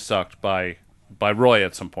penis sucked by Roy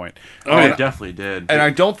at some point. Oh, he definitely did. And I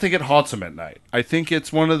don't think it haunts him at night. I think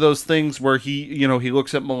it's one of those things where he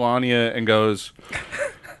looks at Melania and goes...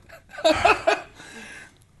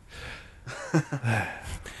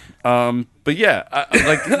 but yeah,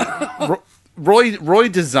 Roy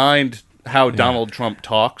designed how Donald Trump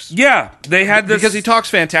talks. Yeah, they had this... Because he talks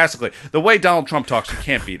fantastically. The way Donald Trump talks, you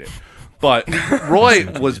can't beat it. But Roy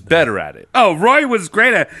was better at it. Oh, Roy was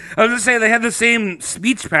great at it. I was just saying they had the same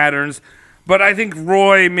speech patterns, but I think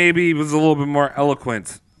Roy maybe was a little bit more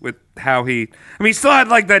eloquent with how he... I mean, he still had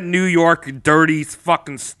like that New York dirty,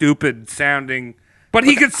 fucking stupid sounding... But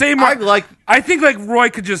he could say more. I think like Roy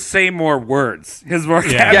could just say more words. His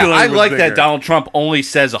vocabulary. Yeah, I was like bigger. that Donald Trump only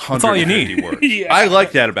says 150 all you need. words. Yeah. I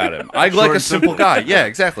like that about him. I like a simple guy. Yeah,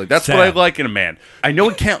 exactly. That's what I like in a man. I know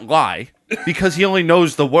he can't lie because he only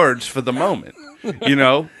knows the words for the moment. You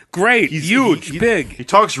know? Great, huge, big. He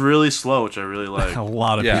talks really slow, which I really like. A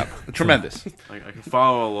lot of people. Tremendous. I can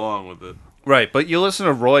follow along with it. Right, but you listen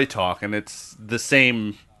to Roy talk, and it's the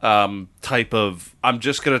same type of, I'm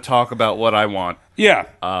just going to talk about what I want. Yeah.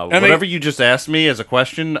 Whatever you just asked me as a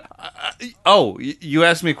question. You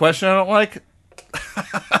asked me a question I don't like?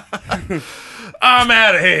 I'm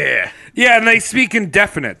out of here. Yeah, and they speak in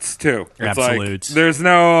definites, too. It's Absolutes. Like, there's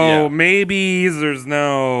no maybes, there's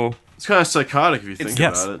no... It's kind of psychotic if you think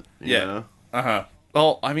yes. about it. Yeah. You know? Uh-huh.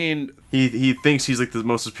 Well, I mean... He thinks he's like the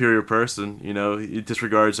most superior person, you know? He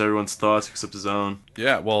disregards everyone's thoughts except his own.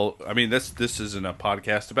 Yeah, well, I mean, this isn't a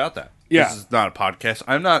podcast about that. Yeah. This is not a podcast.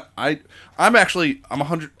 I'm actually,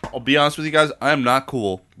 I'll be honest with you guys, I am not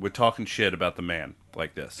cool with talking shit about the man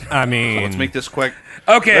like this. I mean... So let's make this quick.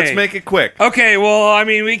 Okay. Let's make it quick. Okay, well, I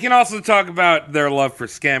mean, we can also talk about their love for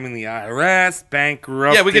scamming the IRS,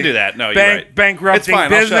 bankrupting... Yeah, we can do that. No, you're right. Bankrupting It's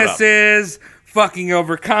fine, I'll shut up. businesses, fucking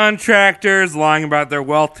over contractors, lying about their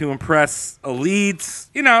wealth to impress elites,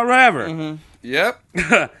 you know, whatever. Mm-hmm.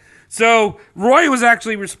 Yep. So, Roy was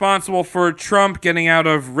actually responsible for Trump getting out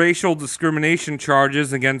of racial discrimination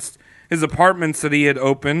charges against his apartments that he had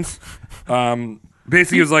opened.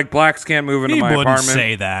 Basically, he was like, blacks can't move into He my wouldn't apartment.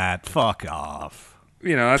 say that. Fuck off.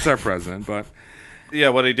 You know, that's our president, but... Yeah,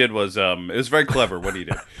 what he did was, it was very clever what he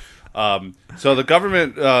did. So the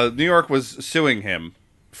government, New York was suing him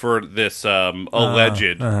for this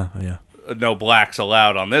alleged no blacks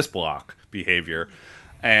allowed on this block behavior.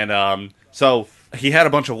 And so he had a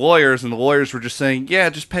bunch of lawyers, and the lawyers were just saying, yeah,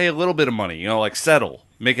 just pay a little bit of money, you know, like settle,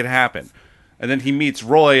 make it happen. And then he meets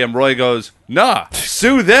Roy, and Roy goes, nah,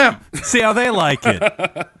 sue them. See how they like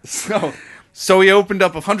it. So he opened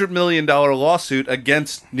up a $100 million lawsuit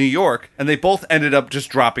against New York, and they both ended up just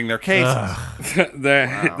dropping their cases.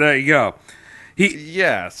 There you go.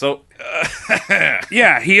 Yeah, so...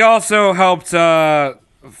 Yeah, he also helped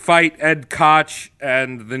fight Ed Koch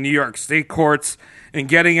and the New York state courts in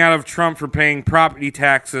getting out of Trump for paying property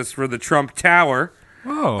taxes for the Trump Tower.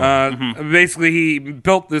 Oh. Basically, he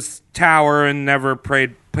built this tower and never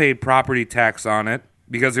paid property tax on it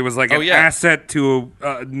because it was like an asset to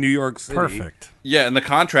New York City. Perfect. Yeah, and the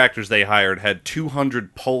contractors they hired had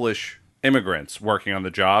 200 Polish immigrants working on the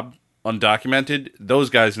job, undocumented. Those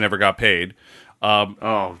guys never got paid.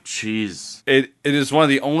 Oh, jeez. It is one of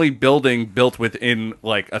the only building built within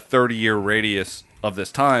like a 30-year radius of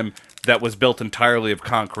this time that was built entirely of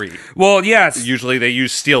concrete. Well, yes. Usually they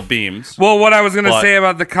use steel beams. Well, what I was going to say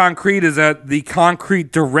about the concrete is that the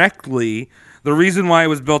concrete directly, the reason why it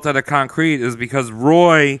was built out of concrete is because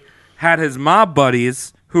Roy had his mob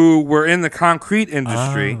buddies who were in the concrete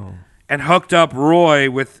industry and hooked up Roy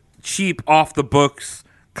with cheap off-the-books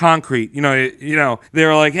concrete. You know, they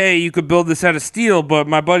were like, hey, you could build this out of steel, but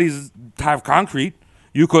my buddies have concrete.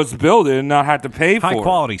 You could build it and not have to pay for it. High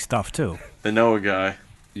quality stuff, too. They know a guy.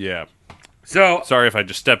 Yeah. So sorry if I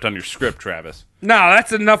just stepped on your script, Travis. No,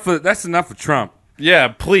 that's enough of Trump. Yeah,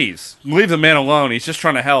 please leave the man alone. He's just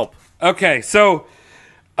trying to help. Okay, so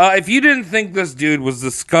if you didn't think this dude was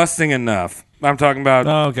disgusting enough, I'm talking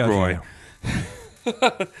about Roy.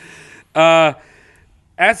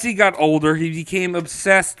 As he got older, he became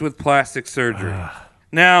obsessed with plastic surgery.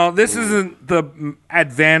 Now, this isn't the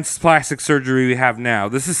advanced plastic surgery we have now.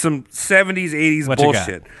 This is some 70s, 80s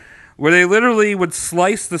bullshit. Where they literally would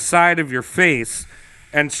slice the side of your face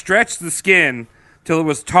and stretch the skin till it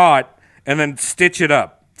was taut and then stitch it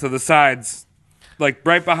up to the sides, like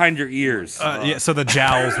right behind your ears. Yeah, so the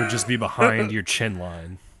jowls would just be behind your chin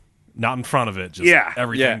line, not in front of it. Just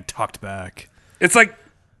everything tucked back. It's like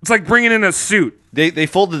bringing in a suit. They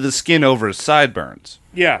folded the skin over his sideburns.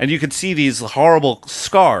 Yeah. And you could see these horrible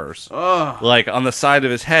scars, like on the side of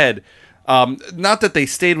his head. Not that they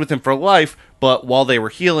stayed with him for life, but while they were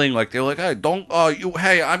healing, like they were like,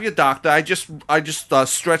 "Hey, I'm your doctor. I just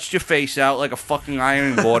stretched your face out like a fucking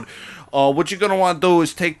ironing board. What you're gonna want to do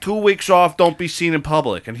is take 2 weeks off. Don't be seen in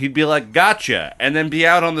public." And he'd be like, "Gotcha," and then be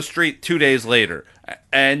out on the street 2 days later.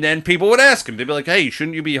 And then people would ask him. They'd be like, "Hey,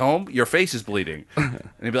 shouldn't you be home? Your face is bleeding." And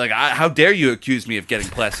he'd be like, "How dare you accuse me of getting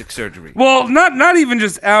plastic surgery?" Well, not even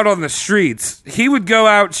just out on the streets. He would go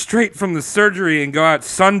out straight from the surgery and go out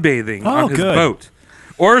sunbathing on his boat.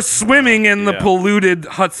 or swimming in the Yeah. polluted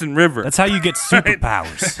Hudson River. That's how you get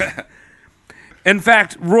superpowers. In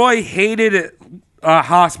fact, Roy hated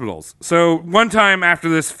hospitals. So one time after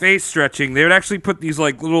this face stretching, they would actually put these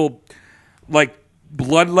like little like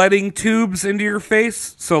bloodletting tubes into your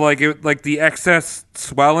face. So like the excess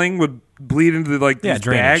swelling would bleed into like these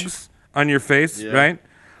drainage. bags on your face, right?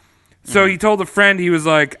 So he told a friend, he was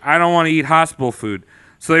like, I don't want to eat hospital food.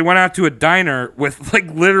 So they went out to a diner with like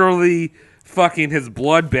literally fucking his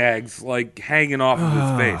blood bags like hanging off of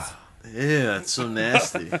his face. Yeah, it's so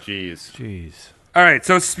nasty. Jeez. All right,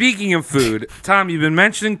 so speaking of food, Tom, you've been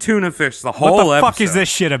mentioning tuna fish the whole What the episode. fuck is this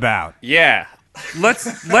shit about? Yeah.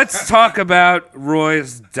 Let's talk about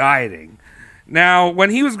Roy's dieting. Now, when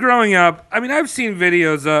he was growing up, I mean, I've seen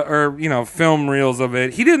videos or film reels of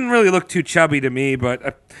it. He didn't really look too chubby to me,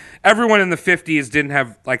 but everyone in the 50s didn't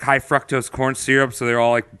have like high fructose corn syrup, so they're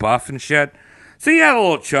all like buff and shit. So he had a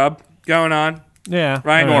little chub going on. Yeah.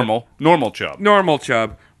 Right? Normal chub. Normal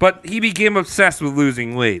chub. But he became obsessed with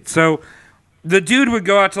losing weight. So the dude would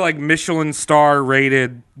go out to like Michelin star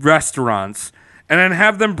rated restaurants and then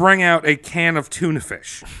have them bring out a can of tuna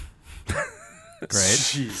fish. Great.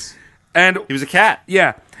 Jeez. And he was a cat.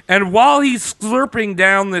 Yeah. And while he's slurping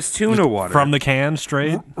down this tuna water From the can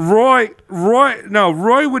straight? Roy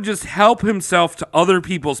would just help himself to other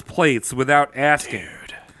people's plates without asking.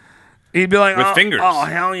 Dude. He'd be like, With fingers. Oh,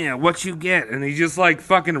 hell yeah, what you get? And he just like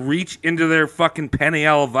fucking reach into their fucking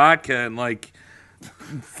Peniel vodka and like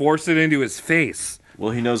force it into his face.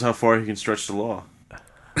 Well, he knows how far he can stretch the law.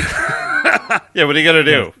 Yeah, what are you gonna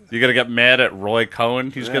do? You gonna get mad at Roy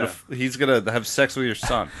Cohen? He's gonna have sex with your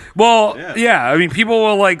son. Well, yeah. I mean, people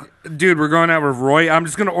will like, dude, we're going out with Roy. I'm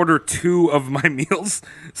just gonna order 2 of my meals,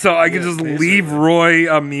 so I can just leave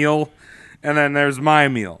Roy a meal, and then there's my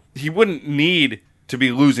meal. He wouldn't need to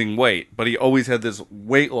be losing weight, but he always had this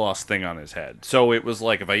weight loss thing on his head. So it was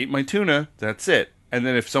like, if I eat my tuna, that's it. And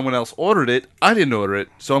then if someone else ordered it, I didn't order it,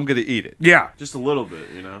 so I'm going to eat it. Yeah. Just a little bit,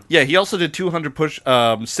 Yeah, he also did 200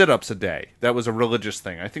 sit-ups a day. That was a religious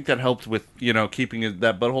thing. I think that helped with, keeping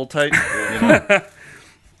that butthole tight.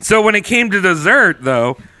 So when it came to dessert,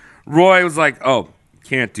 though, Roy was like, oh,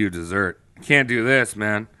 can't do dessert. Can't do this,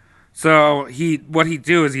 man. So what he'd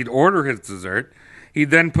do is he'd order his dessert.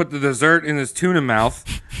 He'd then put the dessert in his tuna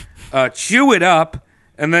mouth, chew it up,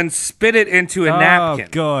 and then spit it into a napkin. Oh,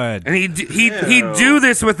 good. And he'd do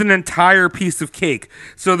this with an entire piece of cake.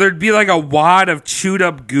 So there'd be like a wad of chewed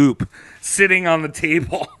up goop sitting on the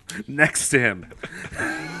table next to him.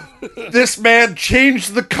 This man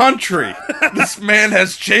changed the country. This man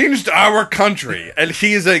has changed our country. And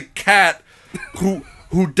he's a cat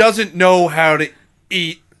who doesn't know how to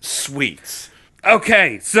eat sweets.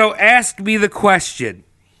 Okay, so ask me the question.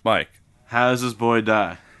 Mike. How does this boy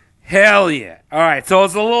die? Hell yeah! All right, so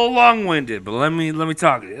it's a little long-winded, but let me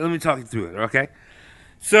talk you through it. Okay.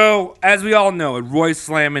 So as we all know, Roy's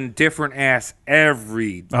slamming different ass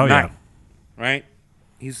every night. Yeah. Right?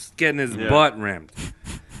 He's getting his butt rimmed.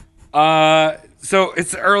 So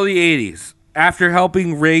it's the early '80s. After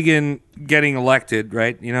helping Reagan getting elected,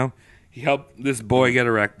 right? He helped this boy get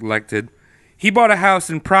elected. He bought a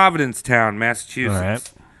house in Providencetown, Massachusetts. All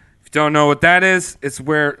right. If you don't know what that is, it's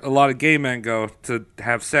where a lot of gay men go to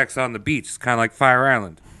have sex on the beach. It's kind of like Fire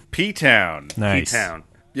Island. P-Town. Nice. P-Town.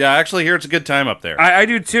 Yeah, I actually hear it's a good time up there. I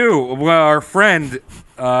do too. Well, our friend,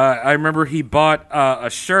 I remember he bought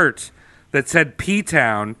a shirt that said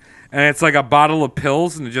P-Town, and it's like a bottle of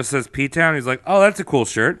pills, and it just says P-Town. He's like, "Oh, that's a cool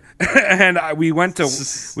shirt." And we went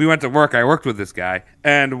to work. I worked with this guy,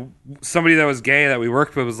 and somebody that was gay that we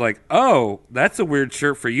worked with was like, "Oh, that's a weird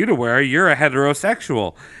shirt for you to wear. You're a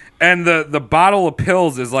heterosexual." And the bottle of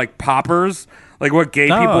pills is like poppers, like what gay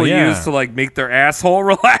people use to like make their asshole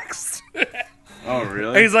relax. Oh,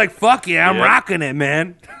 really? And he's like, "Fuck yeah, I'm rocking it,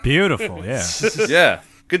 man." Beautiful, yeah. Yeah,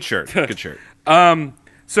 good shirt. Good shirt.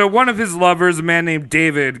 So one of his lovers, a man named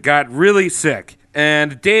David, got really sick.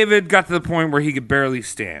 And David got to the point where he could barely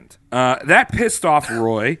stand. That pissed off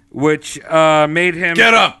Roy, which made him...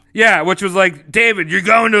 Get up! Yeah, which was like, David, you're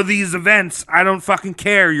going to these events. I don't fucking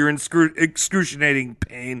care. You're in excruciating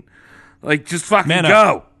pain. Like, just fucking Man go.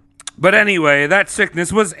 up. But anyway, that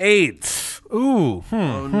sickness was AIDS. Ooh.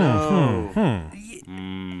 Oh, no.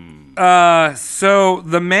 So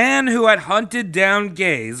the man who had hunted down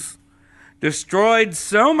gays... destroyed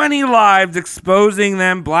so many lives, exposing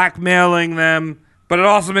them, blackmailing them, but had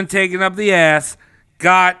also been taken up the ass,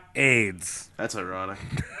 got AIDS. That's ironic.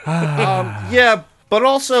 Yeah, but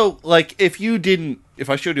also, like, if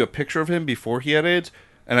I showed you a picture of him before he had AIDS,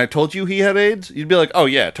 and I told you he had AIDS, you'd be like, oh,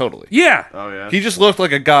 yeah, totally. Yeah. Oh, yeah. He just looked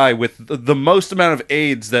like a guy with the most amount of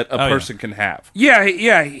AIDS that a person can have. Yeah,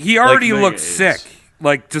 he already Like looked AIDS. sick.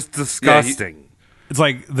 like just disgusting. It's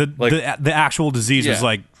like the actual disease was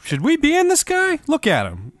like, should we be in this guy? Look at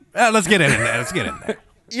him. Let's get in there. Let's get in there.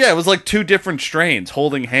 Yeah, it was like 2 different strains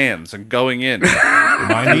holding hands and going in.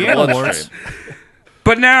 Mind the animals.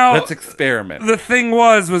 But now let's experiment. The thing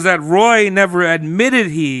was that Roy never admitted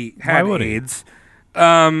he had AIDS.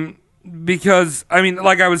 Because I mean,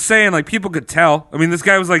 like I was saying, like people could tell. I mean, this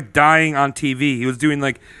guy was like dying on TV. He was doing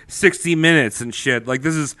like 60 Minutes and shit. Like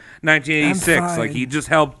this is 1986. Like he just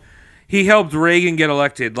helped. He helped Reagan get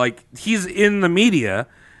elected. Like he's in the media,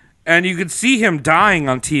 and you could see him dying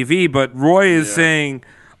on TV. But Roy is saying,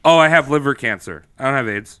 "Oh, I have liver cancer. I don't have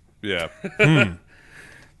AIDS." Yeah.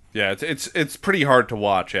 Yeah, it's pretty hard to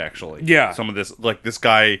watch actually. Yeah. Some of this, like this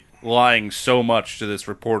guy lying so much to this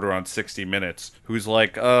reporter on 60 Minutes who's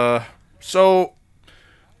like, so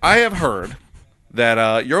I have heard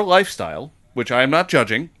that your lifestyle, which I am not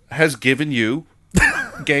judging, has given you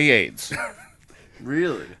gay AIDS.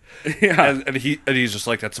 Really? Yeah. And he's just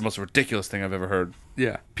like, that's the most ridiculous thing I've ever heard.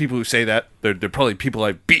 Yeah. People who say that, they're probably people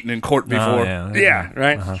I've beaten in court before. Yeah,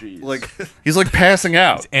 right? Like he's like passing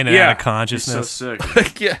out. In and out of consciousness. He's so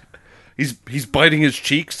sick. Yeah. He's biting his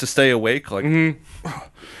cheeks to stay awake. Like,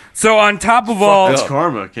 So on top of all, That's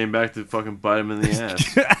karma. Came back to fucking bite him in the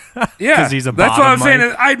ass. yeah, 'Cause he's a that's what I'm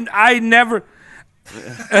bottom saying. I never,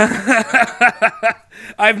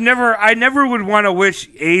 I never would want to wish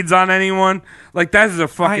AIDS on anyone. Like that is a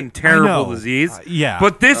fucking terrible know. disease. Yeah.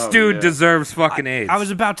 But this dude deserves fucking AIDS. I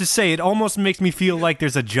was about to say, it almost makes me feel like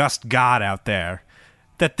there's a just God out there.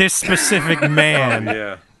 That this specific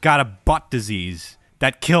man got a butt disease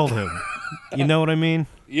that killed him. You know what I mean?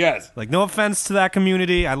 Yes. Like, no offense to that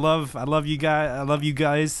community. I love you guys. I love you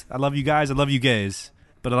guys. I love you guys. I love you gays.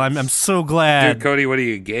 But I'm so glad. Dude, Cody, what are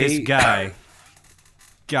you, gay? This guy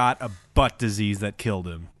got a butt disease that killed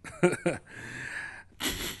him.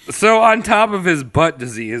 So on top of his butt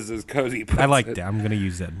disease, as Cody puts I like it, that. I'm gonna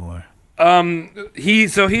use that more.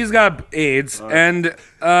 he's got AIDS and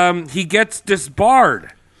he gets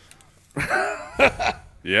disbarred.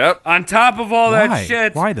 Yep. On top of all Why? that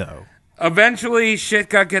shit. Why though? Eventually, shit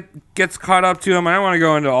gets caught up to him. I don't want to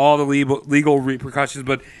go into all the legal repercussions,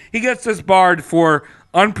 but he gets disbarred for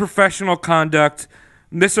unprofessional conduct,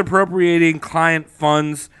 misappropriating client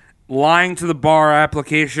funds, lying to the bar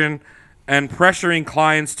application, and pressuring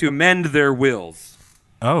clients to amend their wills.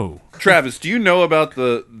 Oh. Travis, do you know about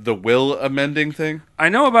the will amending thing? I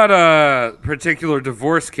know about a particular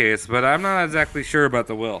divorce case, but I'm not exactly sure about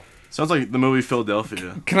the will. Sounds like the movie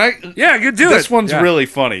Philadelphia. Can I? Yeah, good do This it. one's Yeah. really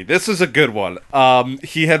funny. This is a good one.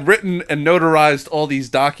 He had written and notarized all these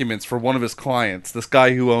documents for one of his clients. This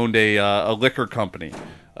guy who owned a liquor company,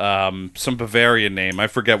 some Bavarian name. I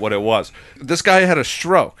forget what it was. This guy had a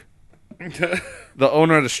stroke. The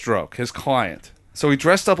owner had a stroke. His client. So he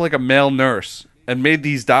dressed up like a male nurse and made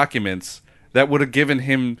these documents that would have given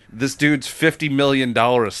him this dude's $50 million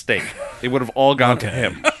estate. It would have all gone to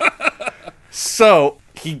him. So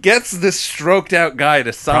he gets this stroked out guy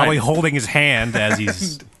to sign. Probably holding his hand as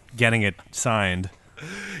he's getting it signed.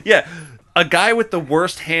 Yeah, a guy with the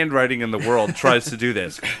worst handwriting in the world tries to do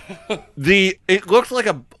this. It looked like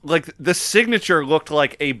the signature looked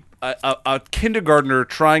like a kindergartner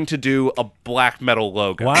trying to do a black metal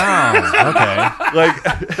logo. Wow.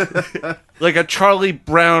 Okay. like a Charlie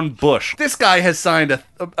Brown Bush. This guy has signed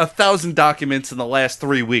 1,000 documents in the last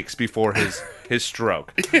 3 weeks before his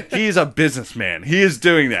stroke. He's a businessman. He is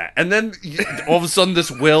doing that. And then all of a sudden this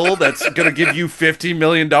will that's going to give you $50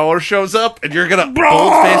 million shows up and you're going to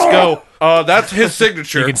boldface go, that's his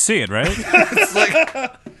signature. You can see it, right? It's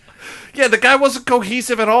like... Yeah, the guy wasn't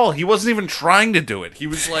cohesive at all. He wasn't even trying to do it. He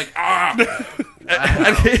was like, and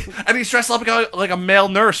he's dressed up like a male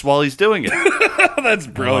nurse while he's doing it. That's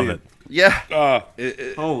brilliant. Yeah.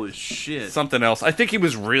 Holy shit. Something else. I think he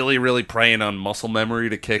was really, really preying on muscle memory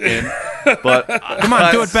to kick in. But Come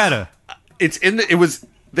on, do it better.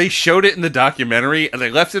 They showed it in the documentary, and they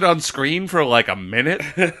left it on screen for like a minute.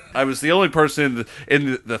 I was the only person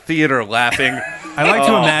in the theater laughing. I like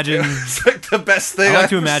to imagine. It's like the best thing. I like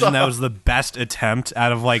to ever imagine saw. that was the best attempt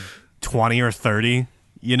out of like 20 or 30.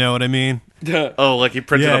 You know what I mean? Oh, like he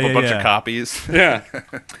printed Yeah, up a yeah, bunch yeah. of copies. Yeah.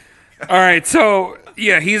 All right, so,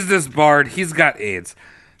 yeah, he's disbarred. He's got AIDS.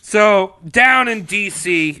 So, down in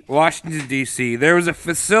D.C., Washington, D.C., there was a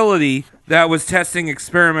facility that was testing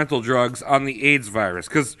experimental drugs on the AIDS virus.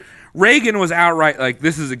 Because Reagan was outright like,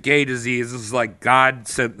 this is a gay disease. This is like God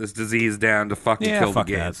sent this disease down to fucking kill the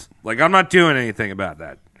gays. that. Like, I'm not doing anything about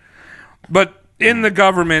that. But in the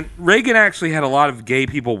government, Reagan actually had a lot of gay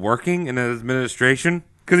people working in his administration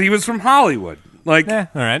because he was from Hollywood. Like, all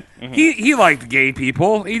right. he liked gay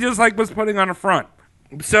people. He just like was putting on a front.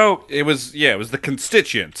 So it was the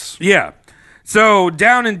constituents. Yeah. So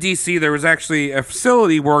down in D.C., there was actually a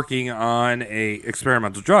facility working on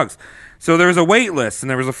experimental drugs. So there was a wait list, and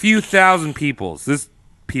there was a few thousand peoples. There's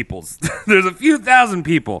a few thousand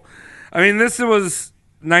people. I mean, this was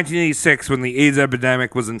 1986 when the AIDS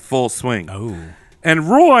epidemic was in full swing. Oh. And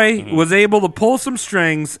Roy was able to pull some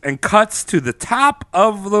strings and cuts to the top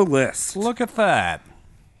of the list. Look at that.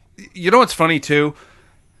 You know what's funny, too?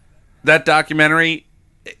 That documentary,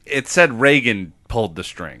 it said Reagan pulled the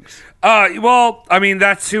strings. Well, I mean,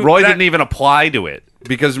 that's who... Roy didn't even apply to it.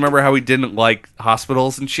 Because remember how he didn't like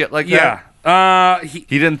hospitals and shit like that? Yeah. He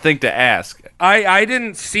didn't think to ask. I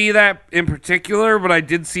didn't see that in particular, but I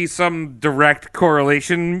did see some direct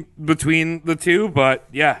correlation between the two, but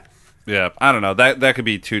yeah. Yeah, I don't know. That could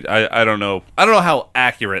be too... I don't know. I don't know how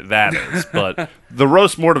accurate that is, but the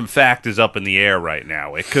roast mortem fact is up in the air right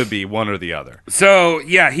now. It could be one or the other. So,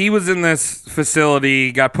 yeah, he was in this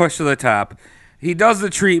facility, got pushed to the top. He does the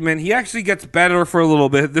treatment. He actually gets better for a little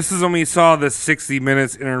bit. This is when we saw this 60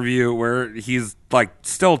 Minutes interview where he's, like,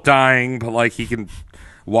 still dying, but, like, he can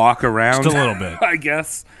walk around. Just a little bit. I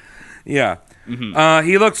guess. Yeah. Mm-hmm.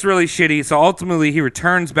 He looks really shitty, so ultimately he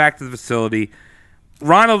returns back to the facility.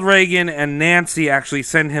 Ronald Reagan and Nancy actually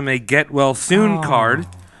send him a get well soon card.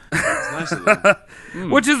 Nice of them.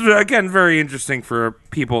 Which is, again, very interesting for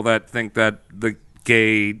people that think that the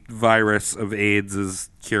gay virus of AIDS is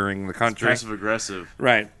curing the country. Passive aggressive.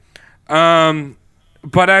 Right.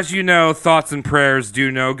 But as you know, thoughts and prayers do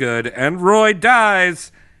no good, and Roy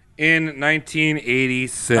dies in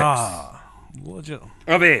 1986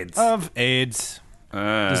 of AIDS. Of AIDS.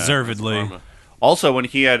 Deservedly. Also, when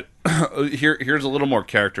he had... here's a little more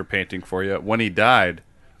character painting for you. When he died...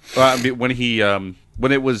 when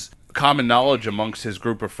it was common knowledge amongst his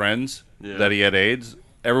group of friends that he had AIDS,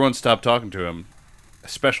 everyone stopped talking to him,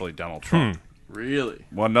 especially Donald Trump. Really?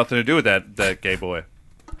 Wanted nothing to do with that gay boy.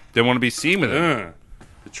 Didn't want to be seen with him.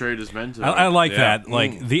 Betrayed his mentor. I like that.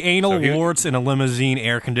 Like, the anal warts in a limousine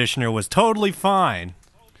air conditioner was totally fine.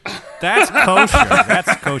 That's kosher.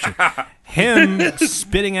 That's kosher. Him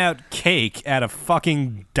spitting out cake at a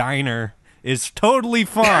fucking diner is totally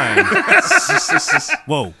fine.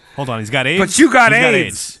 Whoa, hold on. He's got AIDS? But you got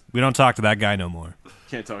AIDS. We don't talk to that guy no more.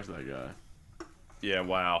 Can't talk to that guy. Yeah,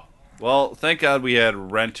 wow. Well, thank God we had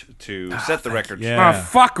Rent to set the record. Yeah. Oh,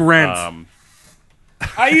 fuck Rent.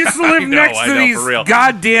 I used to live next to these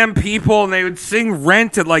goddamn people, and they would sing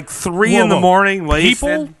Rent at like 3 in the morning.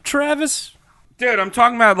 People, Travis? Dude, I'm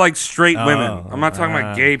talking about like straight women. I'm not talking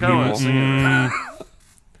about gay people.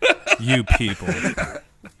 You people.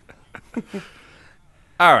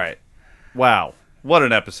 All right. Wow. What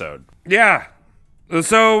an episode. Yeah.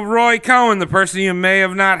 So Roy Cohn, the person you may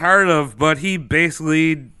have not heard of, but he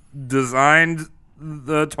basically designed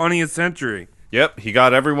the 20th century. Yep, he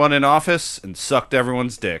got everyone in office and sucked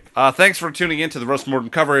everyone's dick. Thanks for tuning in to the Roast Mortem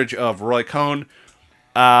coverage of Roy Cohn.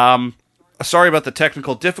 Sorry about the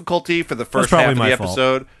technical difficulty for the first half of the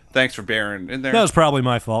episode. Thanks for bearing in there. That was probably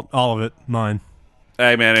my fault. All of it. Mine.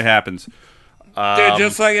 Hey, man, it happens. Dude,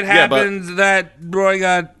 just like it happens that Roy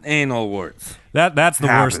got anal warts. That's the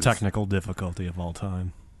worst technical difficulty of all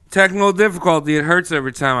time. Technical difficulty, it hurts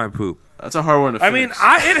every time I poop. That's a hard one to fix. I mean,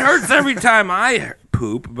 it hurts every time I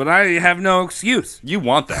poop, but I have no excuse. You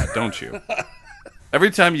want that, don't you?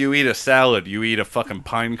 Every time you eat a salad, you eat a fucking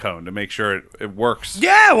pine cone to make sure it works.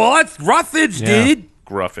 Yeah, well, that's roughage, dude.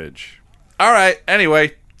 Gruffage. All right,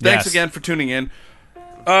 anyway, thanks again for tuning in.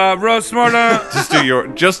 Roast Mortem.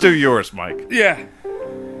 Just do yours, Mike. Yeah.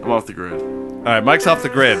 I'm off the grid. All right, Mike's off the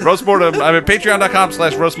grid. Roast Mortem, I'm at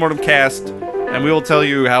patreon.com/roastmortemcast, and we will tell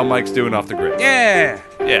you how Mike's doing off the grid. Yeah.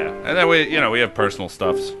 Yeah, and then we have personal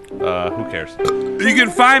stuffs. Who cares? You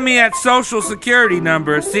can find me at Social Security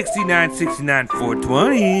number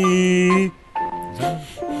 6969420.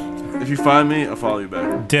 If you find me, I'll follow you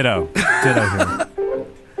back. Ditto here.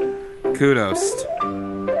 Kudos.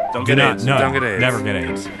 Don't get AIDS. No, don't get AIDS. Never get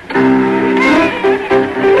AIDS.